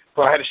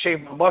 So I had to shave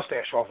my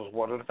mustache off was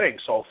one of the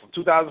things. So from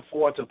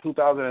 2004 to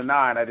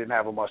 2009, I didn't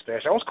have a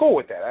mustache. I was cool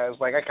with that. I was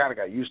like, I kind of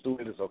got used to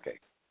it. It's okay.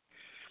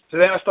 So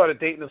then I started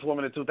dating this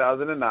woman in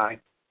 2009,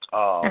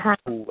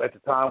 who at the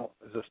time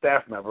was a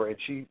staff member, and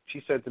she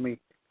said to me,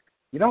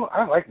 you know,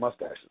 I like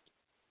mustaches.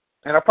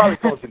 And I probably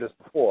told you this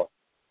before.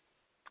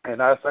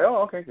 And I say,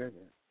 oh, okay, good.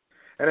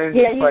 And then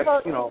she's like,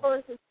 you know, told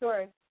us the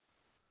story.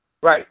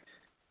 Right.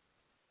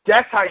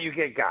 That's how you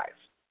get guys.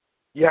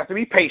 You have to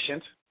be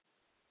patient.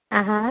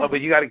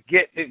 But you got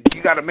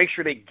to make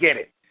sure they get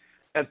it.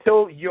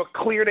 Until you're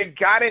clear they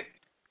got it,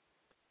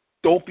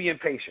 don't be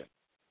impatient.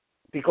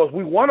 Because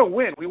we want to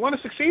win. We want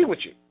to succeed with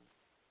you.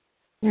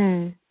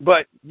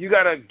 But you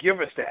got to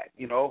give us that,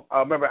 you know. I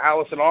remember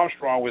Allison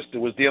Armstrong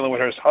was dealing with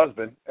her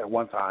husband at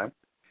one time.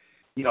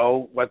 You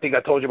know, I think I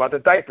told you about the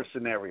diaper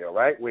scenario,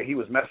 right, where he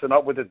was messing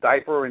up with the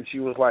diaper, and she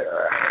was like,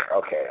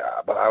 okay,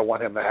 but I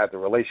want him to have the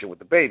relation with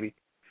the baby.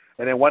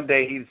 And then one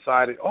day he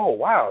decided, oh,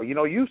 wow, you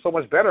know, you're so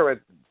much better at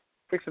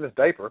fixing his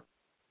diaper.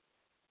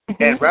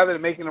 And rather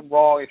than making him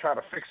wrong and try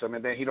to fix him,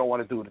 and then he don't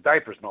want to do the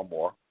diapers no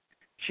more,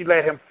 she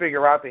let him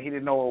figure out that he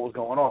didn't know what was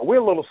going on. We're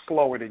a little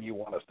slower than you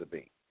want us to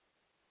be.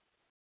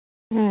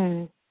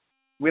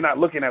 We're not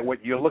looking at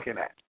what you're looking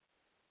at.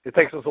 It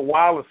takes us a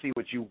while to see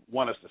what you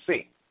want us to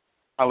see,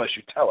 unless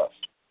you tell us.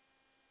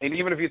 And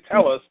even if you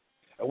tell us,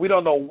 and we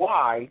don't know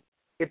why,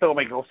 it don't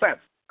make no sense,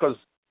 because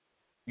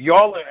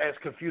y'all are as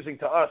confusing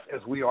to us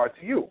as we are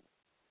to you.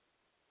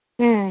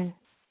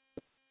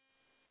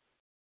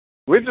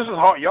 We're just as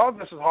hard. Y'all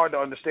just as hard to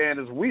understand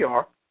as we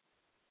are.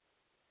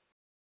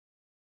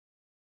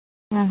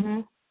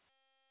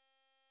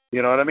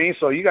 You know what I mean?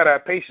 So you got to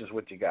have patience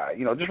with your guy.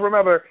 You know, just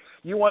remember,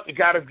 you want the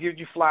guy to give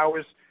you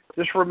flowers.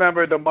 Just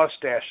remember the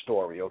mustache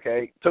story,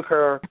 okay? Took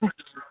her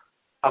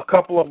a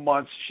couple of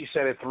months. She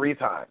said it 3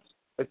 times.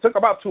 It took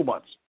about 2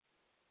 months.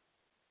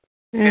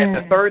 And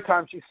the third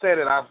time she said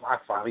it, I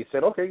finally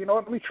said, okay, you know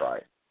what? Let me try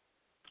it.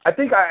 I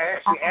think I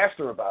actually asked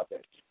her about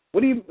that.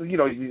 What do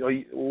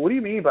what do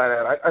you mean by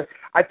that?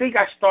 I think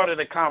I started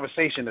a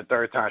conversation the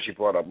third time she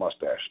brought up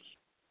mustaches.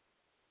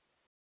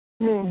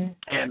 And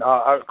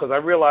because I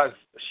realized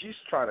she's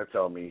trying to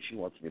tell me she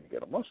wants me to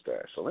get a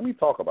mustache. So let me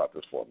talk about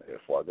this for a minute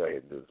before I go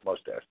ahead and do this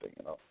mustache thing,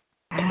 you know.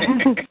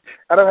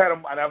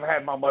 I've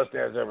had my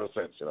mustache ever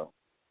since, you know.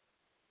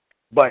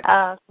 But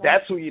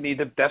that's who you need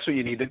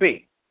to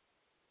be.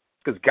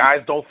 Because guys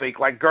don't think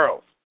like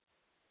girls.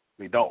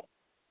 We don't.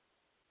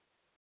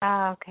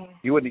 Okay.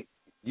 You wouldn't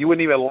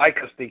even like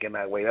us thinking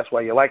that way. That's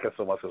why you like us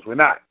so much, because we're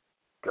not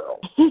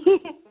girls.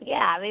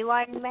 Yeah, we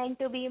want men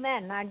to be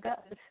men, not girls.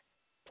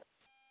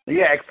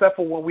 Yeah, except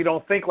for when we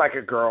don't think like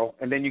a girl,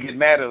 and then you get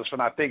mad at us for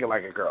not thinking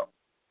like a girl.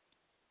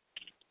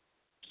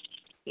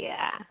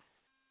 Yeah.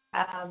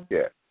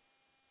 Yeah.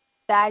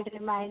 That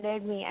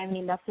reminded me,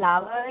 the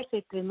flowers,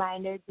 it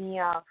reminded me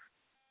of,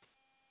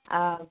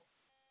 I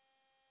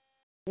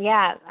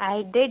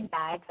did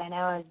that when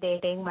I was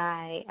dating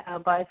my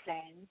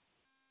boyfriend,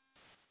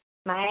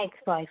 my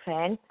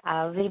ex-boyfriend.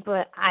 I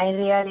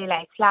really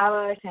like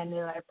flowers, and we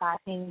were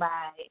passing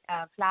by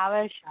a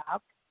flower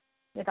shop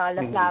with all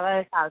the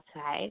flowers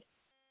outside.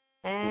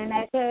 And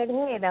I said,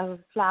 hey, the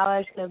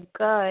flowers look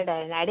good,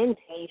 and I didn't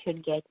say you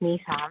should get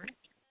me some.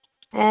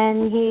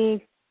 And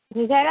he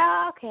said,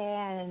 oh, okay,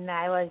 and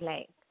I was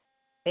like,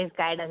 this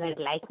guy doesn't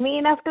like me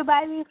enough to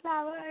buy me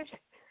flowers.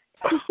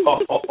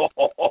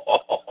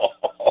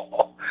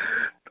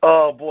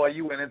 Oh, boy,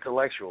 you went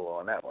intellectual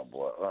on that one,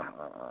 boy.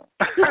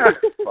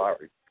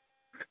 Sorry.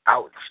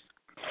 Ouch.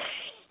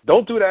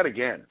 Don't do that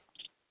again.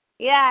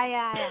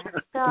 Yeah.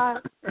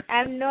 So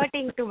I'm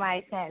noting to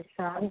myself.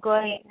 So I'm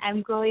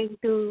going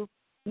to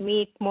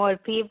meet more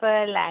people,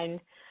 and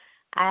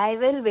I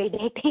will be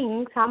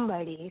dating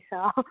somebody.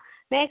 So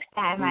next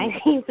time I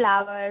see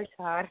flowers,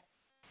 or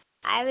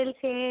I will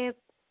say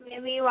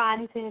maybe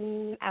once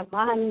in a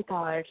month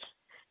or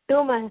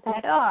 2 months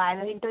that, I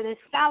went to this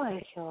flower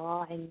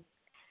show, and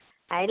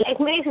I like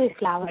Macy's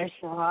flower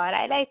show, or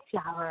I like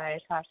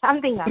flowers, or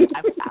something about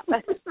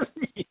flowers.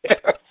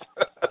 Yes.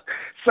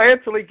 Say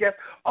it till he gets,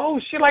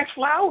 she likes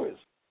flowers.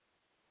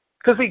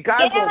 Because, see,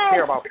 guys don't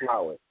care about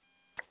flowers.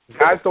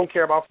 Guys don't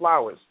care about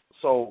flowers.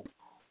 So,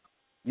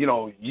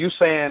 you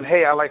saying,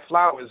 hey, I like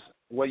flowers,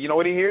 well, you know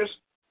what he hears?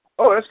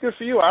 Oh, that's good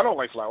for you. I don't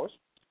like flowers.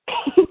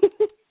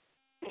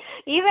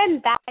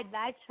 Even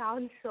that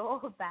sounds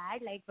so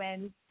bad. Like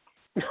when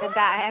the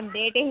guy I'm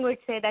dating would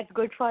say that's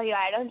good for you,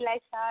 I don't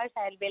like flowers,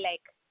 I'll be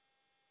like,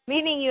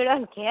 meaning you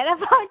don't care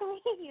about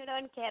me? You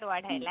don't care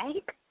what I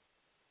like?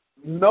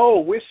 No,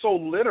 we're so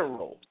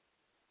literal.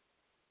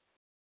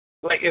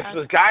 Like if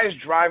the guy's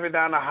driving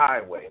down the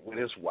highway with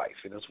his wife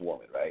and his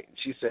woman, right? And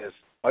she says,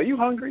 are you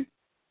hungry?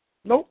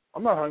 Nope,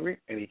 I'm not hungry.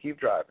 And he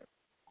keeps driving.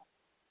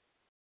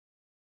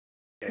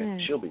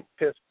 And she'll be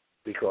pissed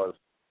because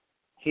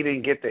he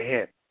didn't get the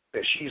hint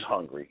that she's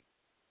hungry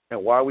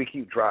and why we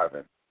keep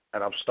driving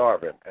and I'm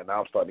starving and now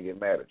I'm starting to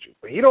get mad at you.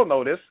 But he don't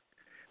know this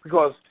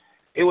because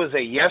it was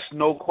a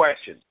yes-no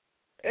question.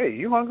 Hey,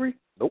 you hungry?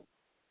 Nope.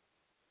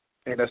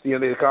 And that's the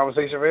end of the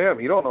conversation for him.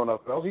 He don't know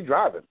nothing else. He's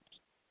driving.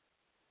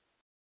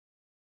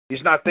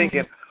 He's not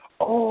thinking,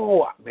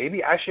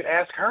 maybe I should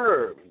ask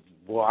her.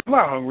 Well, I'm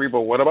not hungry,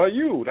 but what about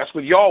you? That's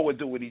what y'all would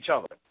do with each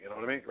other. You know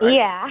what I mean? Right?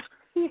 Yeah.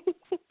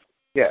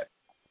 Yeah.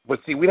 But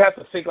see, we'd have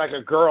to think like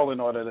a girl in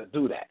order to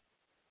do that.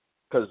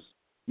 Because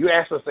you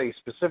ask us a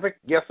specific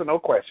yes or no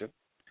question.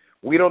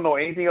 We don't know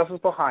anything else is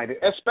behind it,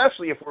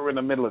 especially if we're in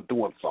the middle of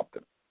doing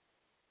something.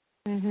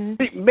 Mm-hmm.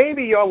 See,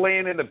 maybe you're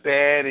laying in the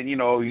bed and, you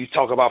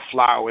talk about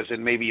flowers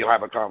and maybe you'll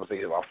have a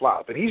conversation about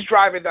flowers. But he's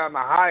driving down the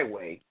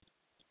highway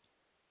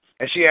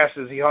and she asks,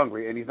 is he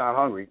hungry? And he's not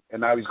hungry. And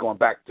now he's going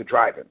back to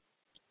driving.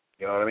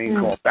 You know what I mean?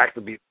 Going back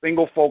to be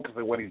single focused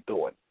on what he's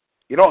doing.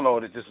 You don't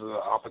know that this is an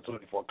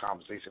opportunity for a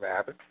conversation to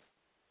happen.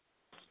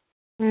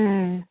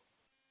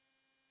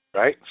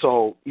 Right?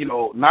 So,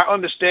 not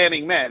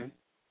understanding men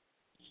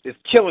is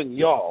killing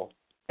y'all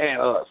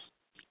and us.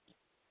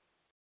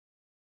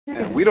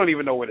 And we don't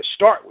even know where to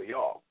start with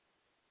y'all.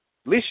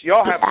 At least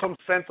y'all have some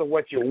sense of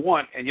what you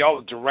want, and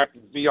y'all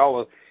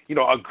are,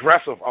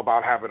 aggressive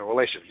about having a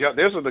relationship. Yeah,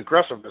 there's an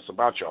aggressiveness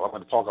about y'all. I'm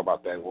going to talk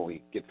about that when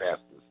we get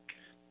past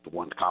the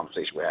one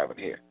conversation we're having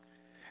here.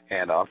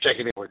 And I'm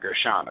checking in with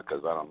Gershana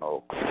because I don't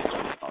know.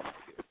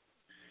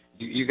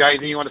 You guys,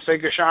 do you want to say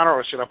Gershana,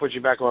 or should I put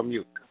you back on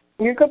mute?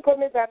 You can put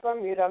me back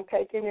on mute. I'm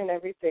taking in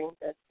everything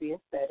that's being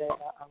said, and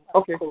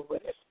I'm cool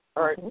with it.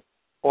 All right.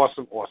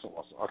 Awesome.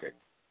 Okay.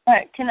 All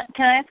right. Can I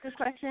ask a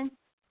question?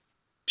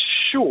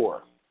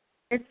 Sure.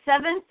 It's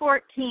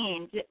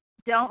 7:14.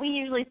 Don't we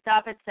usually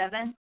stop at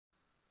 7?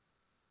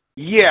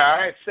 Yeah,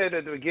 I had said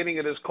at the beginning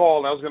of this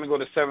call I was going to go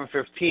to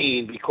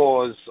 7:15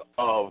 because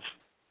of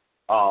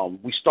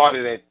we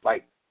started at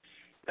 5:45,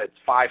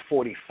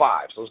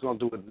 so I was going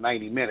to do it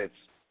 90 minutes.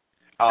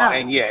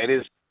 And yeah, it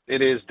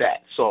is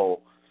that.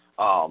 So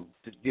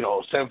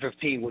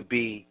 7:15 would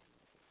be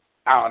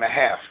hour and a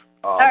half.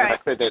 Right. I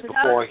said that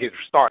before I get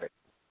started.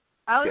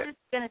 I was just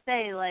going to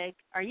say,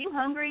 are you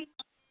hungry?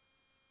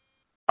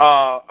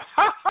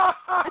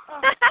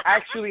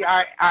 Actually,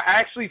 I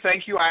actually,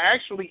 thank you. I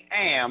actually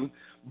am,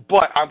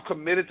 but I'm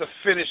committed to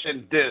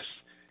finishing this.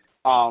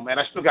 And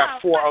I still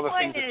got 4 other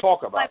things to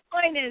talk about. My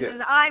point is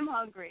I'm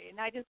hungry, and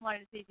I just wanted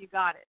to see if you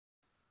got it.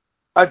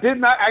 I did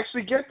not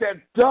actually get that.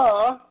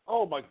 Duh.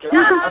 Oh, my God.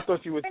 I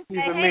thought you were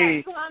teasing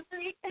me.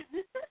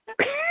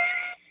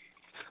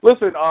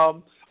 Listen,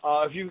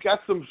 if you've got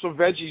some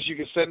veggies, you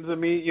can send them to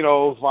me,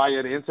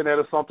 via the internet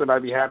or something.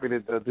 I'd be happy to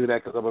do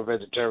that because I'm a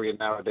vegetarian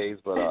nowadays.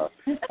 But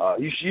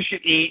you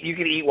should eat. You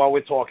can eat while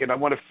we're talking.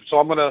 I'm gonna,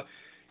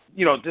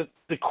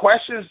 the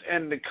questions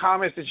and the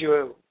comments that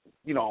you're,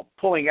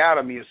 pulling out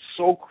of me is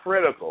so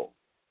critical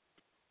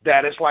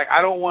that it's like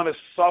I don't want to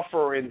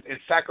suffer and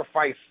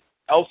sacrifice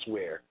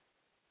elsewhere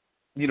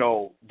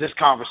this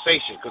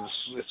conversation, because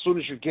as soon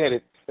as you get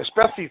it,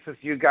 especially since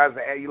you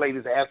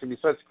ladies are asking me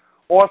such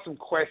awesome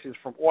questions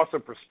from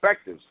awesome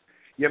perspectives,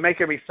 you're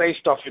making me say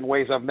stuff in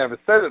ways I've never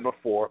said it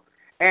before,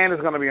 and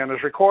it's going to be on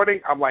this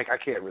recording. I'm like, I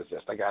can't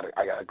resist. I gotta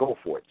go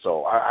for it.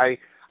 So I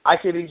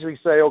can easily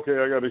say, okay,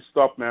 I got to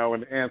stop now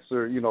and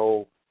answer,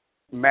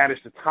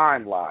 manage the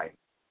timeline.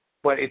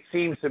 But it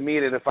seems to me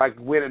that if I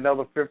wait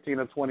another 15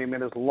 or 20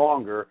 minutes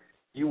longer,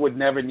 you would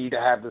never need to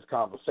have this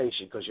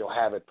conversation because you'll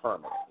have it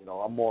permanent.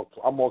 I'm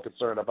more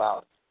concerned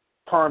about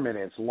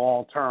permanence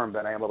long term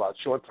than I am about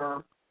short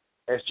term.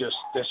 That's just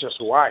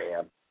who I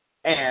am,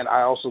 and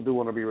I also do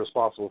want to be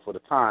responsible for the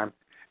time.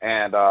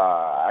 And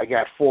I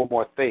got 4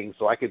 more things,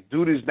 so I could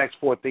do these next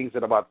 4 things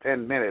in about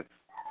 10 minutes.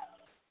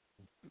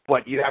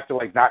 But you have to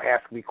not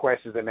ask me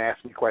questions and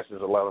ask me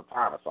questions another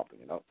time or something.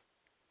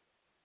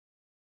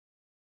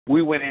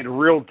 We went in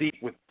real deep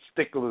with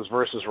sticklers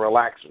versus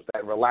relaxers.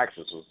 That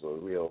relaxers was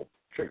a real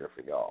trigger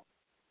for y'all.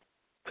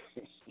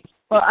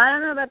 Well, I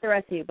don't know about the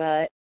rest of you,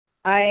 but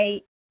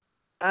I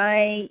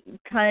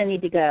kind of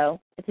need to go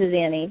to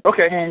Zanny.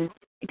 Okay. And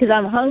because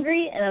I'm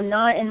hungry and I'm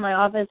not in my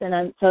office,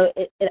 and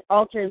it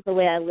alters the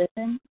way I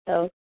listen.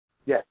 So.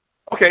 Yeah.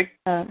 Okay.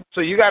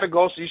 So you got to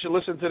go. So you should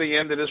listen to the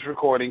end of this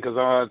recording because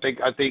I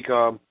think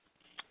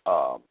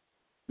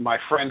my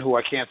friend, who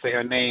I can't say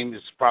her name,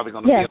 is probably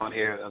going to be on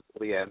here until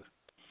the end.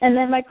 And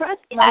then my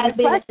question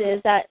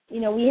is that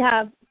we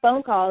have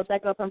phone calls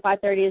that go from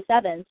 5:30 to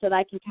 7, so that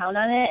I can count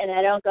on it, and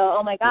I don't go,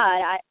 oh my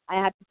God, I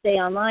have to stay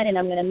online and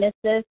I'm going to miss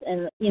this,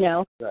 and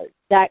right.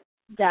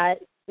 that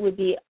would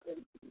be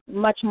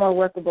much more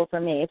workable for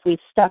me if we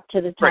stuck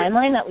to the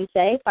timeline that we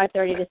say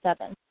 5:30 to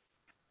 7.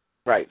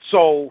 Right.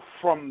 So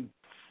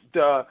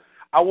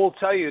I will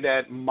tell you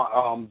that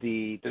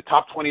the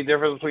top 20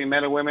 difference between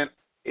men and women,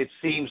 it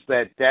seems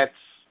that's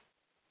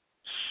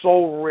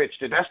so rich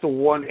that's the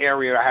one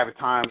area I have a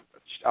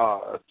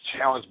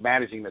challenge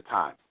managing the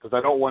time, because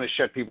I don't want to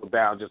shut people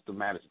down just to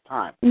manage the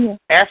time. Yeah.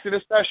 After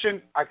the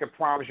session, I can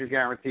promise you,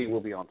 guarantee we'll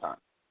be on time.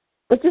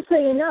 But just so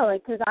you know,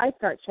 because I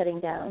start shutting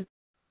down.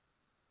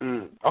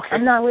 Okay.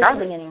 I'm not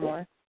listening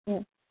anymore.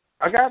 Yeah.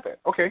 I got that.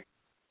 Okay.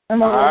 I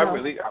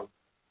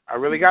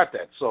really got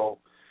that. So,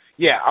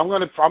 yeah, I'm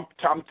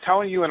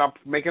telling you, and I'm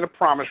making a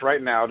promise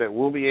right now that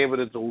we'll be able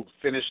to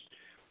finish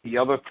the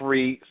other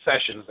 3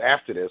 sessions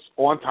after this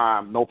on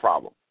time, no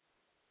problem.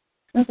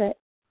 Okay.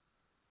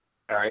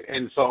 All right.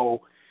 And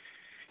so,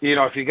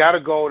 if you got to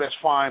go, that's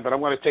fine. But I'm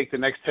going to take the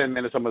next 10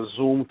 minutes. I'm going to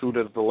zoom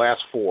through the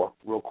last 4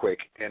 real quick,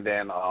 and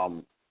then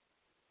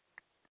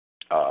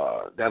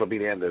that'll be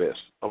the end of this.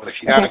 But if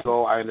you got to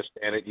go, I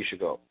understand it. You should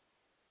go.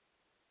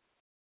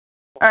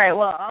 All right.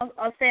 Well,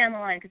 I'll stay on the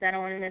line because I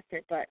don't want to miss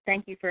it. But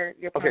thank you for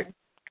your promise. Okay.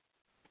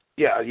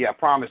 Yeah. I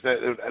promise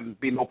that it'll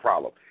be no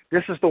problem.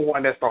 This is the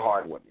one that's the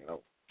hard one,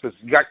 because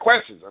you got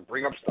questions. I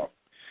bring up stuff.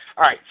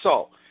 All right.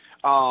 So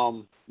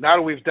now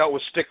that we've dealt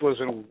with sticklers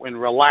and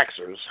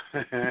relaxers,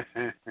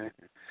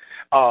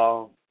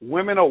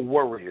 women are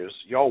worriers.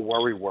 Y'all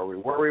worry,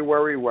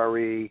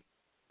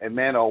 and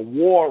men are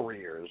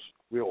warriors.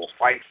 We will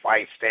fight,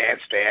 stand,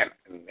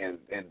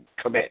 and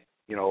commit.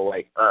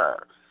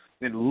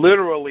 And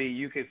literally,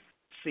 you could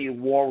see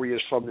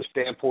warriors from the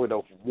standpoint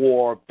of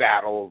war,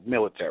 battle,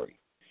 military.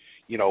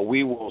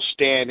 We will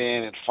stand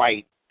in and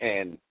fight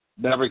and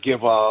never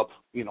give up.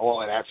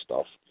 All of that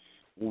stuff.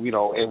 And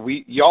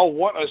y'all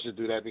want us to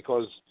do that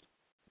because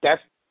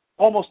that's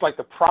almost like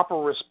the proper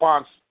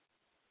response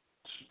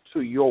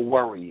to your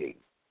worrying,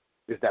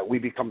 is that we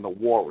become the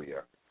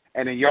warrior.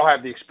 And then y'all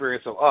have the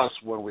experience of us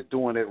when we're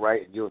doing it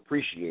right, and you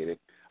appreciate it,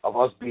 of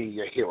us being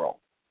your hero.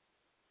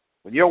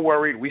 When you're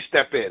worried, we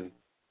step in.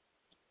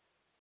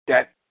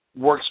 That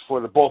works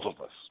for the both of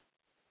us.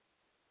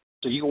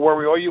 So you can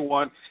worry all you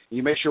want.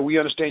 You make sure we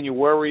understand you're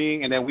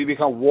worrying, and then we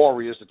become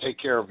warriors to take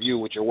care of you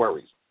with your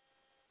worries.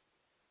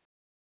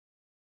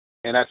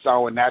 And that's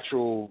our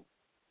natural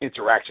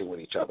interaction with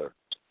each other.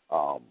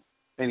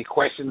 Any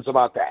questions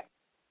about that?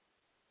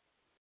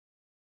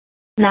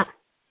 No.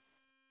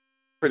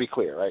 Pretty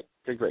clear, right?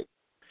 Okay, great.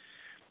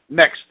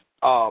 Next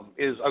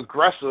is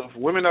aggressive.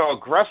 Women are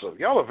aggressive.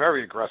 Y'all are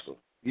very aggressive.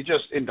 You're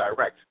just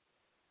indirect.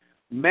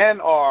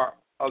 Men are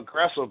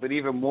aggressive, but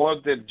even more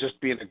than just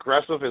being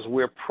aggressive is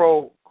we're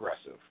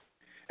progressive.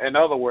 In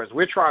other words,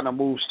 we're trying to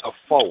move stuff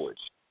forward.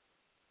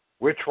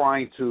 We're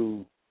trying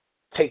to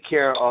take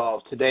care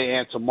of today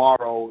and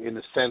tomorrow in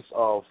the sense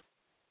of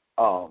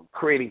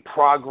creating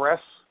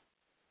progress,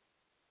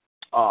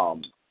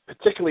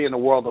 particularly in the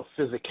world of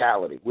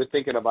physicality. We're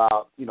thinking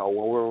about, when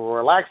we're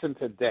relaxing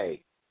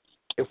today,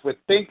 if we're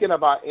thinking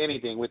about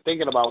anything, we're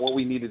thinking about what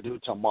we need to do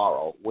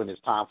tomorrow when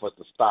it's time for us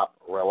to stop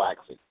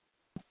relaxing.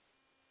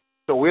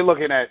 So we're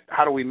looking at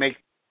how do we make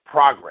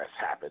progress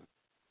happen.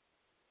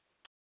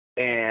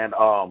 And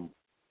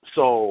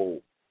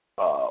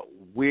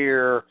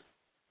we're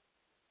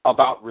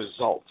about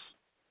results.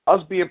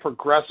 Us being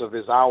progressive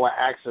is our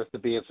access to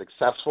being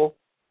successful.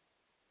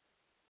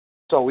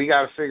 So we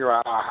got to figure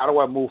out how do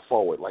I move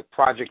forward. Like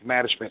project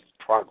management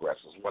progress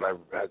is what I'm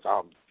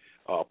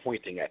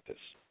pointing at this.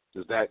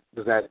 Does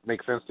that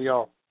make sense to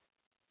y'all?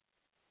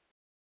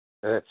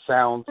 That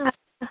sounds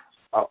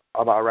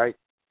about right?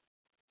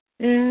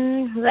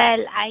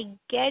 Well, I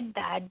get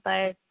that,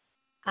 but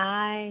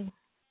I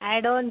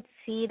don't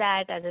see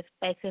that as a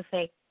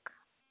specific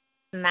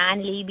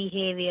manly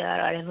behavior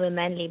or a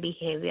womanly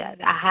behavior.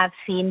 I have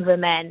seen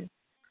women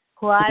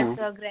who are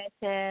progressive,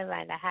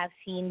 and I have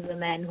seen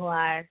women who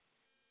are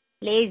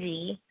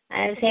lazy.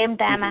 At the same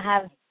time, I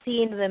have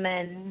seen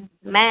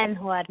men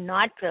who are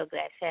not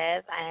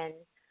progressive and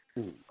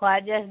who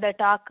are just the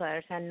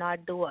talkers and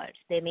not doers.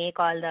 They make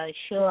all the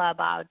show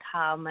about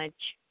how much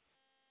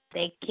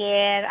they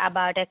care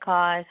about a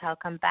cause, how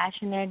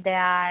compassionate they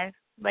are,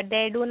 but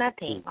they do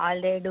nothing.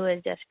 All they do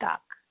is just talk.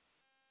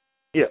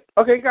 Yeah.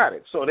 Okay, got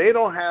it. So they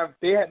don't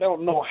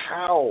know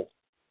how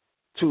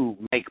to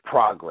make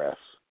progress,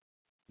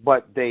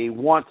 but they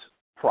want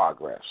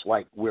progress.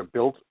 Like, we're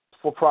built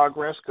for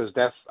progress because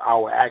that's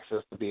our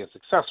access to being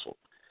successful.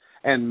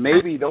 And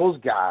maybe those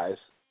guys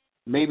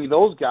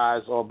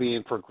are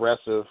being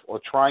progressive or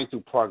trying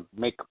to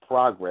make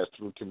progress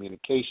through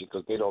communication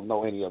because they don't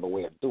know any other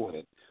way of doing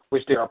it,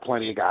 which there are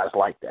plenty of guys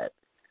like that.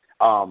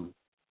 But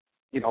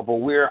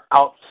we're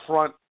out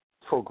front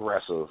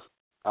progressive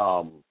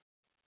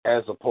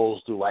as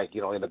opposed to, like,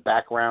 in the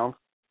background.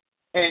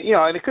 And,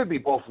 and it could be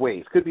both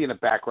ways. It could be in the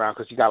background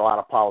because you got a lot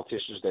of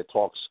politicians that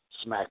talk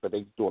smack, but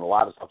they're doing a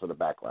lot of stuff in the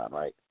background,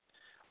 right?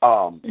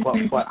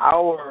 But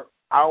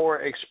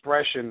our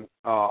expression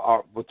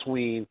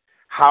between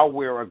how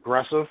we're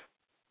aggressive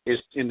is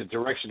in the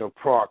direction of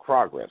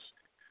progress,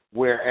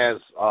 whereas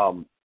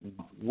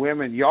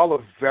women, y'all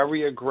are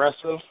very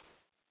aggressive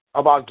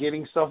about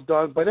getting stuff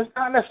done, but it's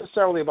not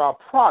necessarily about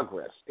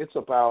progress. It's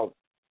about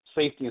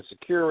safety and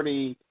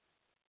security,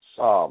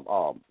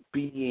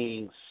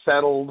 being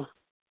settled,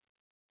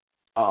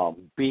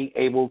 being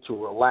able to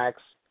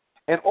relax,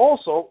 and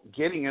also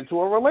getting into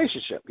a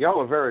relationship. Y'all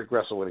are very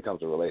aggressive when it comes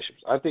to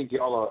relationships. I think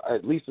y'all are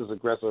at least as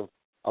aggressive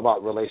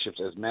about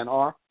relationships as men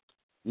are.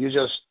 You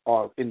just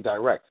are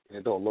indirect, and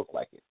it don't look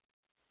like it.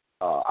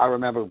 I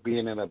remember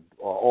being in a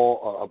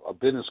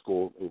business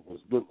school.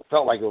 It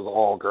felt like it was an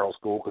all-girls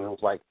school because it was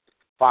like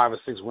 5 or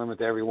 6 women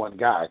to every one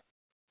guy.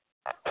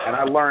 And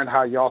I learned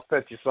how y'all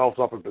set yourselves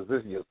up and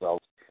position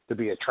yourselves to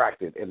be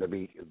attracted and to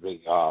be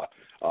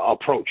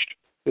approached.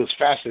 It was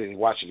fascinating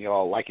watching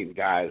y'all liking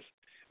guys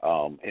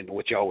and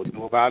what y'all would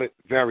do about it.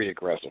 Very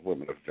aggressive.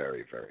 Women are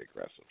very, very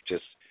aggressive,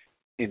 just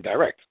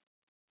indirect.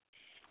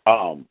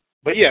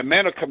 But yeah,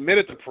 men are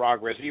committed to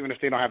progress even if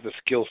they don't have the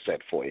skill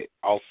set for it.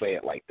 I'll say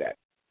it like that.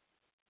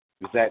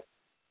 Does that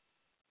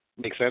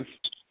make sense?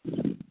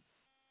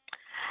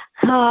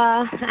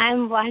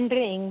 I'm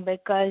wondering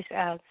because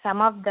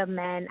some of the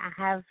men I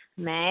have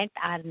met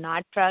are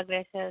not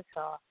progressive,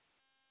 so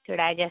should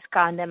I just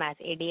count them as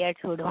idiots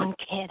who don't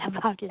care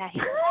about life?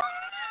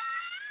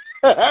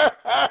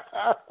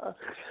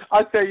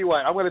 I'll tell you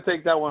what, I'm going to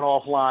take that one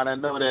offline. I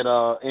know that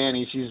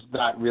Annie, she's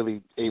not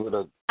really able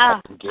to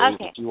engage.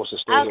 Okay. She wants to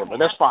stay here, but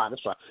that's fine.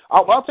 That's fine.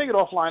 I'll take it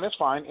offline. That's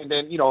fine. And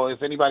then,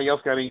 if anybody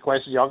else got any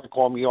questions, y'all can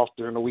call me off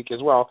during the week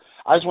as well.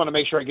 I just want to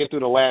make sure I get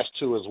through the last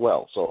 2 as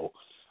well. So,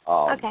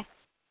 okay.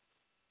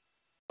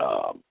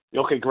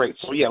 Okay, great.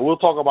 So, yeah, we'll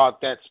talk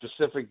about that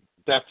specific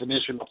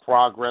definition of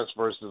progress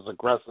versus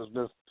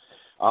aggressiveness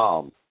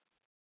offline.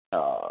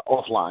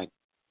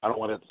 I don't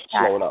want to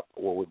slow it up,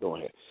 what we're doing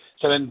here.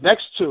 So then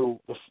next 2,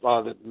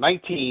 the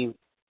 19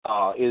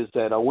 is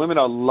that women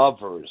are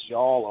lovers.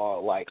 Y'all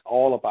are like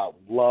all about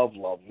love,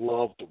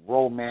 the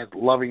romance,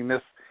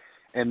 lovingness.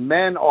 And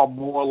men are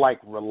more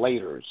like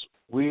relators.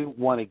 We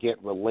want to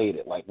get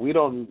related. Like I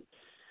don't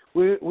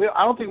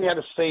think we have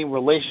the same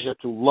relationship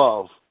to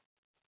love,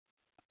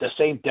 the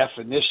same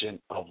definition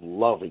of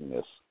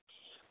lovingness.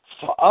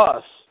 For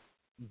us,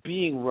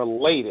 being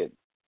related,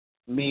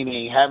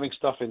 meaning having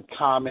stuff in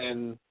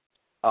common,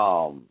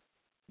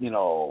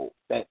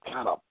 that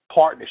kind of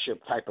partnership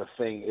type of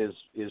thing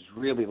is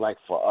really like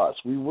for us.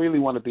 We really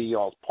want to be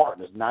y'all's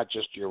partners, not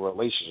just your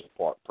relationship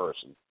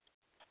person.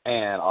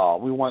 And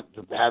we want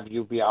to have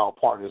you be our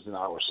partners in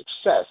our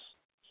success.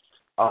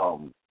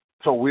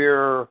 So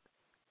we're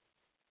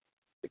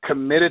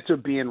committed to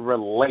being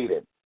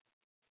related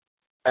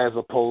as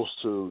opposed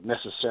to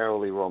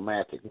necessarily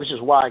romantic, which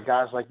is why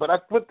guys like,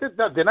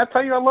 didn't I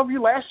tell you I love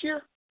you last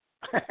year?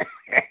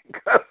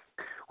 Because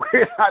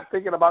we're not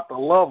thinking about the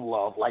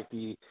love, like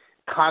the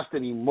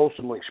constant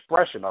emotional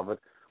expression of it.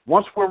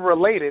 Once we're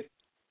related,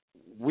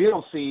 we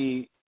don't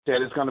see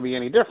that it's going to be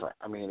any different.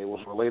 I mean, it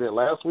was related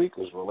last week,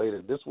 it was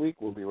related this week,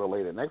 we'll be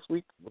related next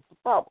week. What's the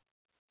problem?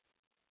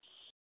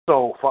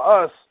 So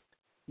for us,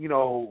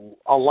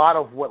 a lot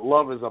of what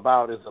love is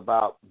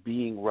about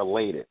being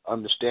related,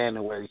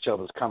 understanding where each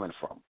other's coming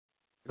from.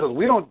 Because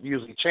we don't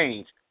usually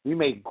change. We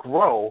may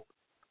grow,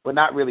 but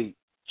not really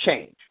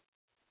change.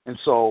 And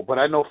so, but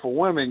I know for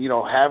women,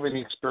 having the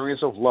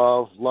experience of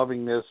love,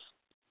 lovingness,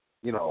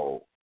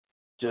 the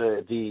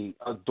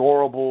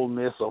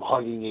adorableness of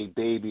hugging a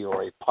baby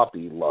or a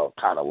puppy love,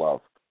 kind of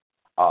love,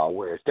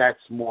 whereas that's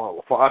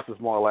more, for us,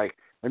 it's more like,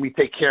 let me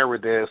take care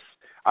of this.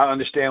 I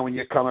understand where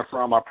you're coming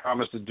from. I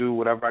promise to do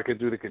whatever I can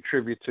do to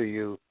contribute to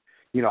you.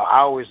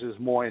 Ours is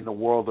more in the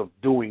world of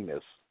doing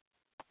this.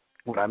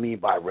 What I mean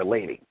by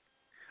relating.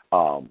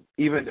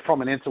 Even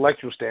from an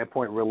intellectual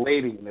standpoint,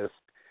 relating this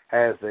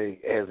has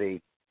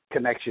a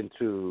connection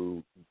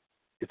to,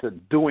 it's a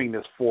doing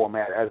this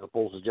format as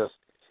opposed to just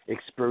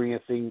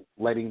experiencing,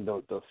 letting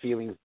the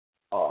feelings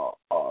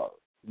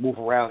move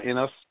around in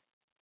us.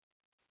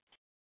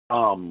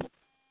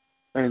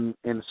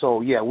 And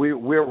so yeah,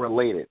 we're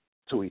related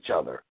to each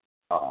other.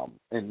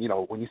 And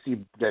when you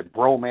see that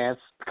bromance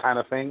kind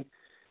of thing,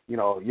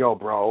 yo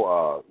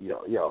bro,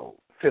 yo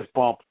fist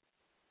bump,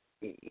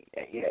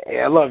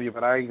 yeah, I love you,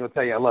 but I ain't gonna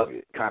tell you I love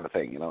you, kind of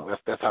thing.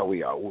 That's how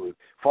we are.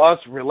 For us,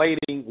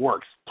 relating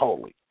works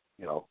totally.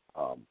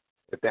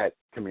 If that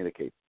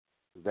communicates,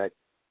 is that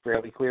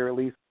fairly clear at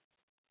least?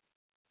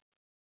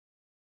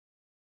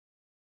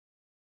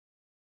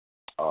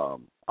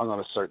 I'm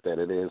gonna assert that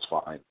it is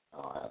fine.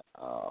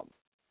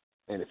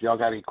 And if y'all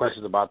got any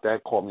questions about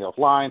that, call me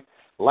offline.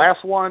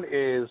 Last one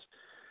is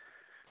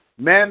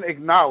men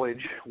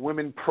acknowledge,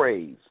 women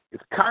praise.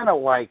 It's kind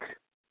of like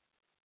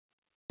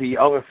the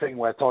other thing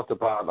where I talked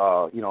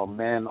about,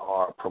 men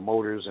are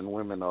promoters and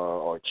women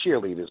are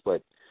cheerleaders.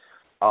 But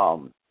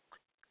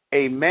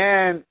a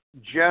man,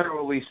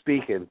 generally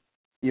speaking,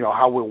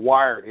 how we're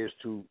wired is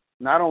to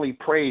not only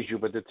praise you,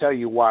 but to tell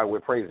you why we're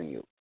praising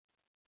you.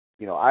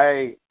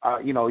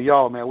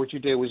 Yo, man, what you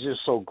did was just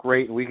so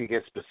great, and we can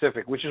get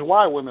specific, which is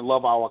why women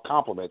love our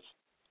compliments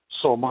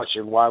so much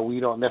and why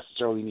we don't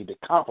necessarily need the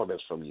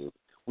compliments from you.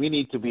 We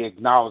need to be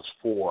acknowledged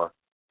for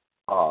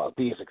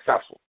being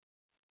successful.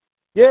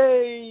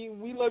 Yay,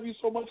 we love you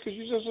so much because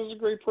you're just such a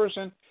great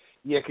person.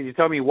 Yeah, can you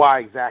tell me why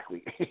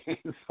exactly?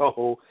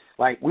 So,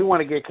 we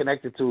want to get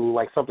connected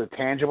to, something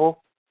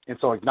tangible, and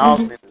so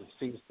acknowledgement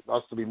seems to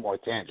us to be more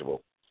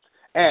tangible.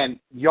 And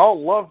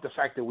y'all love the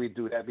fact that we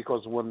do that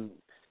because when,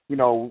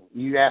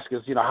 you ask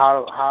us,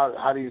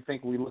 how do you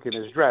think we look in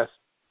this dress?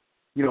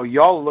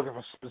 Y'all are looking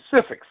for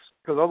specifics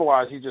because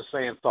otherwise you're just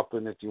saying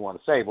something that you want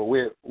to say, but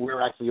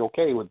we're actually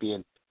okay with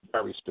being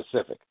very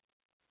specific.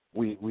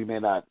 We may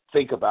not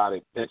think about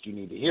it that you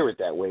need to hear it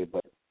that way,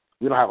 but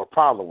we don't have a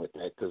problem with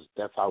that because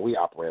that's how we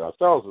operate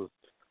ourselves, is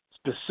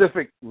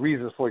specific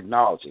reasons for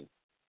acknowledging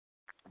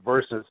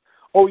versus,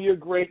 oh, you're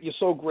great, you're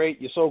so great,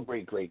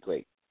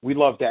 great. We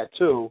love that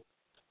too,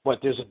 but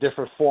there's a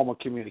different form of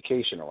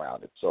communication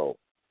around it. So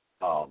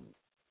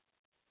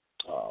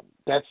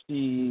that's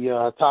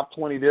the top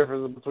 20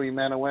 differences between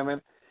men and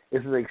women.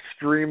 It's an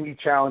extremely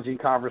challenging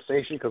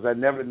conversation because I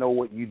never know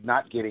what you're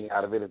not getting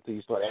out of it until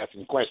you start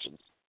asking questions.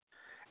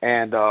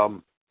 And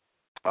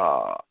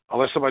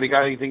unless somebody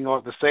got anything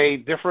to say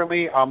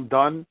differently, I'm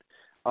done.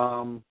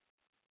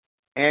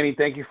 Annie,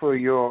 thank you for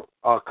your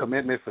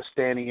commitment for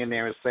standing in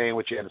there and saying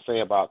what you had to say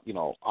about,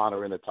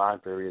 honoring the time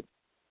period.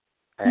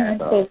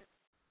 And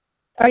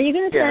are you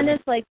going to send us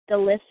the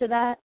list of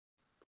that?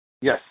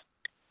 Yes,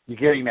 you're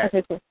getting that.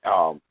 Okay,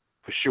 cool.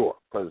 For sure.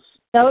 Because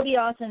that would be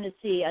awesome to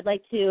see. I'd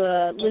like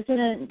to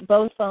listen to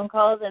both phone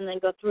calls and then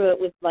go through it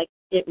with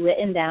it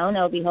written down.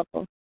 That would be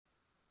helpful.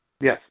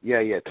 Yes,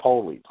 yeah,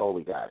 totally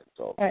got it.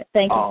 So, all right,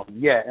 thank you.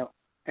 Yeah,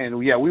 and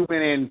we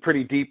went in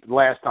pretty deep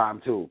last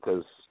time too,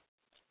 because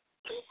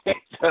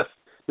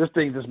this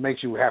thing just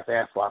makes you have to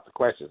ask lots of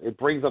questions. It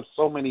brings up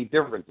so many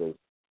differences,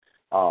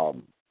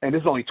 and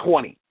there's only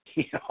 20.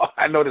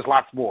 I know there's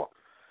lots more.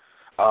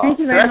 Thank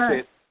you very much.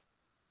 It.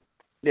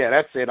 Yeah,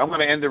 that's it. I'm going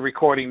to end the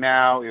recording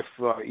now. If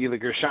either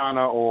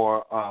Gershana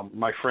or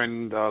my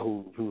friend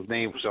whose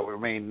name shall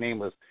remain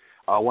nameless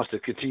wants to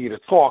continue to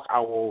talk, I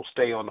will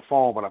stay on the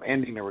phone, but I'm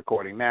ending the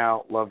recording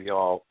now. Love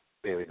y'all.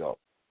 There we go.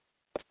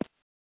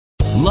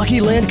 Lucky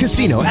Land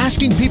Casino,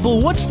 asking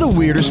people, what's the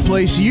weirdest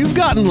place you've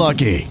gotten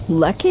lucky?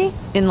 Lucky?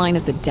 In line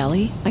at the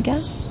deli, I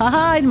guess?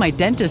 Aha, in my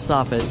dentist's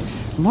office.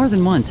 More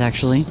than once,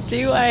 actually.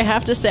 Do I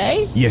have to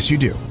say? Yes, you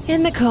do.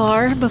 In the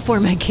car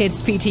before my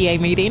kids' PTA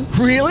meeting.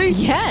 Really?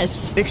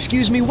 Yes.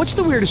 Excuse me, what's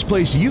the weirdest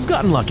place you've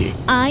gotten lucky?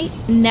 I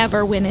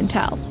never win and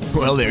tell.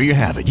 Well, there you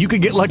have it. You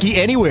can get lucky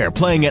anywhere,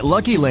 playing at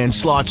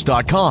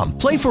LuckyLandSlots.com.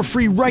 Play for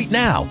free right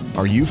now.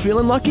 Are you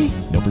feeling lucky?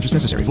 No purchase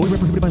necessary. Void where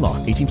prohibited by law.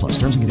 18+.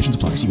 Terms and conditions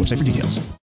apply. See website for details.